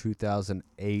from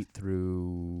 2008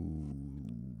 through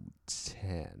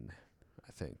 10,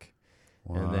 I think.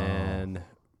 And then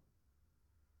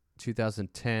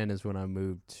 2010 is when I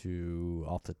moved to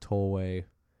off the tollway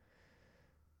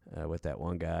with that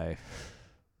one guy.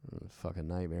 Fucking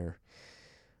nightmare.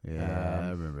 Yeah, I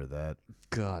remember that.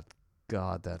 God,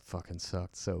 that fucking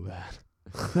sucked so bad.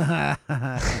 Yeah.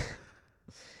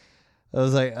 I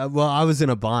was like, I was in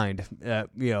a bind.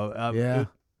 Yeah.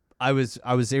 I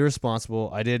was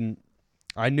irresponsible.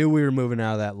 I knew we were moving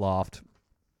out of that loft.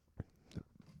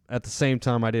 At the same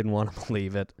time, I didn't want to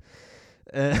leave it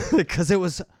because it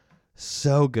was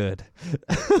so good.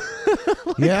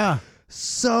 Yeah.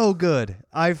 So good.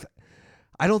 I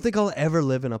don't think I'll ever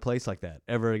live in a place like that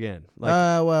ever again. Like,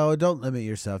 Well, don't limit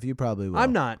yourself. You probably will.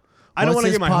 I'm not. I don't Once want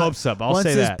to this get my hopes up. I'll Once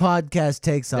say this that. podcast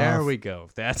takes There off. we go.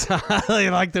 That's I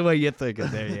like the way you think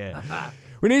it there. Yeah.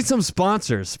 We need some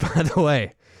sponsors, by the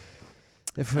way,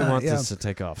 if we want yeah. this to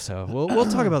take off. So we'll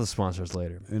talk about the sponsors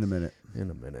later. In a minute. In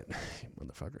a minute, you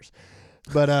motherfuckers.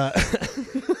 But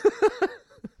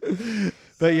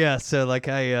but yeah. So like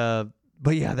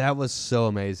but yeah, that was so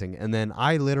amazing. And then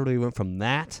I literally went from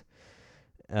that.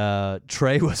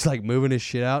 Trey was like moving his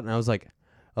shit out, and I was like,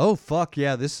 oh fuck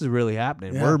yeah, this is really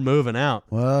happening. Yeah. We're moving out.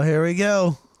 Well, here we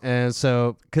go. And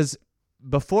so, because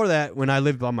before that, when I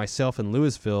lived by myself in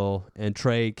Louisville and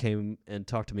Trey came and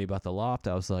talked to me about the loft,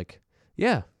 I was like,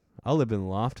 yeah, I'll live in the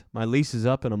loft. My lease is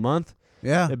up in a month.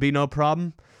 Yeah. It'd be no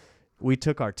problem. We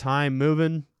took our time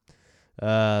moving.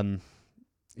 I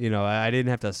didn't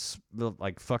have to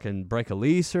like fucking break a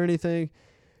lease or anything.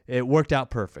 It worked out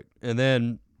perfect. And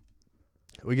then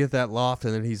we get that loft,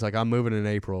 and then he's like, I'm moving in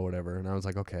April or whatever. And I was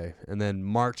like, okay. And then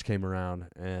March came around,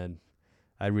 and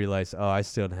I realized, I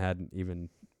still hadn't even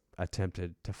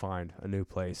attempted to find a new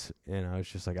place. And I was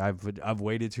just like, I've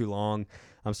waited too long.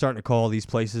 I'm starting to call these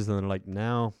places, and they're like,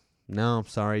 no, I'm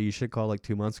sorry. You should call like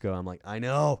 2 months ago. I'm like, I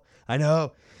know.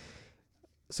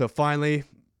 So finally,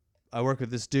 I work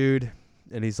with this dude,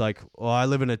 and he's like, well, I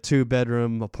live in a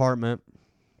 2-bedroom apartment.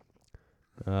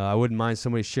 I wouldn't mind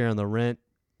somebody sharing the rent.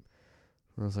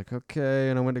 I was like, okay,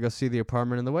 and I went to go see the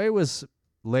apartment, and the way it was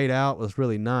laid out was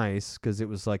really nice because it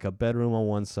was like a bedroom on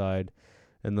one side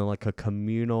and then like a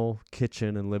communal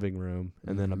kitchen and living room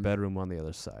and then a bedroom on the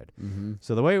other side. Mm-hmm.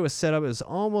 So the way it was set up is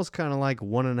almost kind of like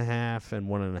 1.5 and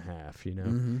 1.5, you know?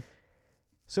 Mm-hmm.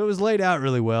 So it was laid out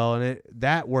really well, and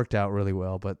that worked out really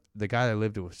well, but the guy that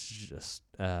lived it was just,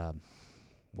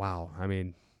 wow. I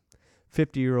mean,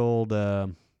 50-year-old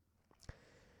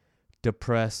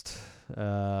depressed,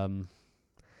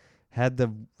 had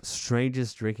the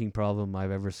strangest drinking problem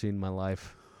I've ever seen in my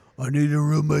life. I need a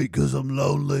roommate because I'm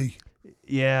lonely.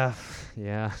 Yeah.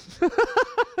 Yeah.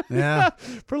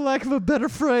 For lack of a better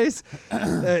phrase.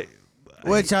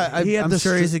 Which I'm the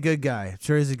sure he's a good guy.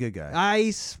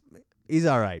 He's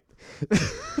all right.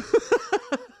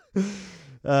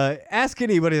 Ask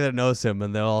anybody that knows him,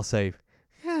 and they'll all say,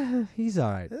 yeah, he's all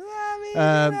right.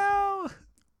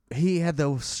 He had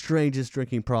the strangest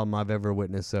drinking problem I've ever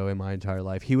witnessed, though, in my entire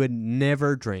life. He would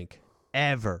never drink,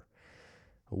 ever.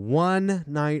 One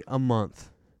night a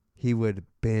month, he would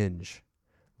binge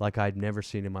like I'd never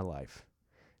seen in my life.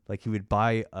 Like, he would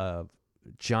buy a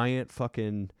giant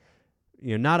fucking,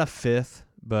 not a fifth,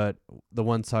 but the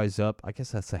one size up. I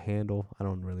guess that's a handle. I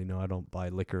don't really know. I don't buy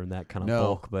liquor in that kind of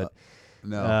bulk, but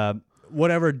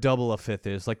whatever double a fifth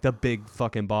is, like the big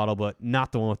fucking bottle, but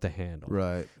not the one with the handle.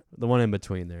 Right. The one in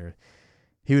between there.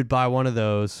 He would buy one of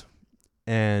those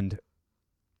and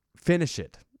finish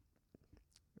it.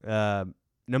 No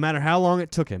matter how long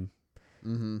it took him.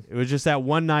 Mm-hmm. It was just that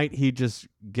one night he'd just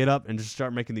get up and just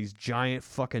start making these giant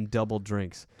fucking double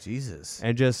drinks. Jesus.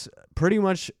 And just pretty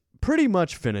much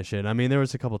finish it. I mean, there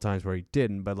was a couple times where he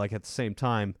didn't, but like at the same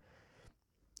time,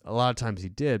 a lot of times he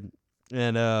did.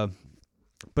 And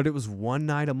but it was one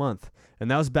night a month. And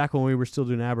that was back when we were still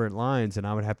doing Aberrant Lines, and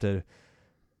I would have to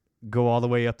go all the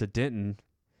way up to Denton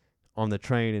on the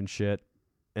train and shit.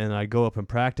 And I'd go up and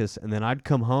practice, and then I'd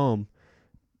come home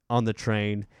on the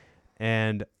train,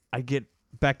 and I'd get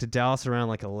back to Dallas around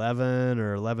like 11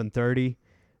 or 11:30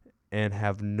 and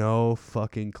have no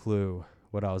fucking clue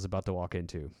what I was about to walk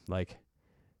into. Like,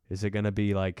 is it going to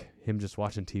be like him just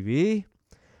watching TV?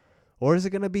 Or is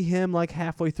it going to be him like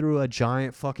halfway through a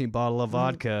giant fucking bottle of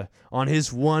vodka on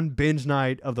his one binge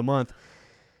night of the month?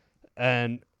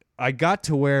 And I got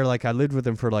to where like I lived with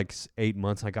him for like 8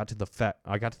 months. I got to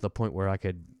the point where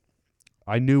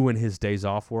I knew when his days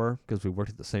off were because we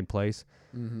worked at the same place.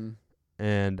 Mm-hmm.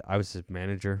 And I was his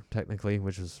manager technically,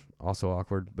 which was also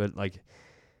awkward. But like,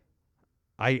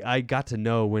 I got to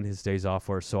know when his days off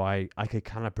were, so I could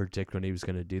kind of predict when he was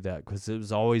going to do that because it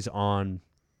was always on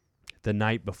the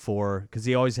night before. Because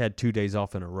he always had 2 days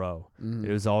off in a row. Mm-hmm.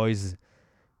 It was always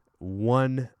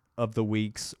one of the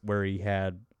weeks where he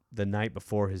had the night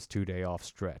before his 2-day off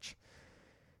stretch.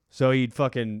 So he'd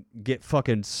fucking get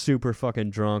fucking super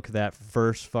fucking drunk that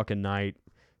first fucking night.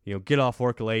 You know, get off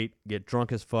work late, get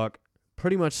drunk as fuck,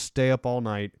 pretty much stay up all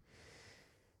night,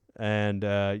 and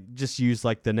just use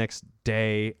like the next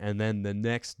day and then the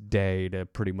next day to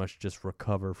pretty much just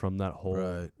recover from that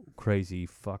whole crazy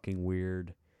fucking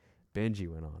weird binge he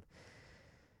went on.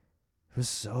 It was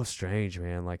so strange,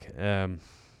 man. Like,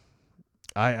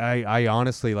 I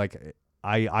honestly, like,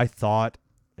 I thought,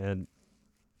 and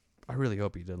I really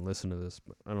hope he didn't listen to this,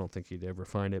 but I don't think he'd ever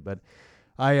find it, but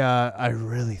I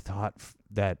really thought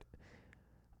that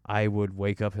I would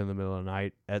wake up in the middle of the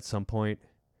night at some point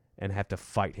and have to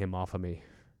fight him off of me.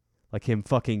 Like him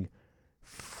fucking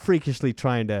freakishly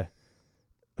trying to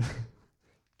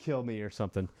kill me or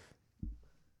something.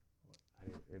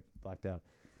 It blacked out.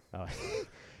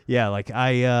 Yeah, like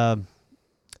I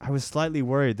was slightly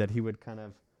worried that he would kind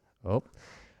of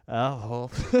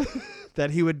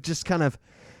that he would just kind of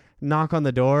knock on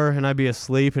the door and I'd be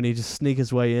asleep and he'd just sneak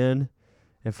his way in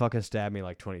and fucking stab me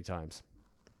like 20 times.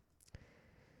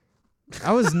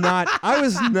 I was not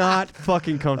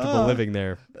fucking comfortable living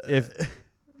there.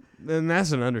 Then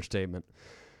that's an understatement.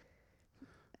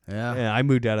 Yeah. I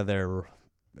moved out of there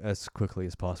as quickly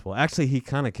as possible. Actually, he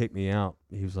kind of kicked me out.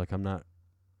 He was like, I'm not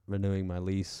renewing my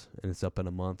lease and it's up in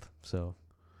a month. So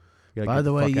you gotta By get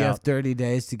the way, fuck you out. have 30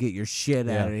 days to get your shit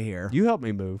Yeah. out of here. You helped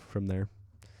me move from there.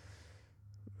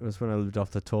 It was when I lived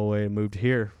off the tollway and moved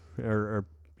here or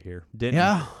here. Didn't.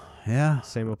 Yeah.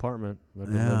 Same apartment. I've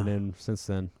been Yeah. living in since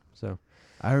then. So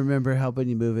I remember helping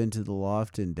you move into the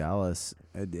loft in Dallas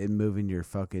and moving your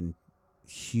fucking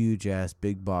huge ass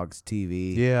big box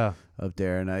TV yeah. up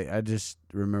there. And I just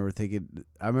remember thinking,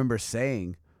 I remember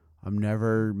saying, I'm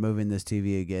never moving this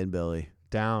TV again, Billy.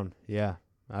 Down. Yeah.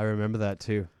 I remember that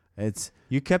too. It's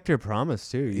You kept your promise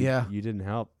too. Yeah. You didn't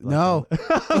help. no.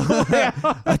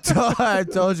 I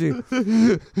told you.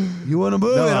 You want to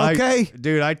move No, it, okay?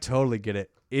 Dude, I totally get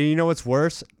it. And you know what's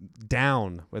worse?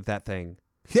 Down with that thing.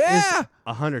 Yeah.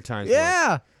 100 times worse.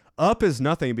 Yeah. Up is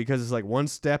nothing because it's like one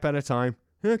step at a time.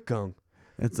 Gong.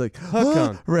 It's like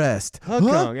Huckung. rest.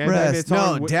 Huckung. And then Rest. it's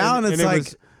No, on- down. and It's it like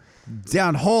was-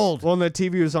 down. Hold. Well, and the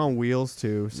TV was on wheels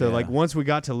too. So Yeah. like once we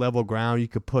got to level ground, you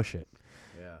could push it.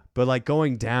 Yeah. But like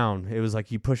going down, it was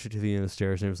like you push it to the end of the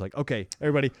stairs, and it was like, okay,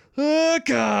 everybody, oh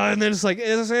god, and then it's like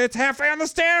it's halfway on the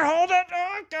stair, hold it,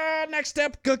 oh god, next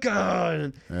step, good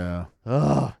god. Yeah.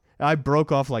 I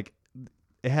broke off like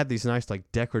it had these nice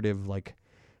like decorative like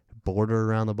border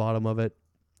around the bottom of it.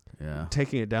 Yeah.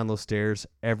 Taking it down those stairs,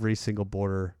 every single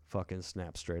border fucking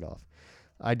snapped straight off.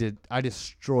 I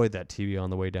destroyed that TV on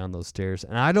the way down those stairs,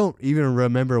 and I don't even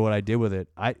remember what I did with it.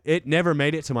 It never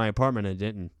made it to my apartment. It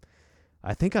didn't.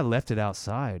 I think I left it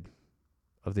outside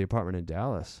of the apartment in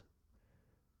Dallas.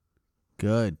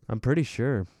 Good. I'm pretty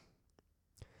sure.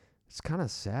 It's kind of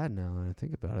sad now when I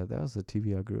think about it. That was the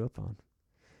TV I grew up on.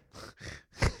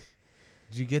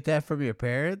 Did you get that from your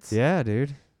parents? Yeah,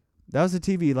 dude. That was a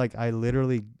TV like I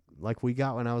literally like we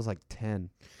got when I was like 10.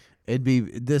 It'd be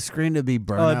the screen would be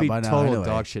burned It'd out be by now total anyway.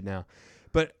 dog shit now.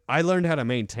 But I learned how to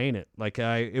maintain it. Like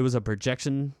it was a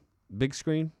projection big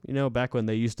screen, you know, back when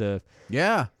they used to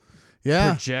Yeah.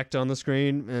 Yeah. project on the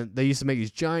screen. And they used to make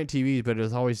these giant TVs, but it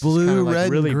was always Blue, just kind of like red,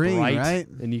 and really green, bright, right?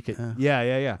 and you could Yeah.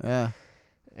 yeah.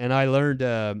 And I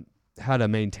learned how to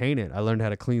maintain it. I learned how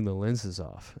to clean the lenses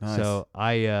off. Nice. So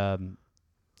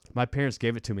my parents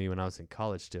gave it to me when I was in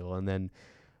college still, and then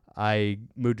I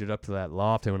moved it up to that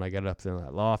loft. And when I got it up to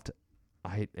that loft,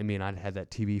 I mean, I'd had that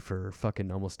TV for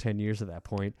fucking almost 10 years at that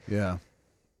point. Yeah.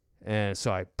 And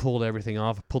so I pulled everything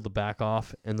off, pulled the back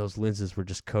off, and those lenses were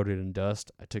just coated in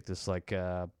dust. I took this like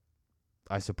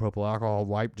isopropyl alcohol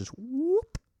wipe, just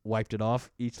wiped it off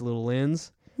each little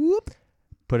lens.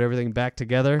 Put everything back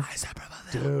together.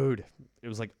 Dude, it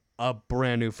was like a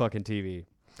brand new fucking TV.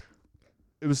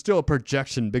 It was still a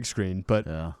projection big screen, but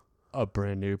Yeah. a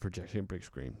brand new projection big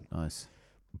screen. Nice.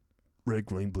 Red,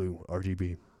 green, blue,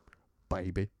 RGB.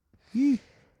 Baby.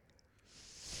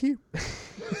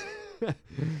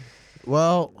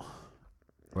 Well,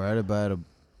 right about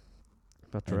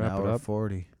About to an wrap it hour up.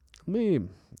 40.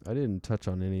 I didn't touch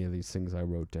on any of these things I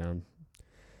wrote down.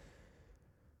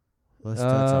 Let's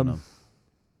touch on Um, them.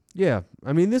 Yeah,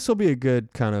 I mean, this will be a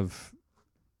good kind of.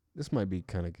 This might be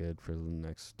kind of good for the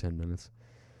next 10 minutes.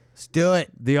 Let's do it.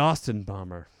 The Austin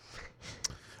bomber.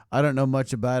 I don't know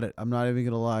much about it. I'm not even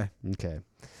gonna lie. Okay.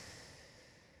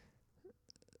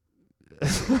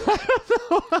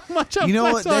 How much You know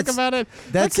I what? talk That's- about it.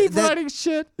 That's I keep that- writing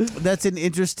shit. That's an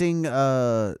interesting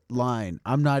line.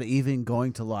 I'm not even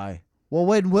going to lie. Well,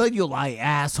 when will you lie,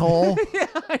 asshole? Yeah,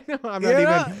 I know.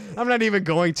 Yeah. I'm not even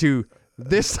going to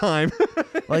this time.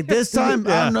 Like this time, I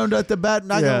Yeah. don't know nothing about.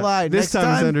 Not Yeah. gonna lie. This Next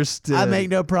time is time, understood. I make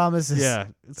no promises. Yeah,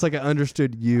 it's like I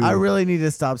understood you. I really need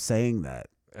to stop saying that.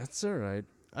 That's all right.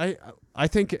 I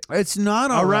think It's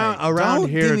not all around right. around Don't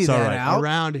here give me it's all that right. out.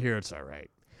 Around here it's all right.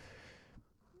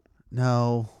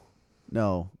 No.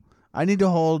 We need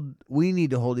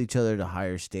to hold each other to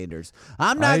higher standards.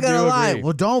 I'm not I gonna do lie. agree.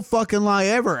 Well, don't fucking lie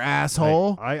ever,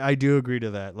 asshole. I do agree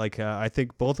to that. Like I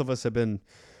think both of us have been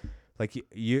like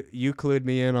you clued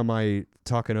me in on my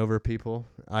talking over people.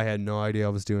 I had no idea I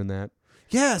was doing that.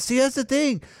 Yeah, see, that's the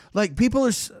thing. Like, people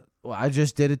are. Well, I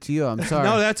just did it to you. I'm sorry.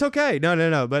 No, that's okay.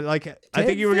 No. But like I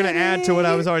think you were gonna add to what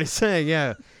I was already saying.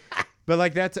 Yeah. But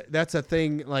like that's a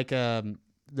thing. Like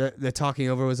the talking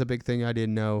over was a big thing I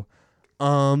didn't know.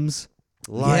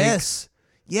 Likes,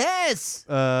 Yes.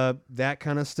 that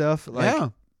kind of stuff. Like, Yeah.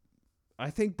 I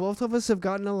think both of us have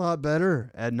gotten a lot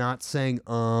better at not saying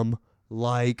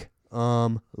like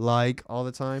all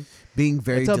the time. Being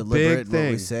very That's a deliberate big in thing.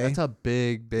 what we say. That's a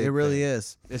big it really thing.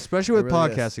 is. Especially with It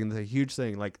really is. podcasting, that's a huge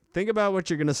thing. Like, think about what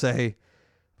you're gonna say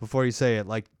before you say it.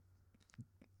 Like,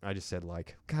 I just said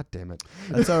like. God damn it.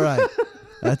 That's all right.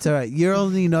 That's all right. You're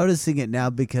only noticing it now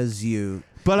because you.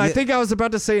 But I Yeah. think I was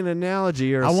about to say an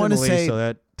analogy or a I wanna simile, say- so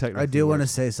that technically I do want to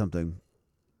works. say something.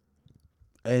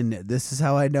 And this is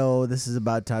how I know this is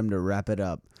about time to wrap it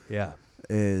up. Yeah.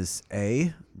 Is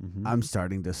A, Mhm. I'm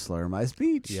starting to slur my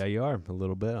speech. Yeah, you are a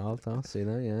little bit. I'll see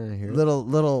that. Yeah, I hear it.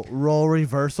 Little role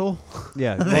reversal.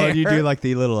 Yeah, well, you do like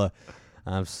the little.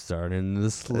 I'm starting to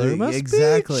slur my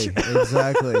Exactly. speech.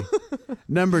 Exactly.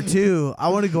 Number 2, I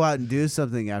want to go out and do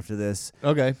something after this.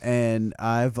 Okay. And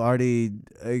I've already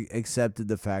accepted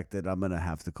the fact that I'm going to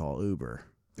have to call Uber.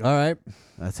 All right.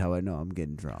 That's how I know I'm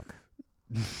getting drunk.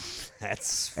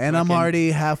 That's And I'm fucking-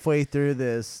 already halfway through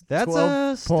this. That's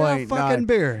 12 a stout point fucking nine.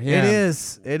 beer. Yeah. It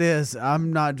is. It is.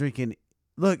 I'm not drinking.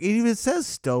 Look, it even says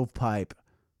stovepipe.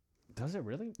 Does it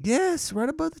really? Yes, right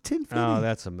above the 1050. Oh,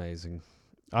 that's amazing.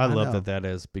 I I love know. that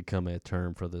has become a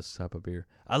term for this type of beer.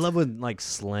 I love when like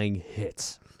slang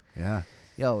hits. Yeah.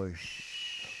 Yo,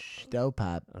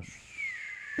 stovepipe.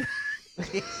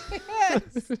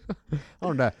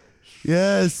 Oh no.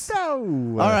 Yes. No.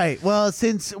 All right. Well,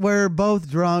 since we're both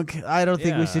drunk, I don't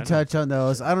think we Yeah, should I touch on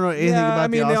those. I don't know anything Yeah, about I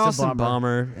mean the Austin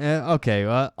Bomber. Okay,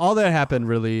 all that happened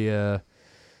really.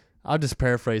 I'll just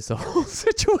paraphrase the whole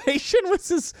situation. Was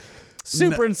this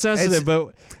super insensitive,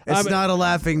 but It's not a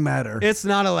laughing matter. It's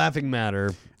not a laughing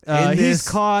matter. In He's this-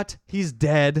 caught. He's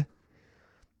dead.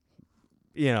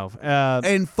 You know.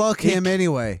 And fuck him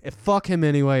anyway. Fuck him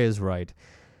anyway is right.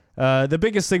 The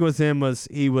biggest thing with him was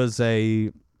he was a.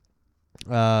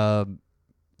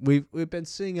 We've been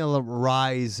seeing a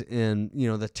rise in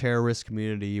the terrorist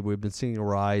community. We've been seeing a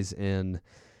rise in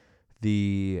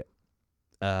the.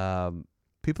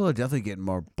 People are definitely getting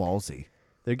more ballsy.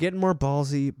 They're getting more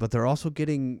ballsy, but they're also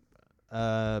getting.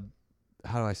 How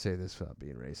do I say this without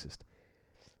being racist?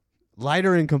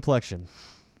 Lighter in complexion.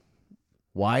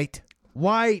 Whiter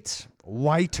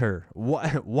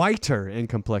in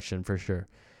complexion for sure.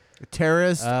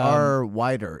 Terrorists are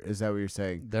whiter. Is that what you're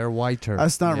saying? They're whiter.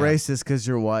 That's not Yeah. racist because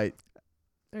you're white.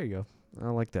 There you go. I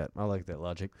like that. I like that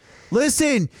logic.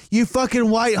 Listen, you fucking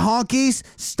white honkies,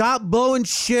 stop blowing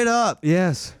shit up.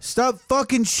 Yes. Stop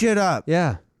fucking shit up.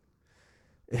 Yeah.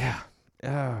 Yeah.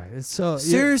 It's so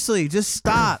Seriously, just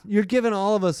stop. You're giving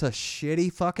all of us a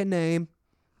shitty fucking name.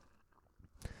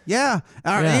 Yeah,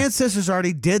 our Yeah. ancestors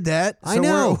already did that. I so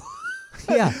know.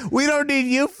 Yeah. we don't need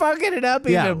you fucking it up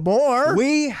Yeah. even more.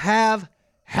 We have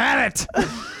had it.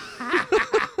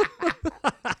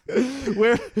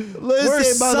 we're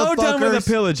Listen, so done with the motherfuckers.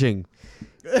 pillaging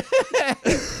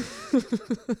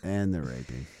And the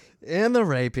raping. and the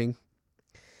raping.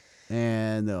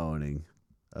 And the owning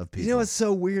of people. You know what's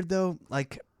so weird though?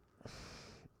 Like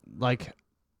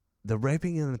the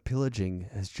raping and the pillaging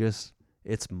is just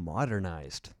it's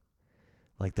modernized.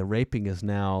 Like the raping is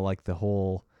now like the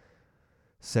whole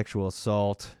sexual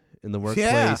assault in the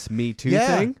workplace Me Too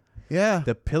Yeah. thing. Yeah.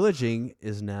 The pillaging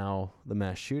is now the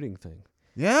mass shooting thing.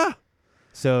 Yeah.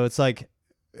 So it's like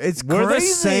It's we're crazy.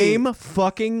 the same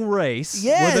fucking race. We're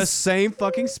the Yes. same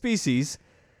fucking species,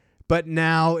 but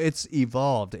now it's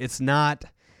evolved. It's not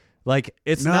Like,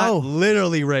 it's No. not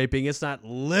literally raping, it's not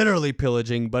literally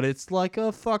pillaging, but it's like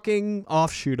a fucking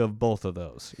offshoot of both of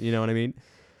those. You know what I mean?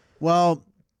 Well,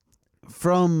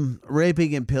 from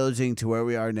raping and pillaging to where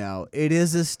we are now, it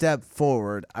is a step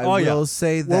forward. I will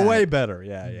say that. We're way better.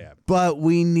 Yeah. But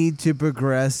we need to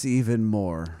progress even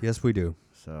more. Yes, we do.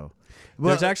 So,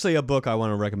 There's actually a book I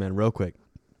want to recommend real quick.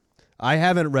 I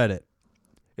haven't read it.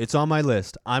 It's on my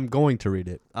list. I'm going to read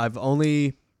it. I've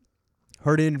only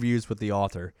heard interviews with the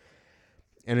author,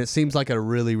 and it seems like a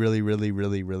really, really, really,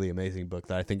 really, really amazing book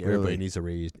that I think everybody Really? needs to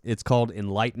read. It's called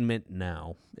Enlightenment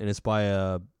Now, and it's by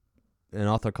an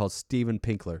author called Steven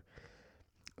Pinkler.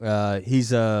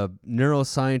 He's a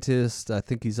neuroscientist. I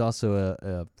think he's also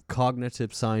a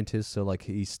cognitive scientist, so like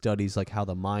he studies like how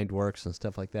the mind works and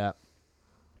stuff like that.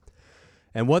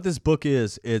 And what this book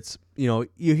is, it's, you know,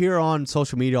 you hear on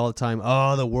social media all the time,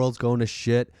 oh, the world's going to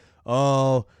shit.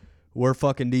 Oh, we're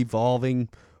fucking devolving.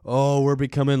 Oh, we're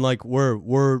becoming like,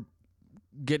 we're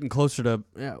getting closer to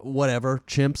whatever,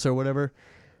 chimps or whatever.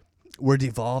 We're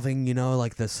devolving, you know,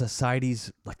 like the society's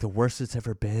like the worst it's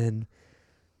ever been.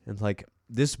 And like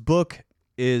this book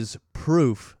is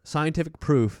proof, scientific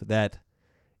proof that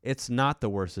it's not the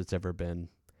worst it's ever been.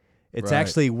 It's Right.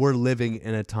 actually, we're living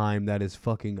in a time that is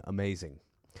fucking amazing.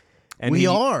 And We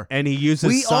are. And he uses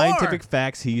We scientific are.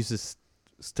 facts. He uses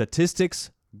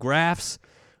statistics, graphs.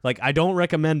 Like, I don't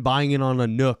recommend buying it on a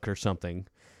Nook or something.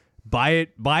 Buy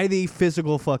the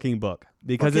physical fucking book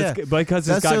because Fuck it's because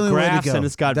it's That's the got only way to graphs go. and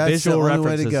it's got That's the visual only way to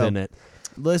references go. in it.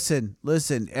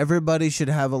 listen. Everybody should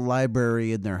have a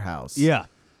library in their house. Yeah.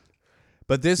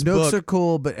 But this Nooks book, are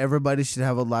cool, but everybody should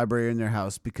have a library in their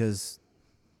house because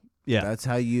yeah, that's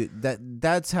how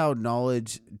that's how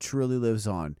knowledge truly lives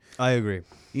on. I agree.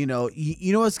 You know,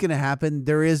 you know what's going to happen?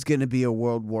 There is going to be a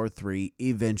World War III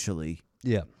eventually.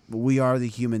 Yeah. We are the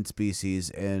human species,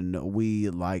 and we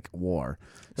like war.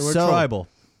 And we're So- tribal.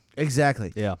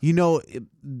 Exactly. Yeah. You know,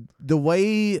 the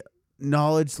way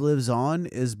knowledge lives on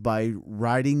is by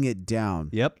writing it down.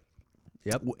 Yep.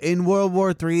 In World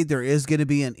War III, there is going to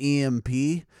be an EMP,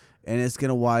 and it's going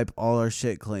to wipe all our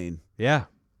shit clean. Yeah.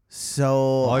 So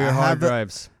All your hard have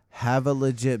drives. have a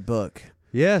legit book.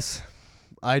 Yes,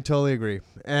 I totally agree.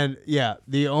 And yeah,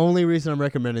 the only reason I'm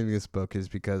recommending this book is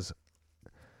because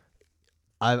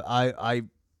I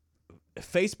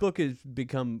Facebook has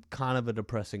become kind of a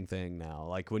depressing thing now.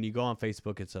 Like when you go on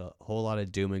Facebook, it's a whole lot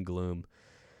of doom and gloom.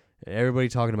 Everybody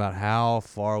talking about how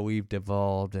far we've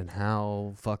devolved and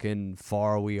how fucking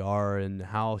far we are and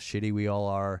how shitty we all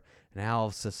are and how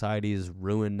society is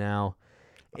ruined now.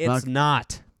 It's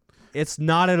not. It's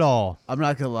not at all. I'm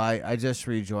not going to lie. I just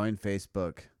rejoined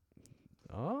Facebook.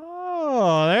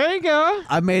 Oh, there you go.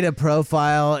 I made a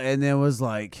profile and then was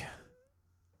like,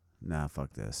 nah,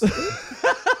 fuck this.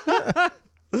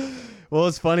 Well,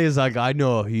 what's funny is like I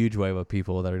know a huge wave of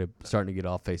people that are starting to get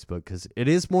off Facebook because it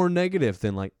is more negative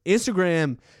than like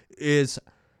Instagram is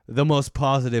the most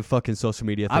positive fucking social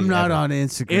media thing I'm not ever. on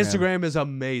Instagram. Instagram is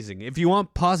amazing. If you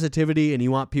want positivity and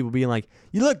you want people being like,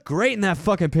 you look great in that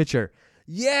fucking picture.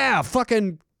 Yeah,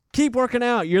 fucking keep working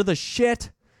out. You're the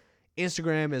shit.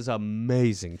 Instagram is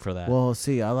amazing for that. Well,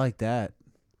 see, I like that.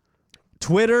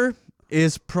 Twitter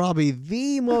is probably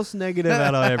the most negative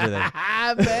out of everything.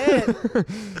 I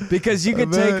bet. Because you could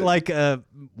I bet. take like a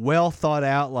well thought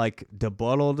out like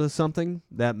debuttal to something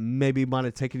that maybe might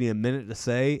have taken you a minute to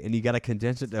say, and you got to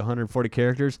condense it to 140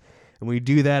 characters. And when you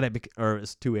do that, or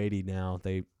it's 280 now.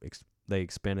 They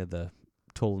expanded the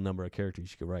total number of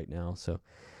characters you could write now. So,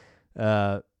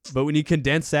 but when you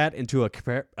condense that into a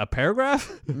paragraph,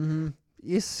 Mm-hmm.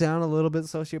 you sound a little bit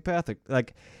sociopathic.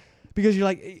 Like. Because you're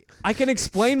like, I can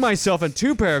explain myself in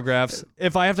 2 paragraphs.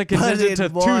 If I have to condense But it to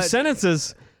in 2 one-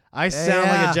 sentences, I sound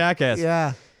like a jackass.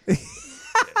 Yeah.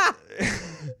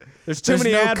 There's too There's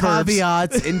many no adverbs.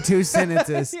 caveats in 2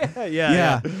 sentences.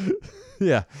 Yeah.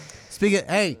 Yeah. Speaking.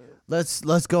 Hey, let's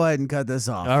go ahead and cut this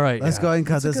off. All right, Let's yeah. go ahead and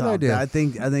cut That's a this good off. idea. I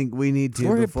think we need to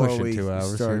We're before pushing we 2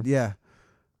 hours start. here. Yeah.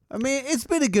 I mean, it's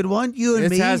been a good one. You and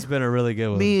It me. has been a really good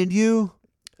one. Me and you.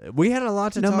 We had a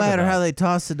lot to No talk matter about. how they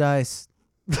toss the dice.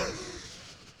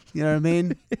 You know what I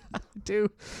mean? do.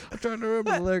 I'm trying to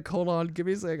remember the lyric. Hold on. Give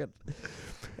me a second.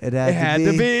 It It had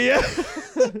to be.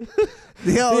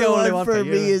 The only, only one for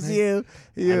me is you.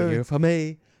 You for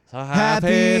me. So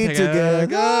Happy together.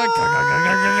 together.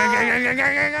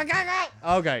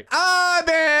 Okay. I've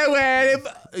been waiting.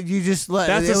 You just let.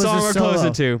 That's it the was song a we're solo.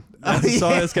 closing to. That's the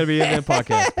song that's going to be in the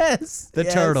podcast. Yes. The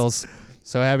yes. Turtles.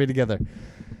 So happy together.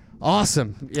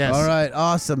 Awesome. Yes. All right.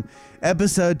 Awesome.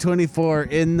 Episode 24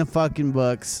 in the fucking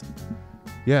books.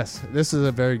 Yes. This is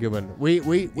a very good one. We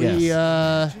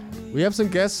have some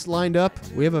guests lined up.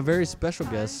 We have a very special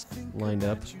guest lined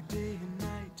up.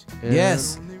 And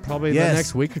Yes. Probably Yes. the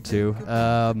next week or two.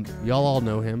 Y'all all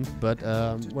know him, but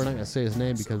we're not going to say his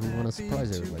name because we want to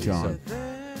surprise everybody. John. So,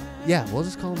 yeah, we'll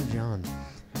just call him John.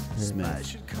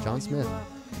 Smith. John Smith.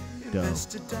 Doe.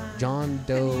 John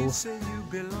Doe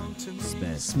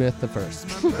Smith. Smith the first.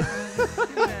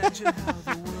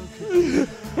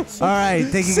 All right.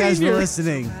 Thank you guys Senior. for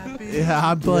listening. Yeah,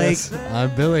 I'm Blake. Yes,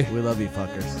 I'm Billy. We love you,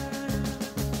 fuckers.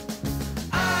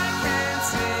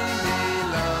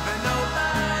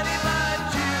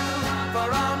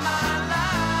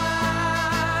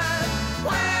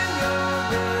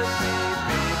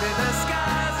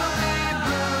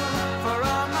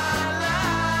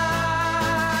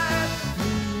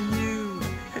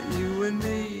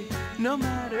 No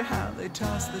matter how they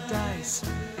toss the dice,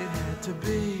 it had to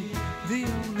be. The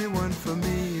only one for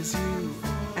me is you,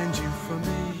 and you for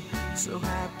me. So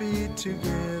happy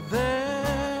together.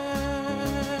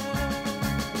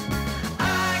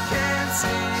 I can't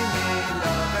see me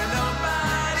loving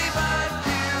nobody but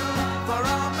you for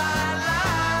all my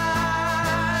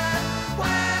life.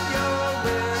 When you're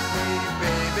with me,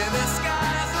 baby, the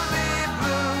skies will be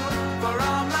blue for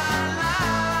all my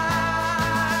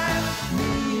life.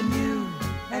 Me and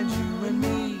you and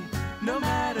me, no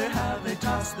matter how they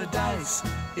toss the dice,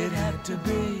 it had to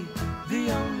be.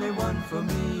 The only one for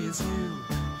me is you,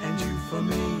 and you for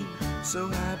me, so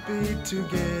happy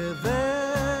together.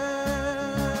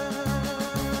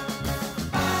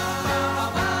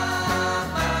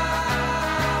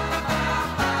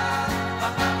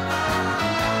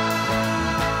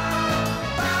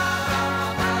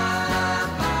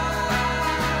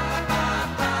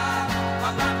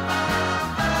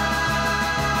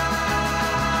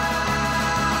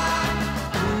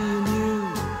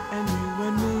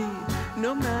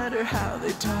 No matter how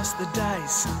they toss the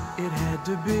dice, it had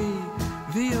to be.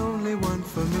 The only one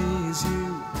for me is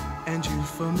you, and you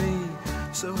for me,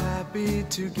 so happy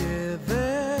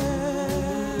together.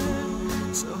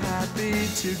 So happy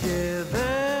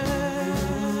together.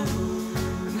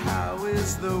 And how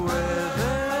is the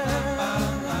weather?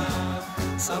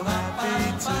 So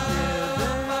happy together.